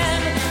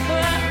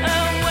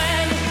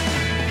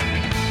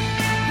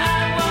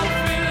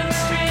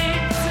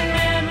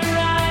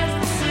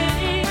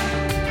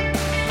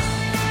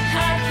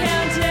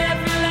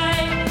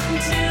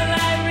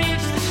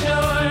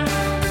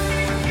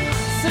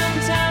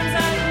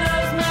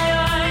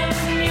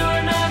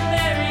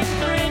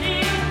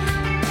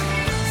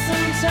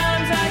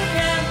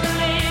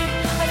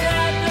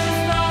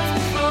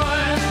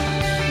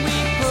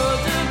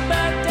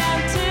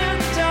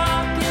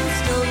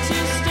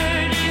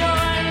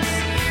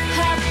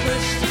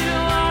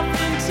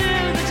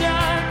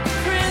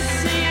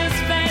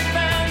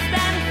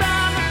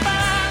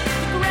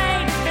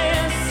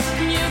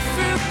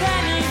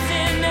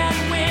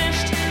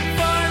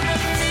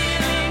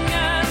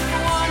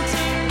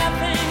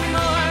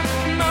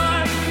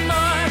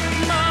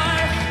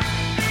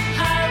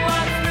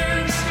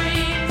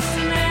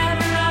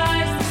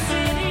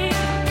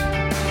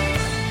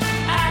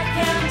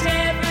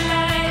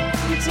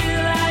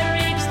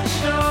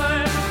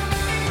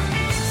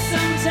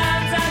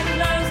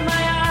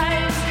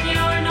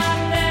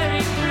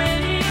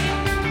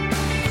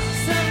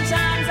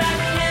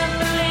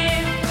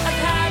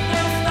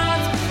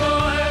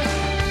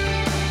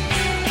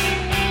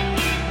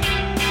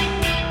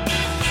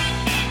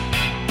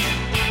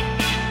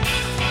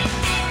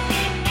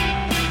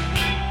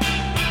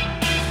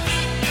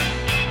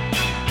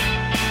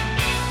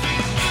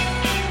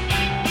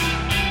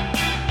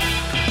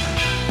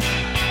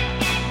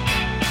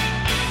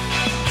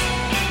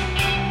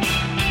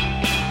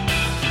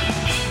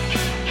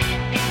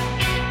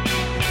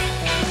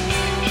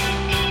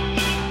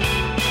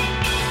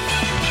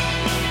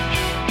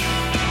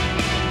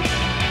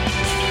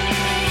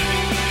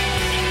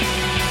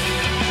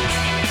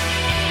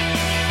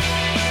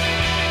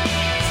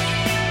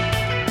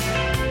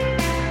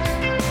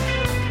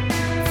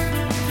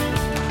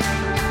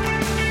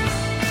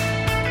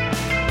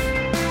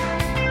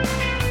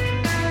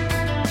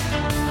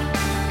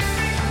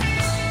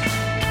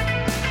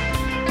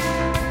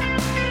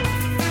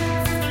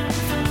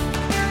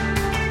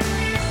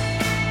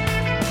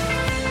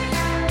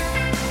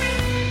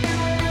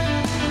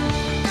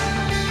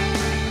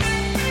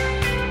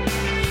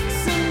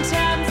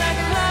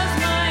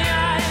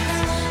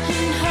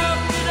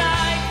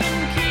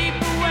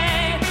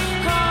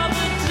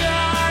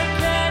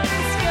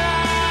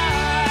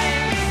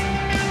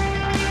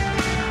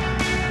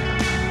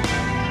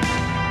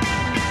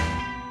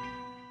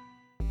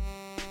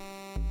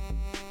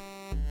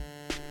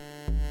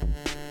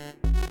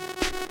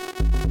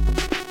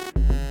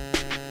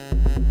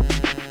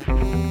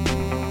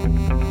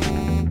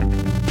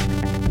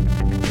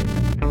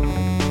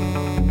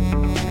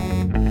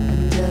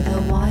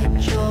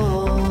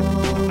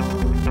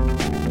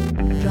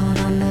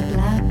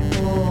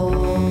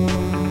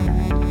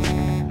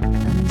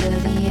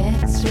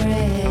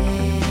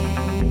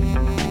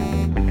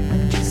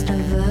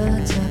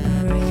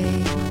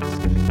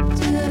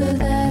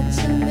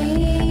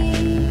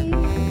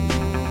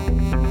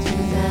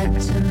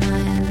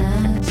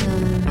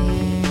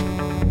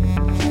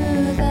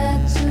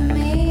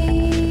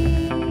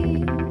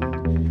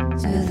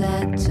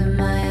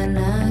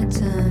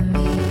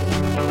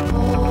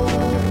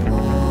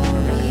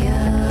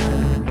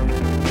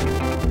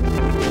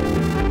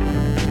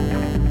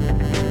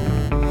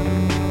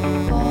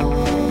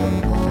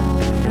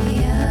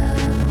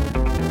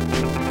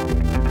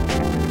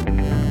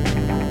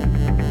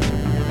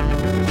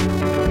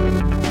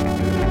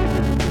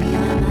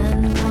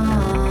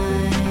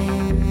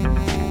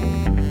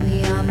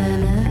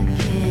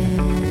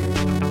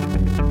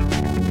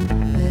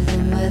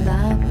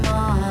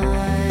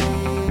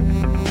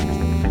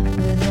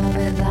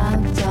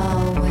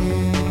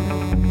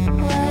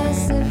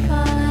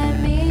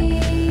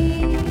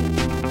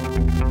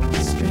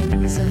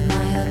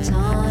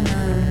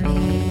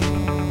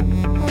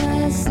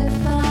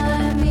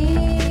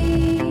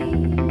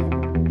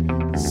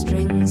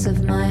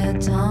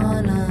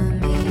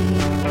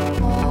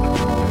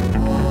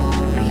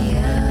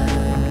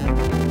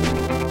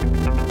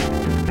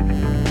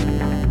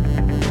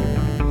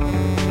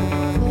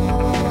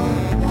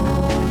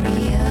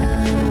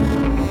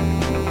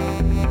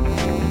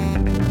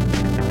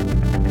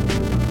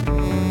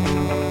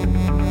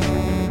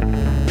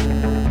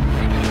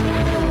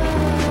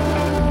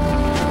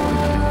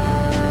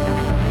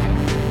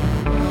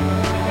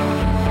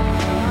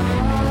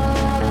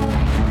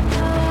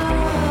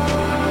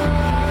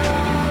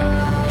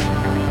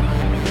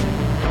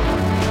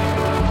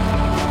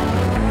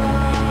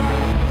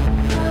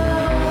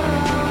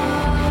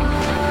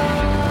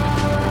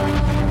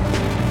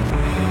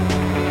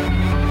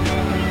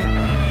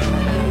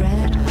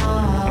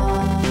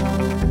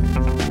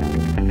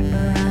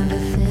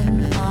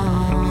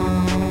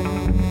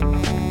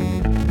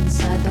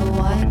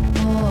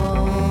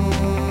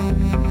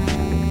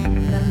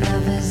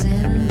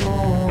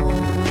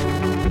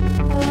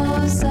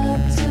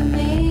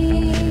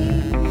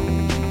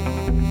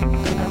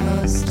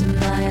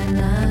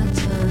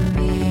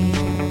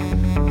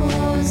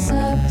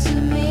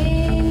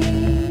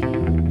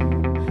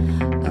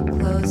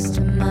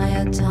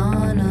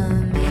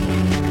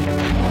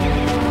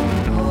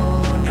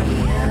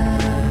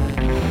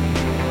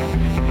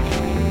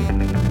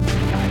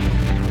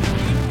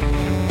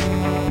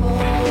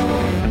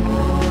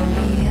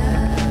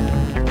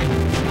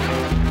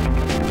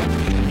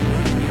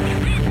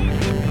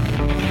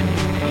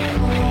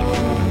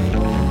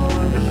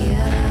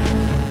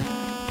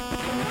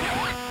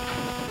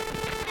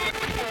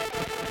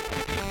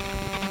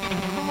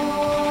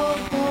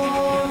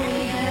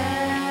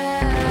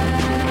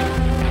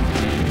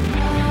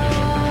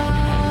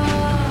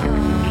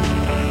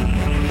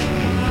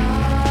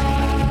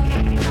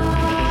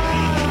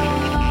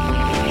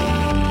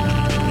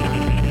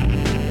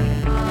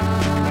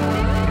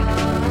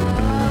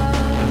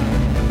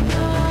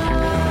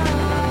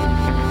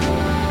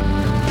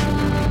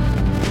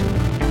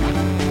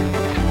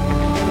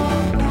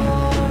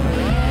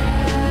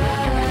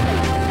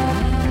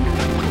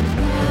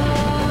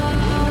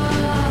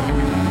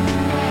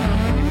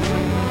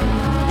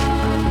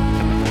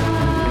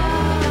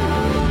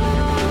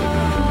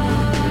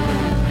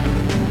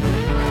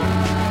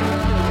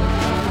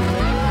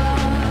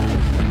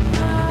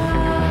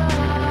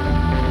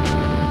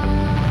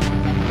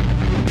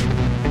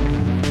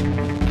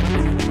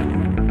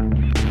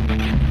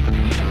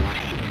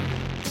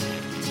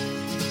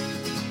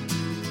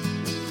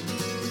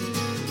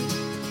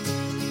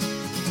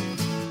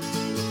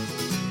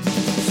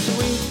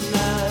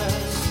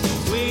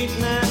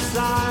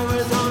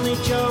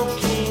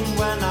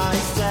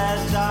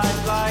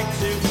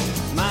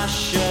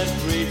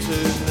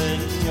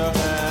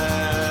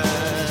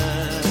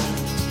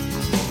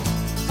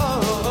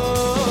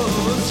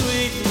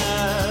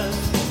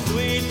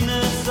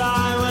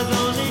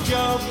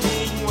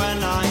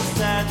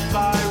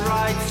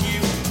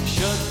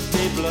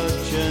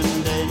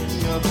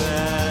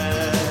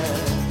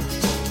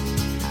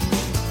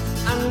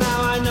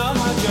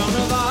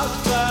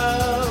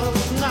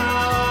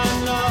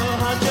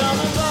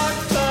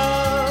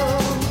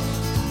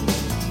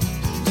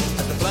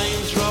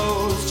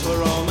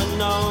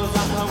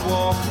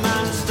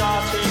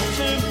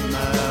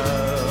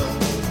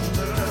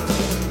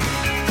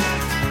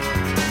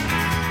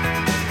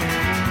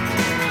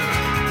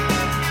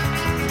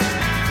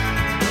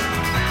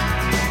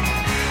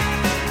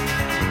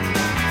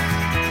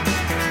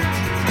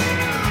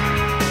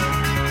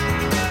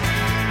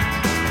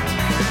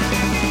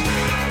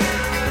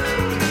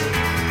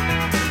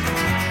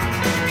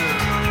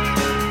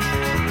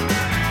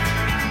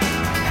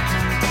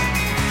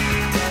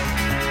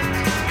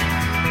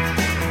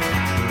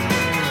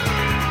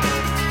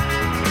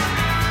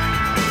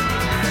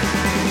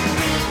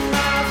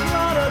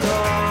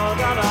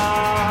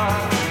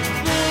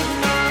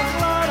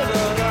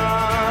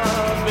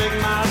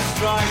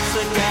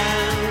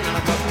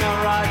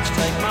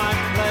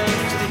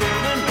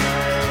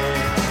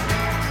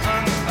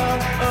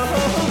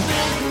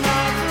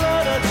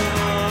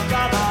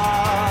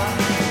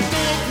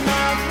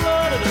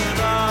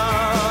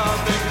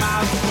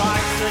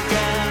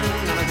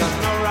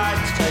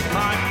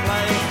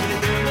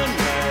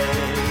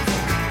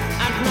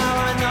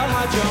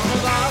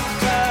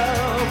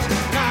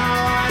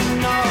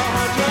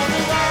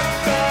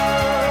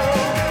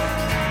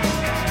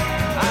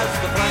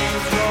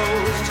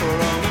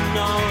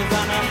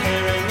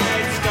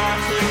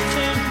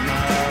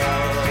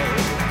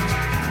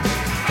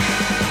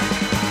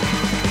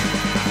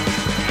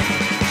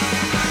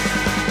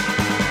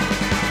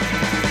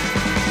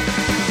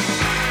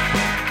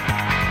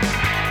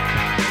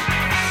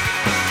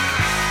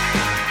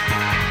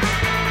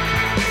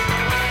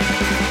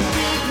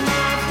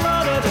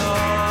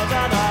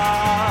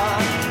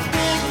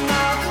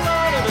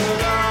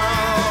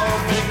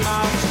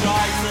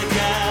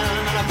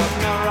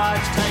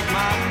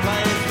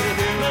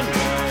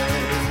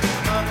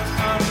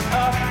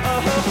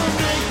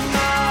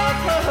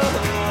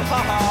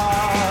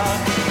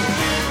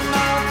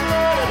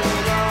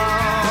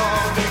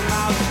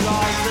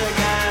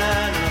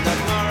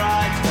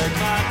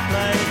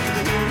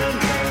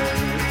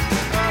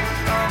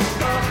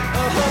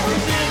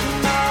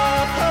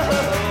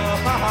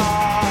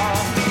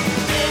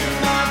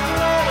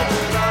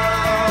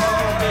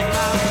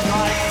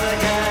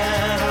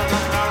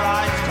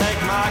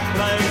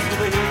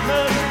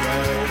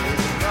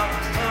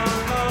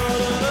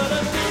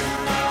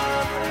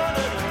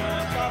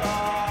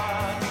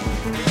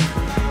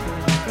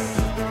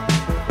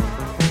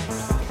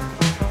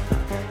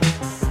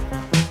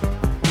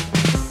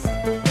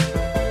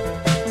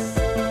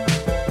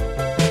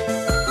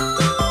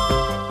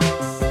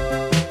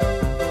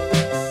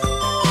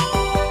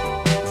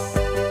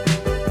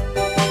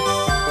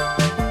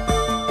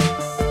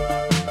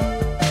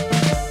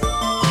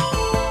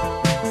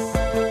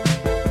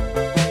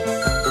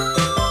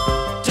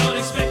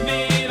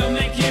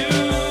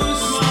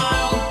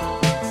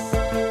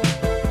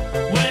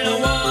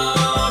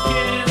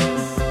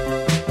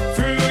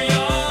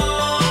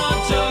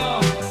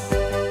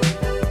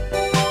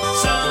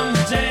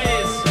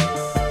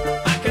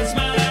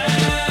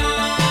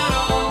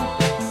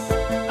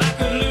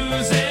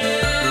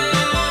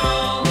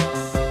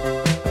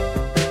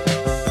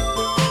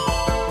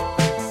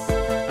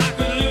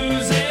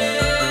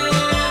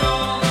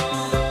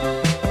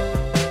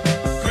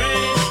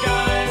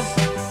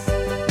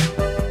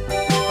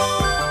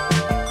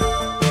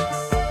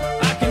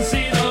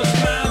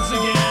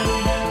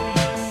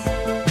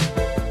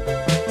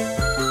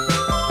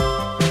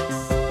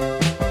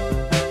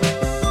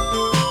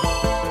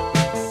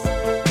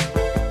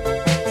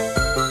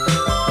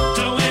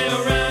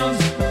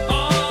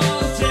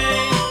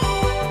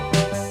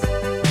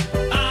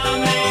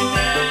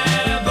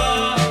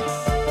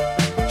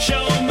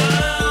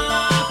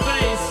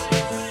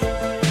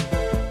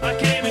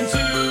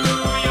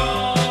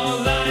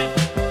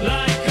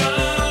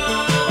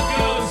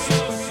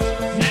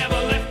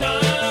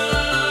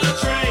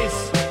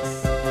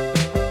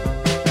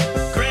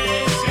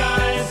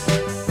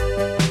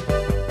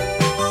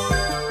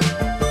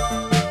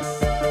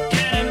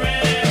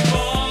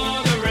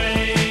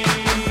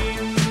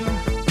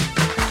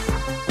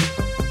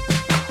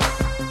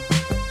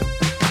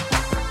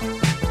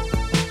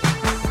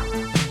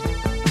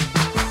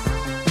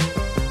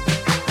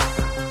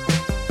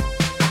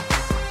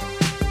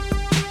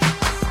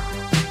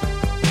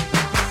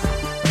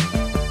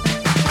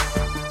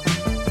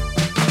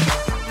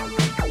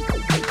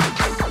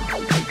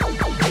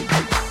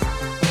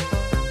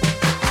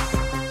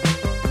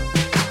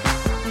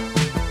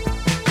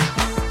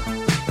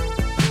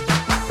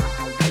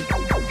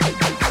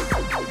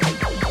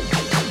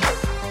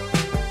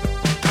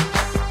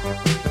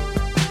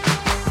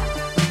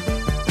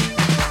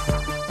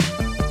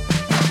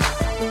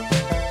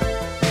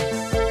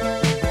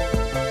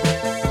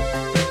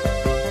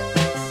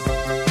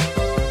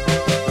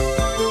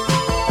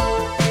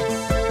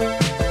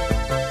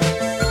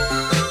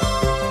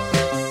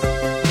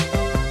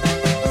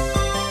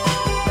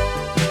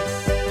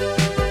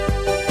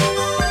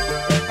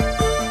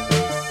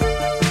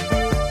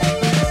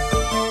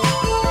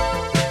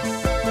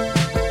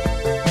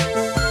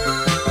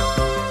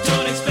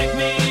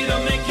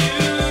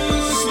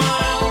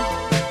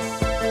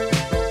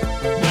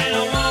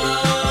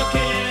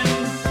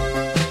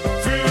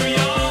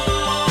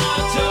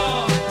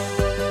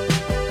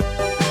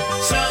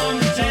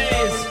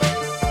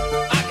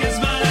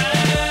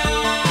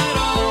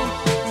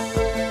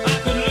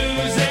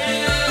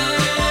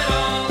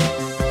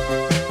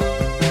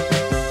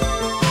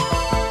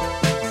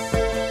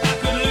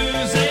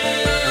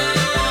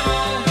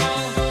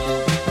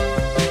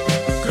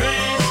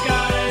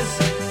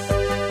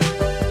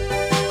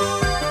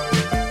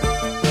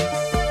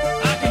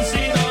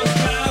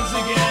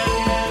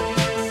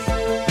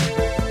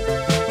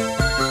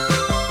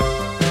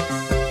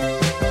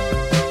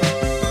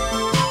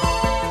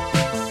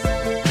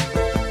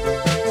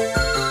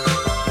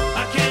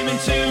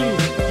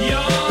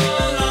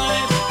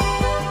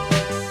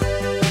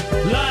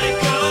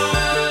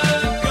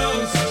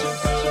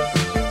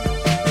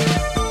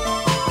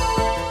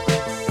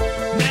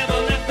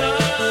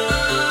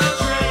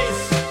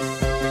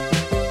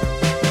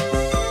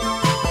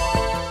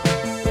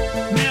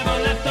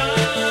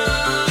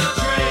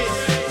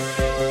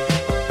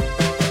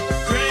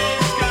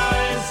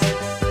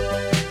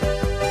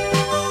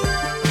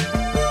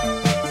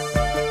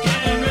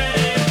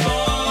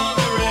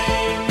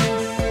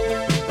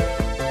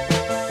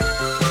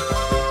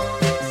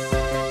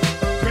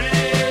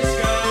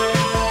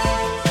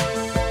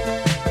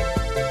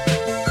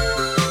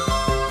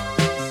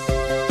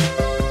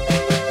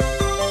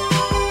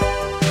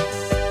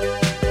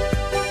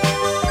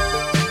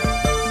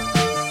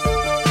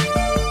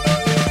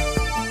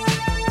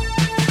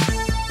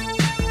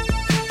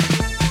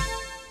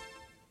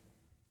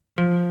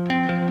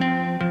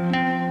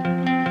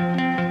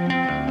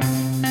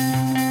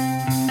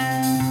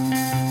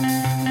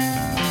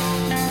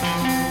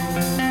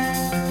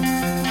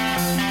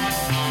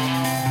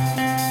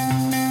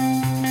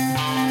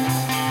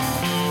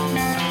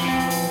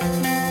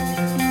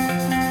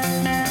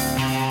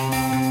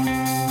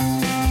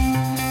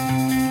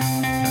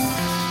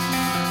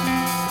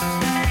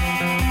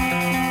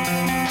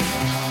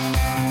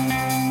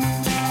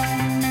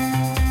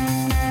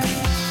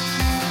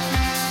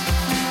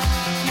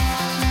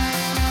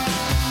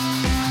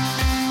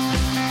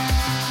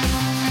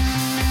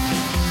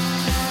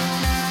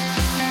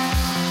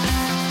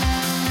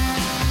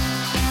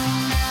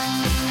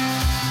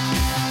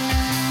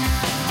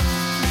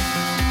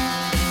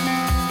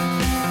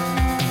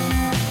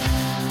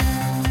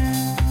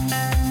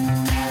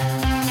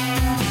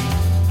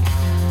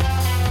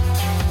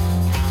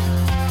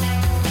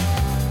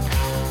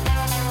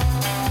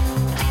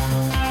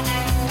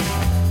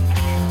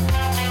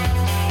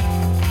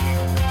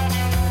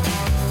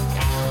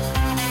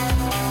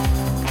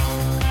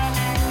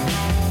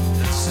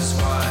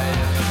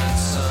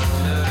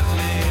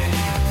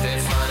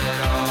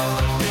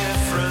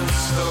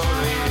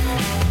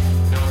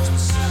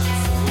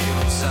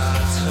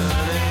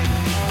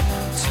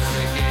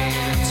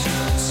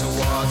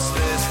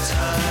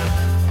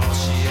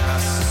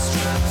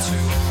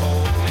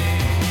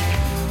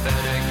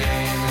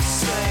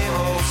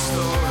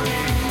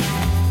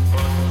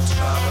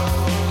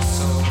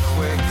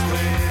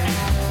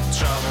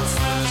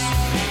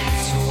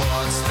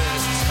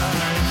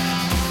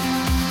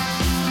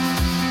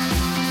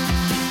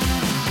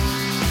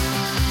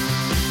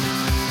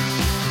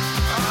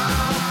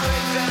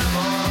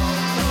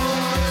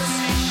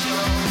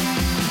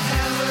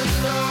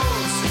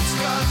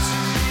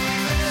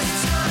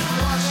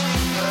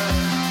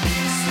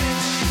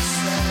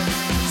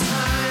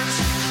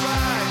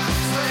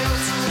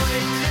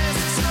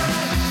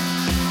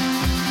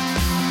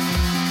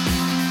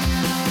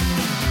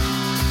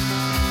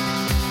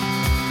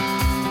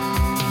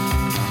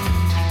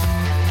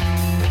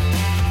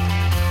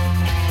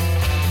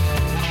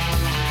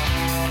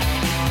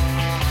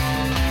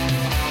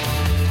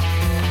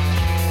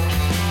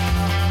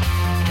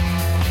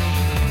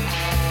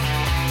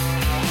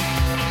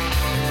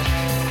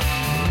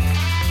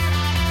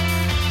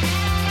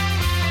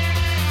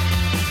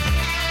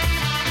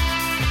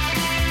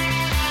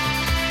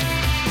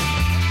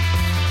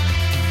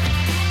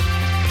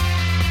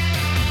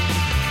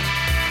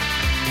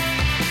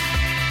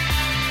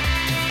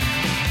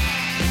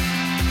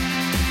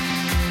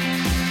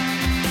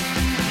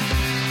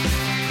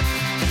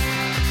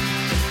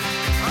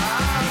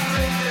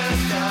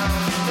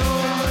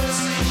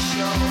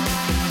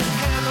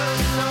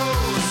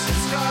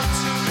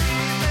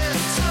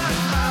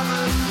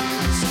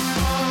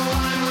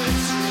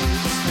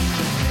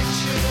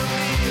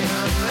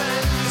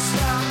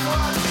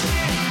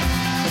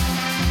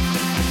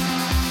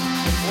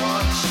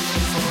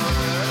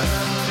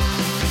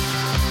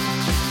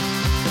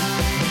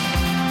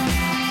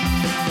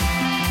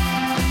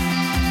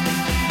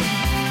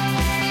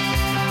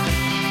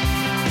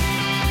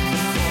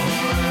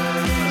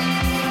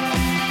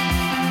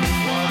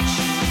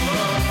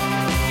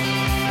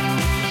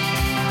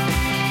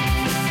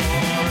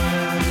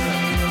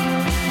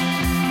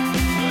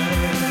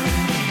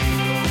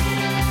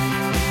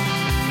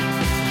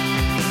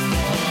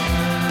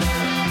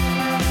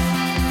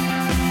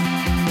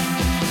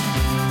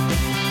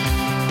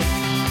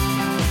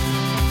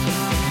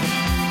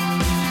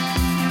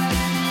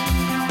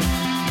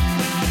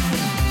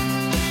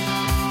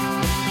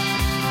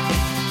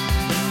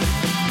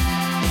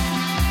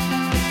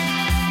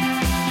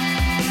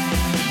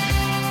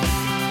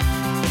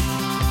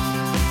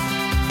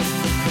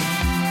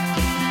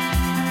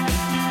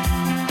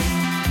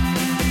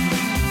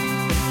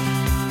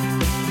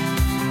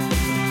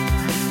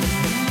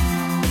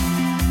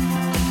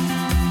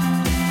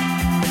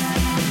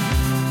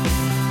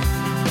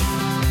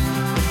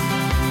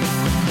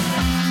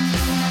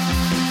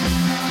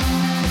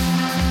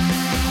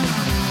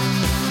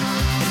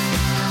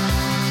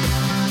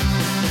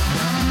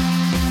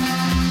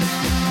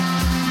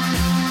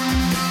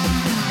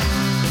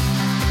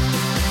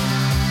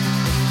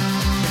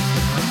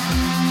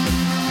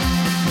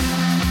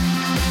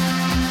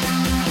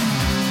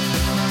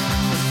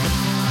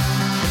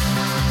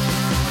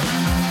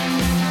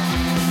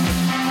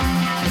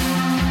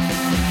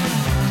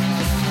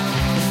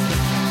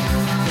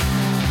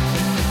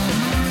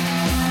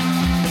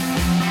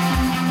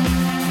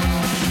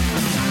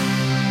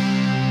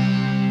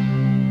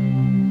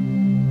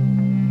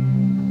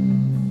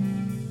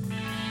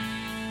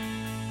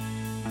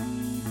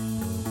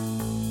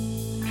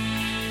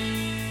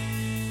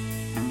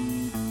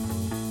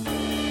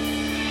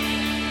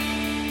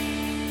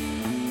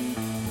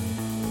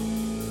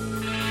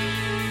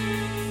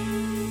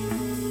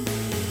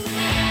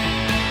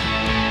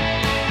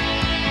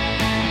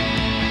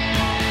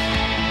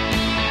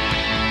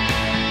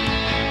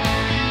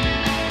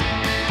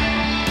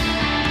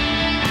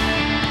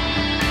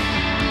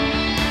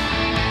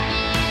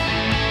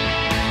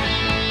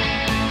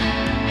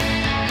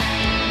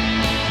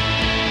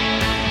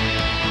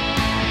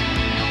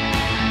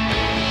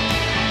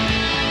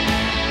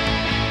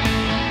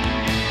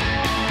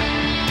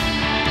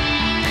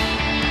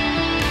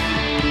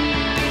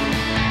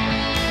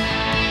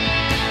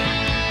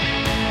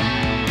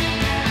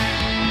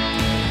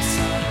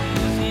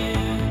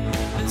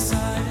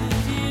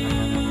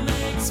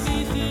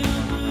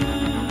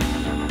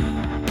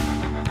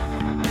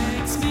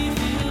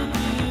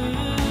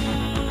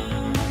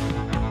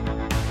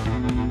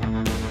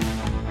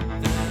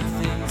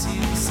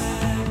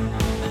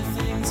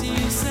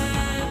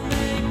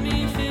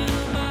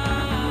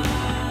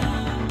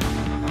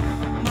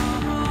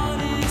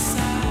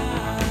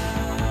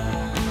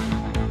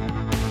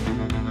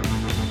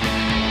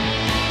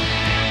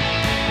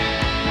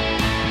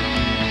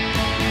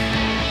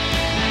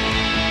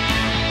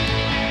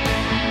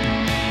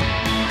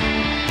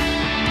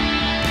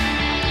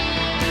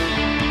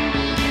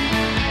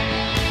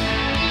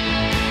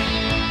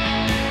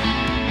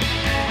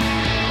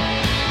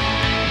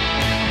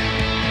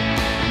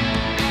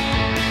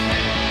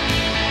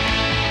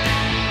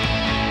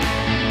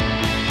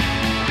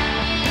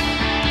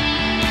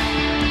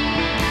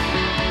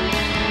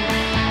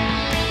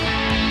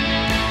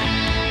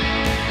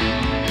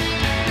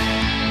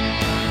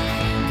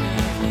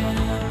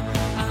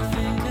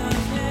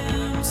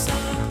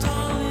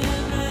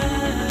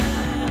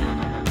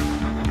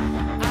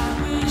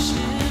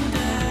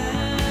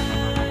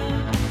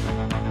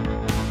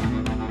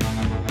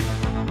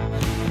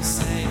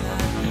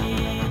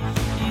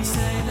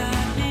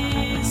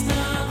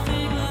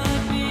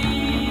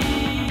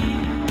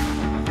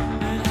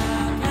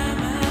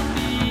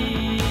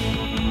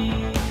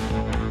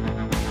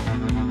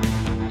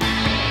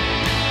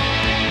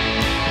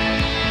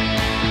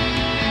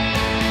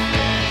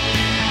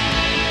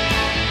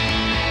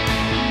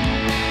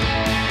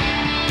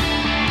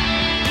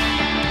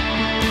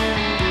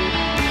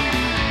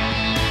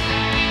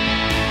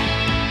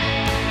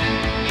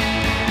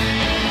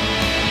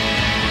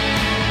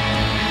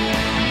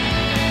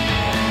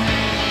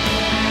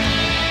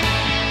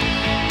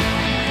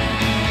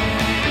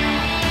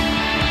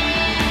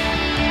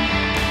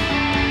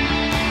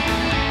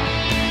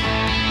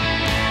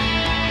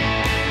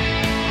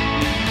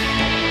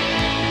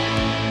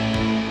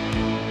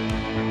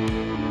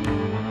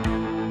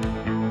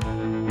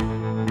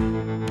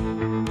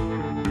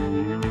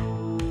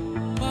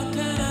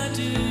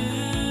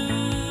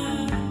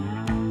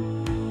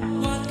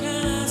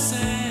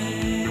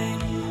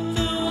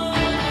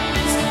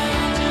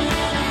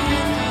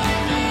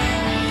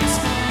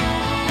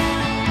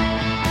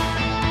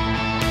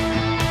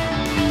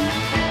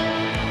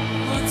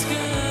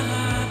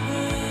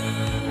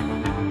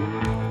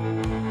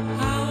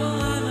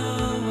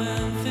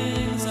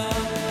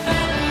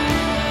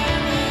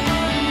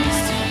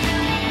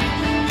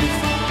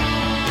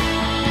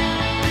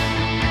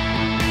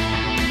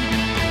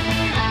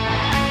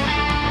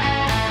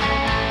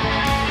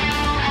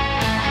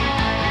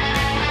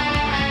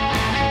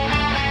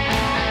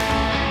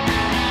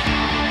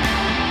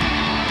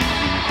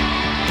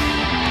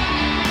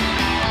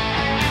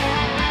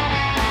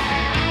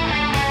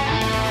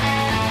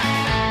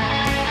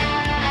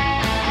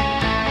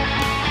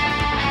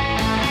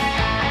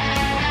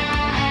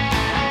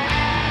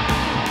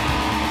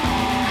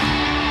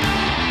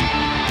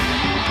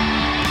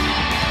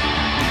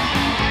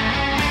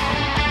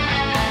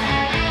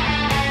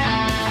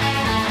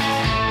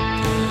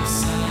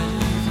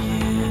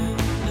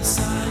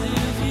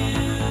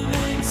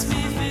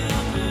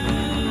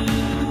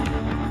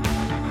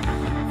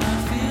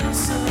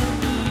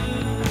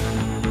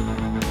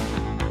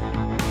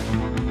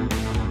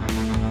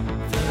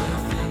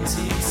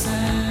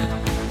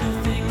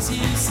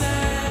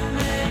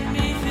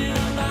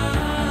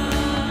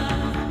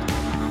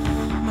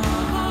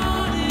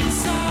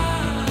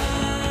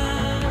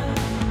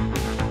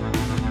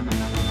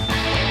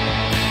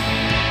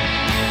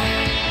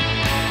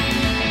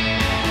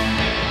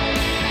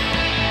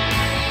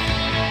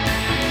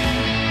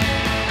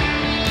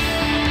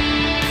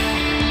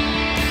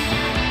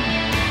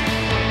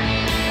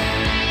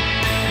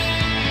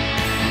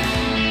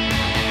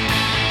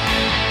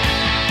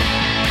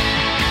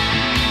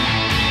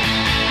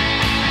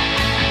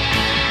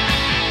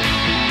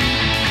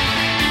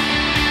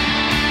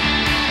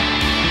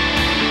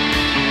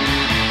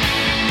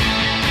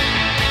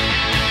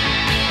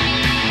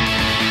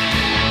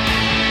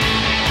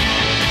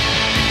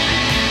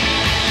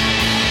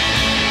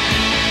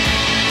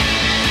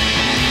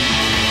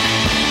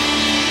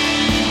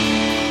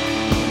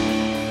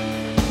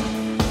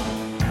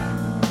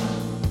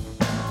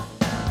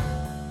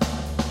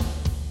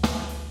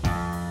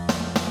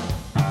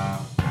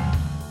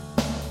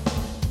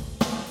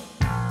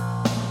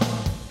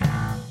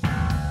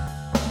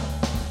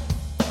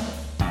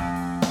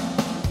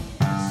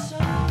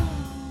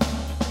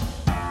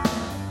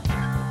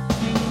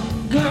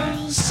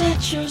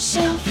 Set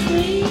yourself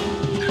free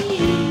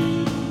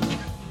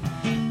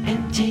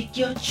and take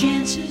your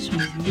chances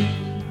with me.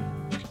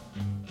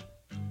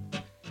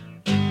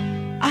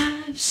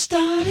 I've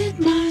started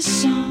my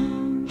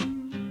song,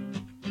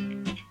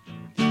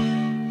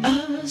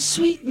 a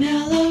sweet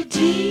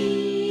melody.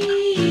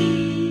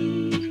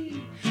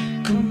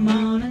 Come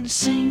on and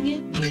sing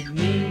it with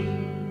me.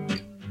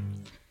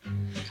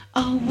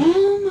 A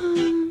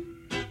woman,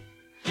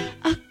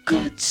 a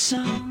good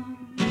song,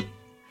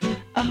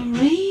 a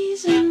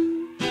reason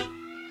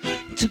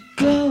to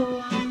go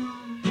on.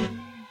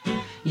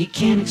 You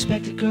can't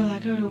expect a girl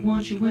like her to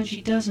want you when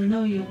she doesn't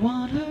know you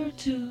want her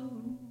to.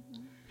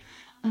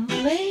 A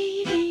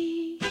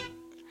lady,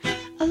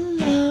 a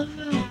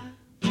lover,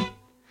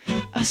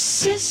 a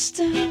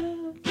sister,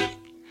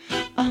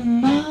 a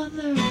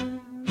mother,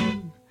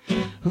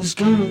 who's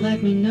gonna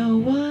let me know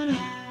what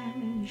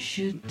I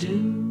should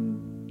do.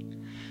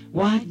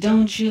 Why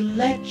don't you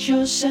let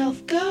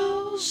yourself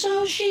go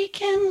so she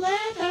can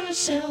let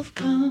herself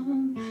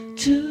come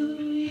to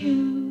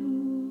you?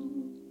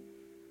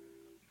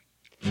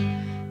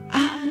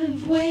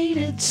 I've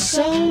waited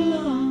so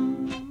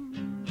long.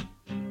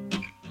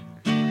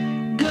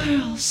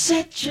 Girl,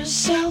 set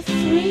yourself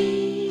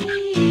free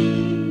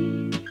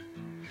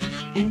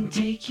and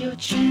take your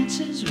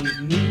chances with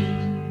me.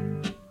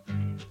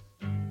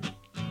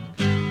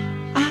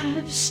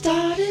 I've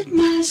started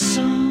my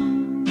song,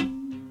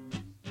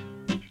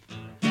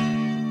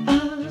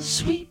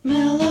 sweet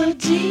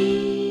melody.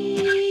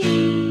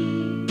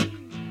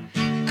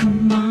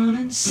 Come on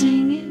and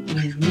sing it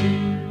with me.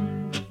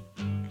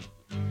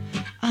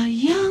 A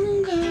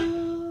young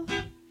girl,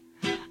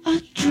 a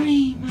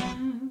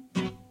dreamer,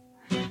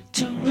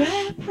 to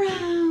wrap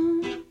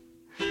round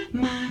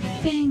my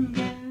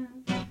finger.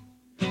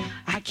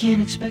 I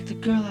can't expect a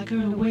girl like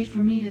her to wait for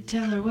me to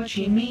tell her what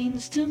she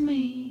means to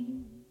me.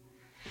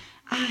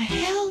 I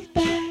held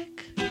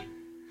back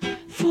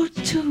for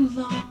too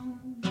long.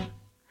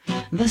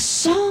 The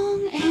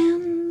song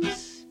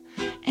ends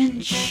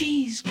and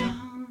she's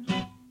gone.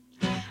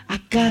 I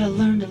gotta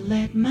learn to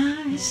let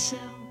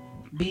myself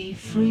be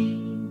free.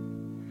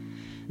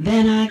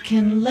 Then I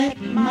can let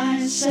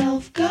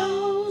myself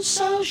go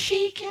so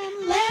she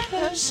can let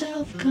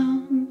herself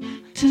come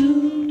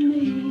to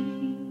me.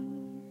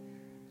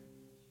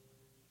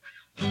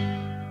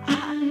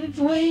 I've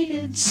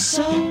waited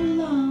so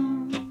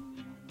long.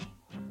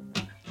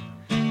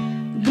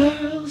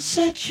 Girl,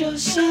 set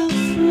yourself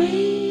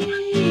free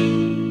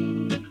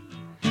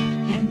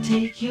and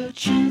take your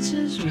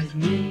chances with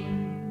me.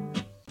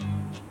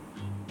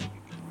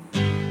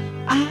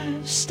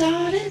 I've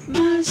started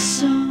my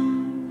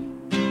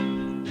song,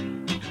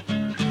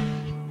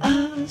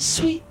 a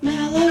sweet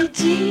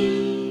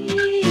melody.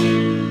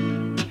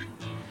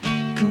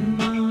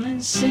 Come on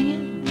and sing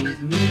it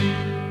with me.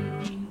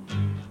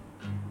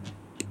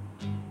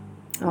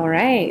 All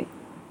right.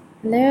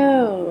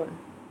 Hello.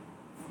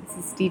 This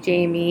is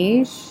DJ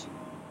Mish.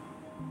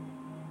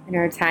 And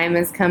our time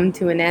has come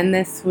to an end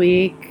this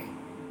week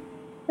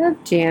of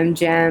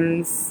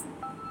Gemz.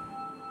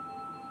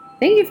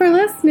 Thank you for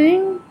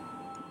listening.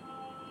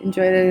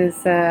 Enjoy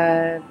this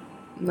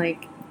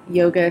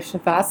yoga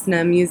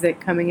shavasana music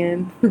coming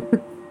in.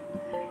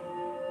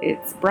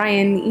 It's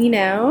Brian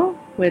Eno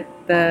with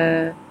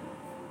the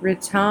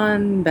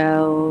Riton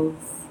bells.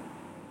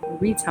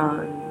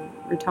 Riton.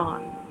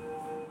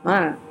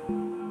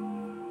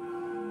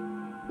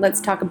 Let's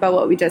talk about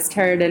what we just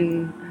heard,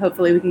 and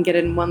hopefully we can get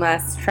in one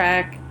last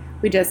track.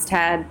 We just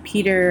had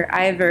Peter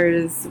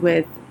Ivers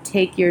with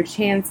Take Your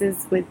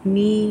Chances with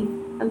Me.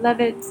 I love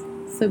it.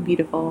 So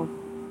beautiful.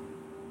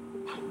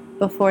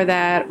 Before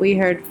that, we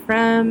heard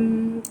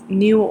from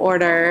New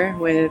Order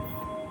with...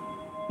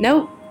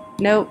 Nope.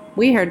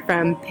 We heard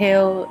from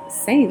Pale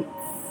Saints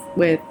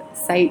with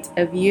Sight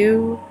of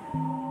You.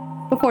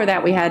 Before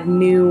that, we had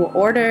New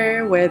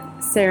Order with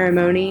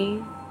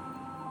Ceremony.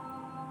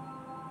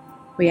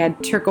 We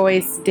had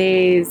Turquoise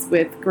Days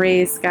with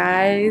Gray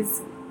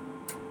Skies.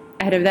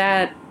 Ahead of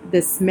that,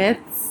 The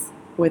Smiths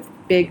with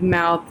Big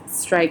Mouth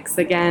Strikes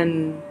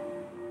Again.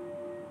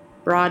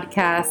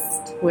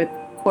 Broadcast with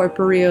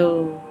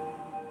Corporeal.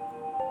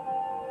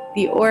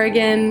 The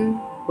Organ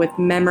with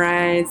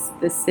Memorize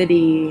the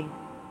City.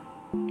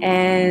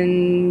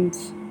 And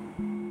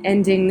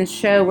ending the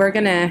show, we're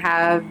going to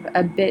have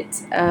a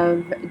bit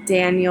of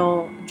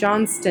Daniel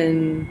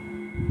Johnston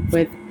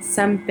with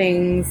Some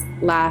Things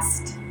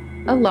Last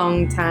a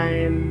Long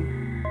Time.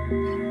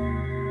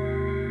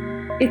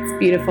 It's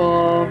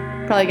beautiful.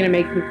 Probably going to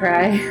make me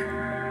cry.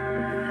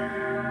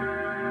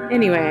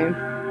 Anyway,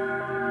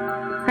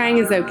 crying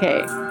is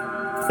okay.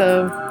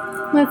 So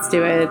let's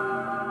do it.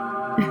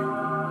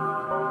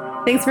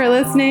 Thanks for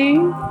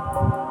listening.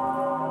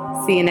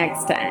 See you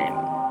next time.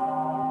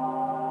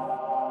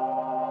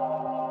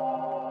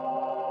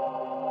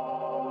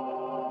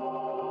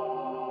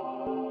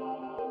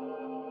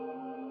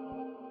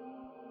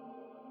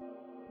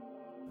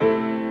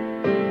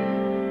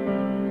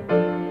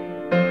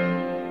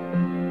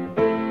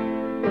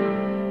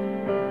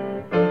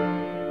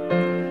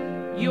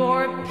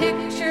 Your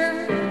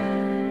picture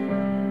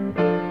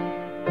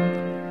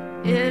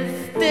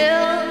is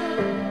still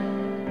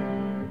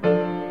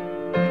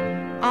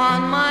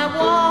on my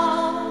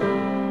wall,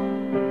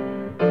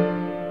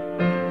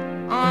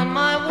 on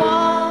my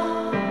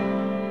wall.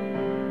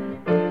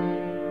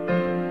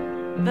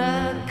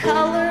 The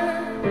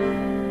colors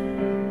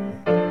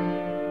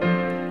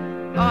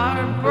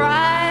are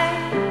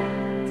bright,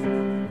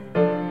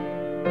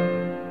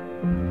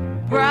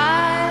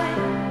 bright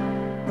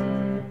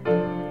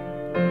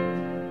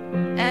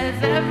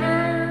as ever.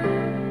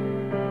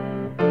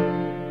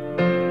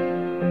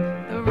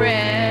 The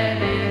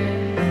red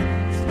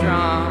is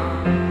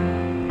strong,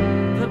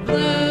 the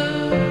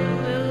blue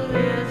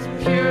is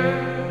pure.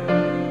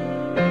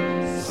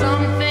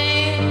 Some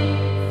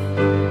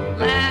things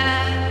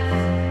last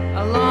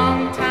a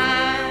long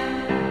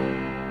time.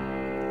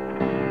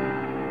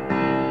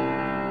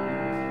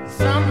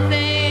 Some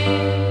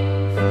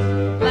things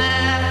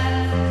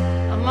last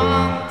a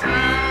long time.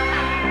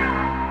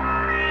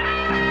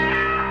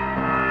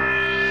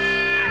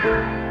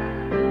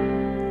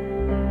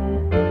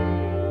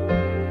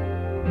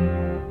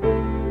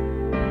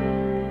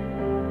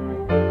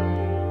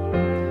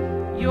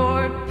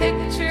 Your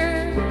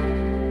picture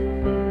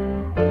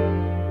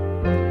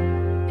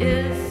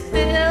is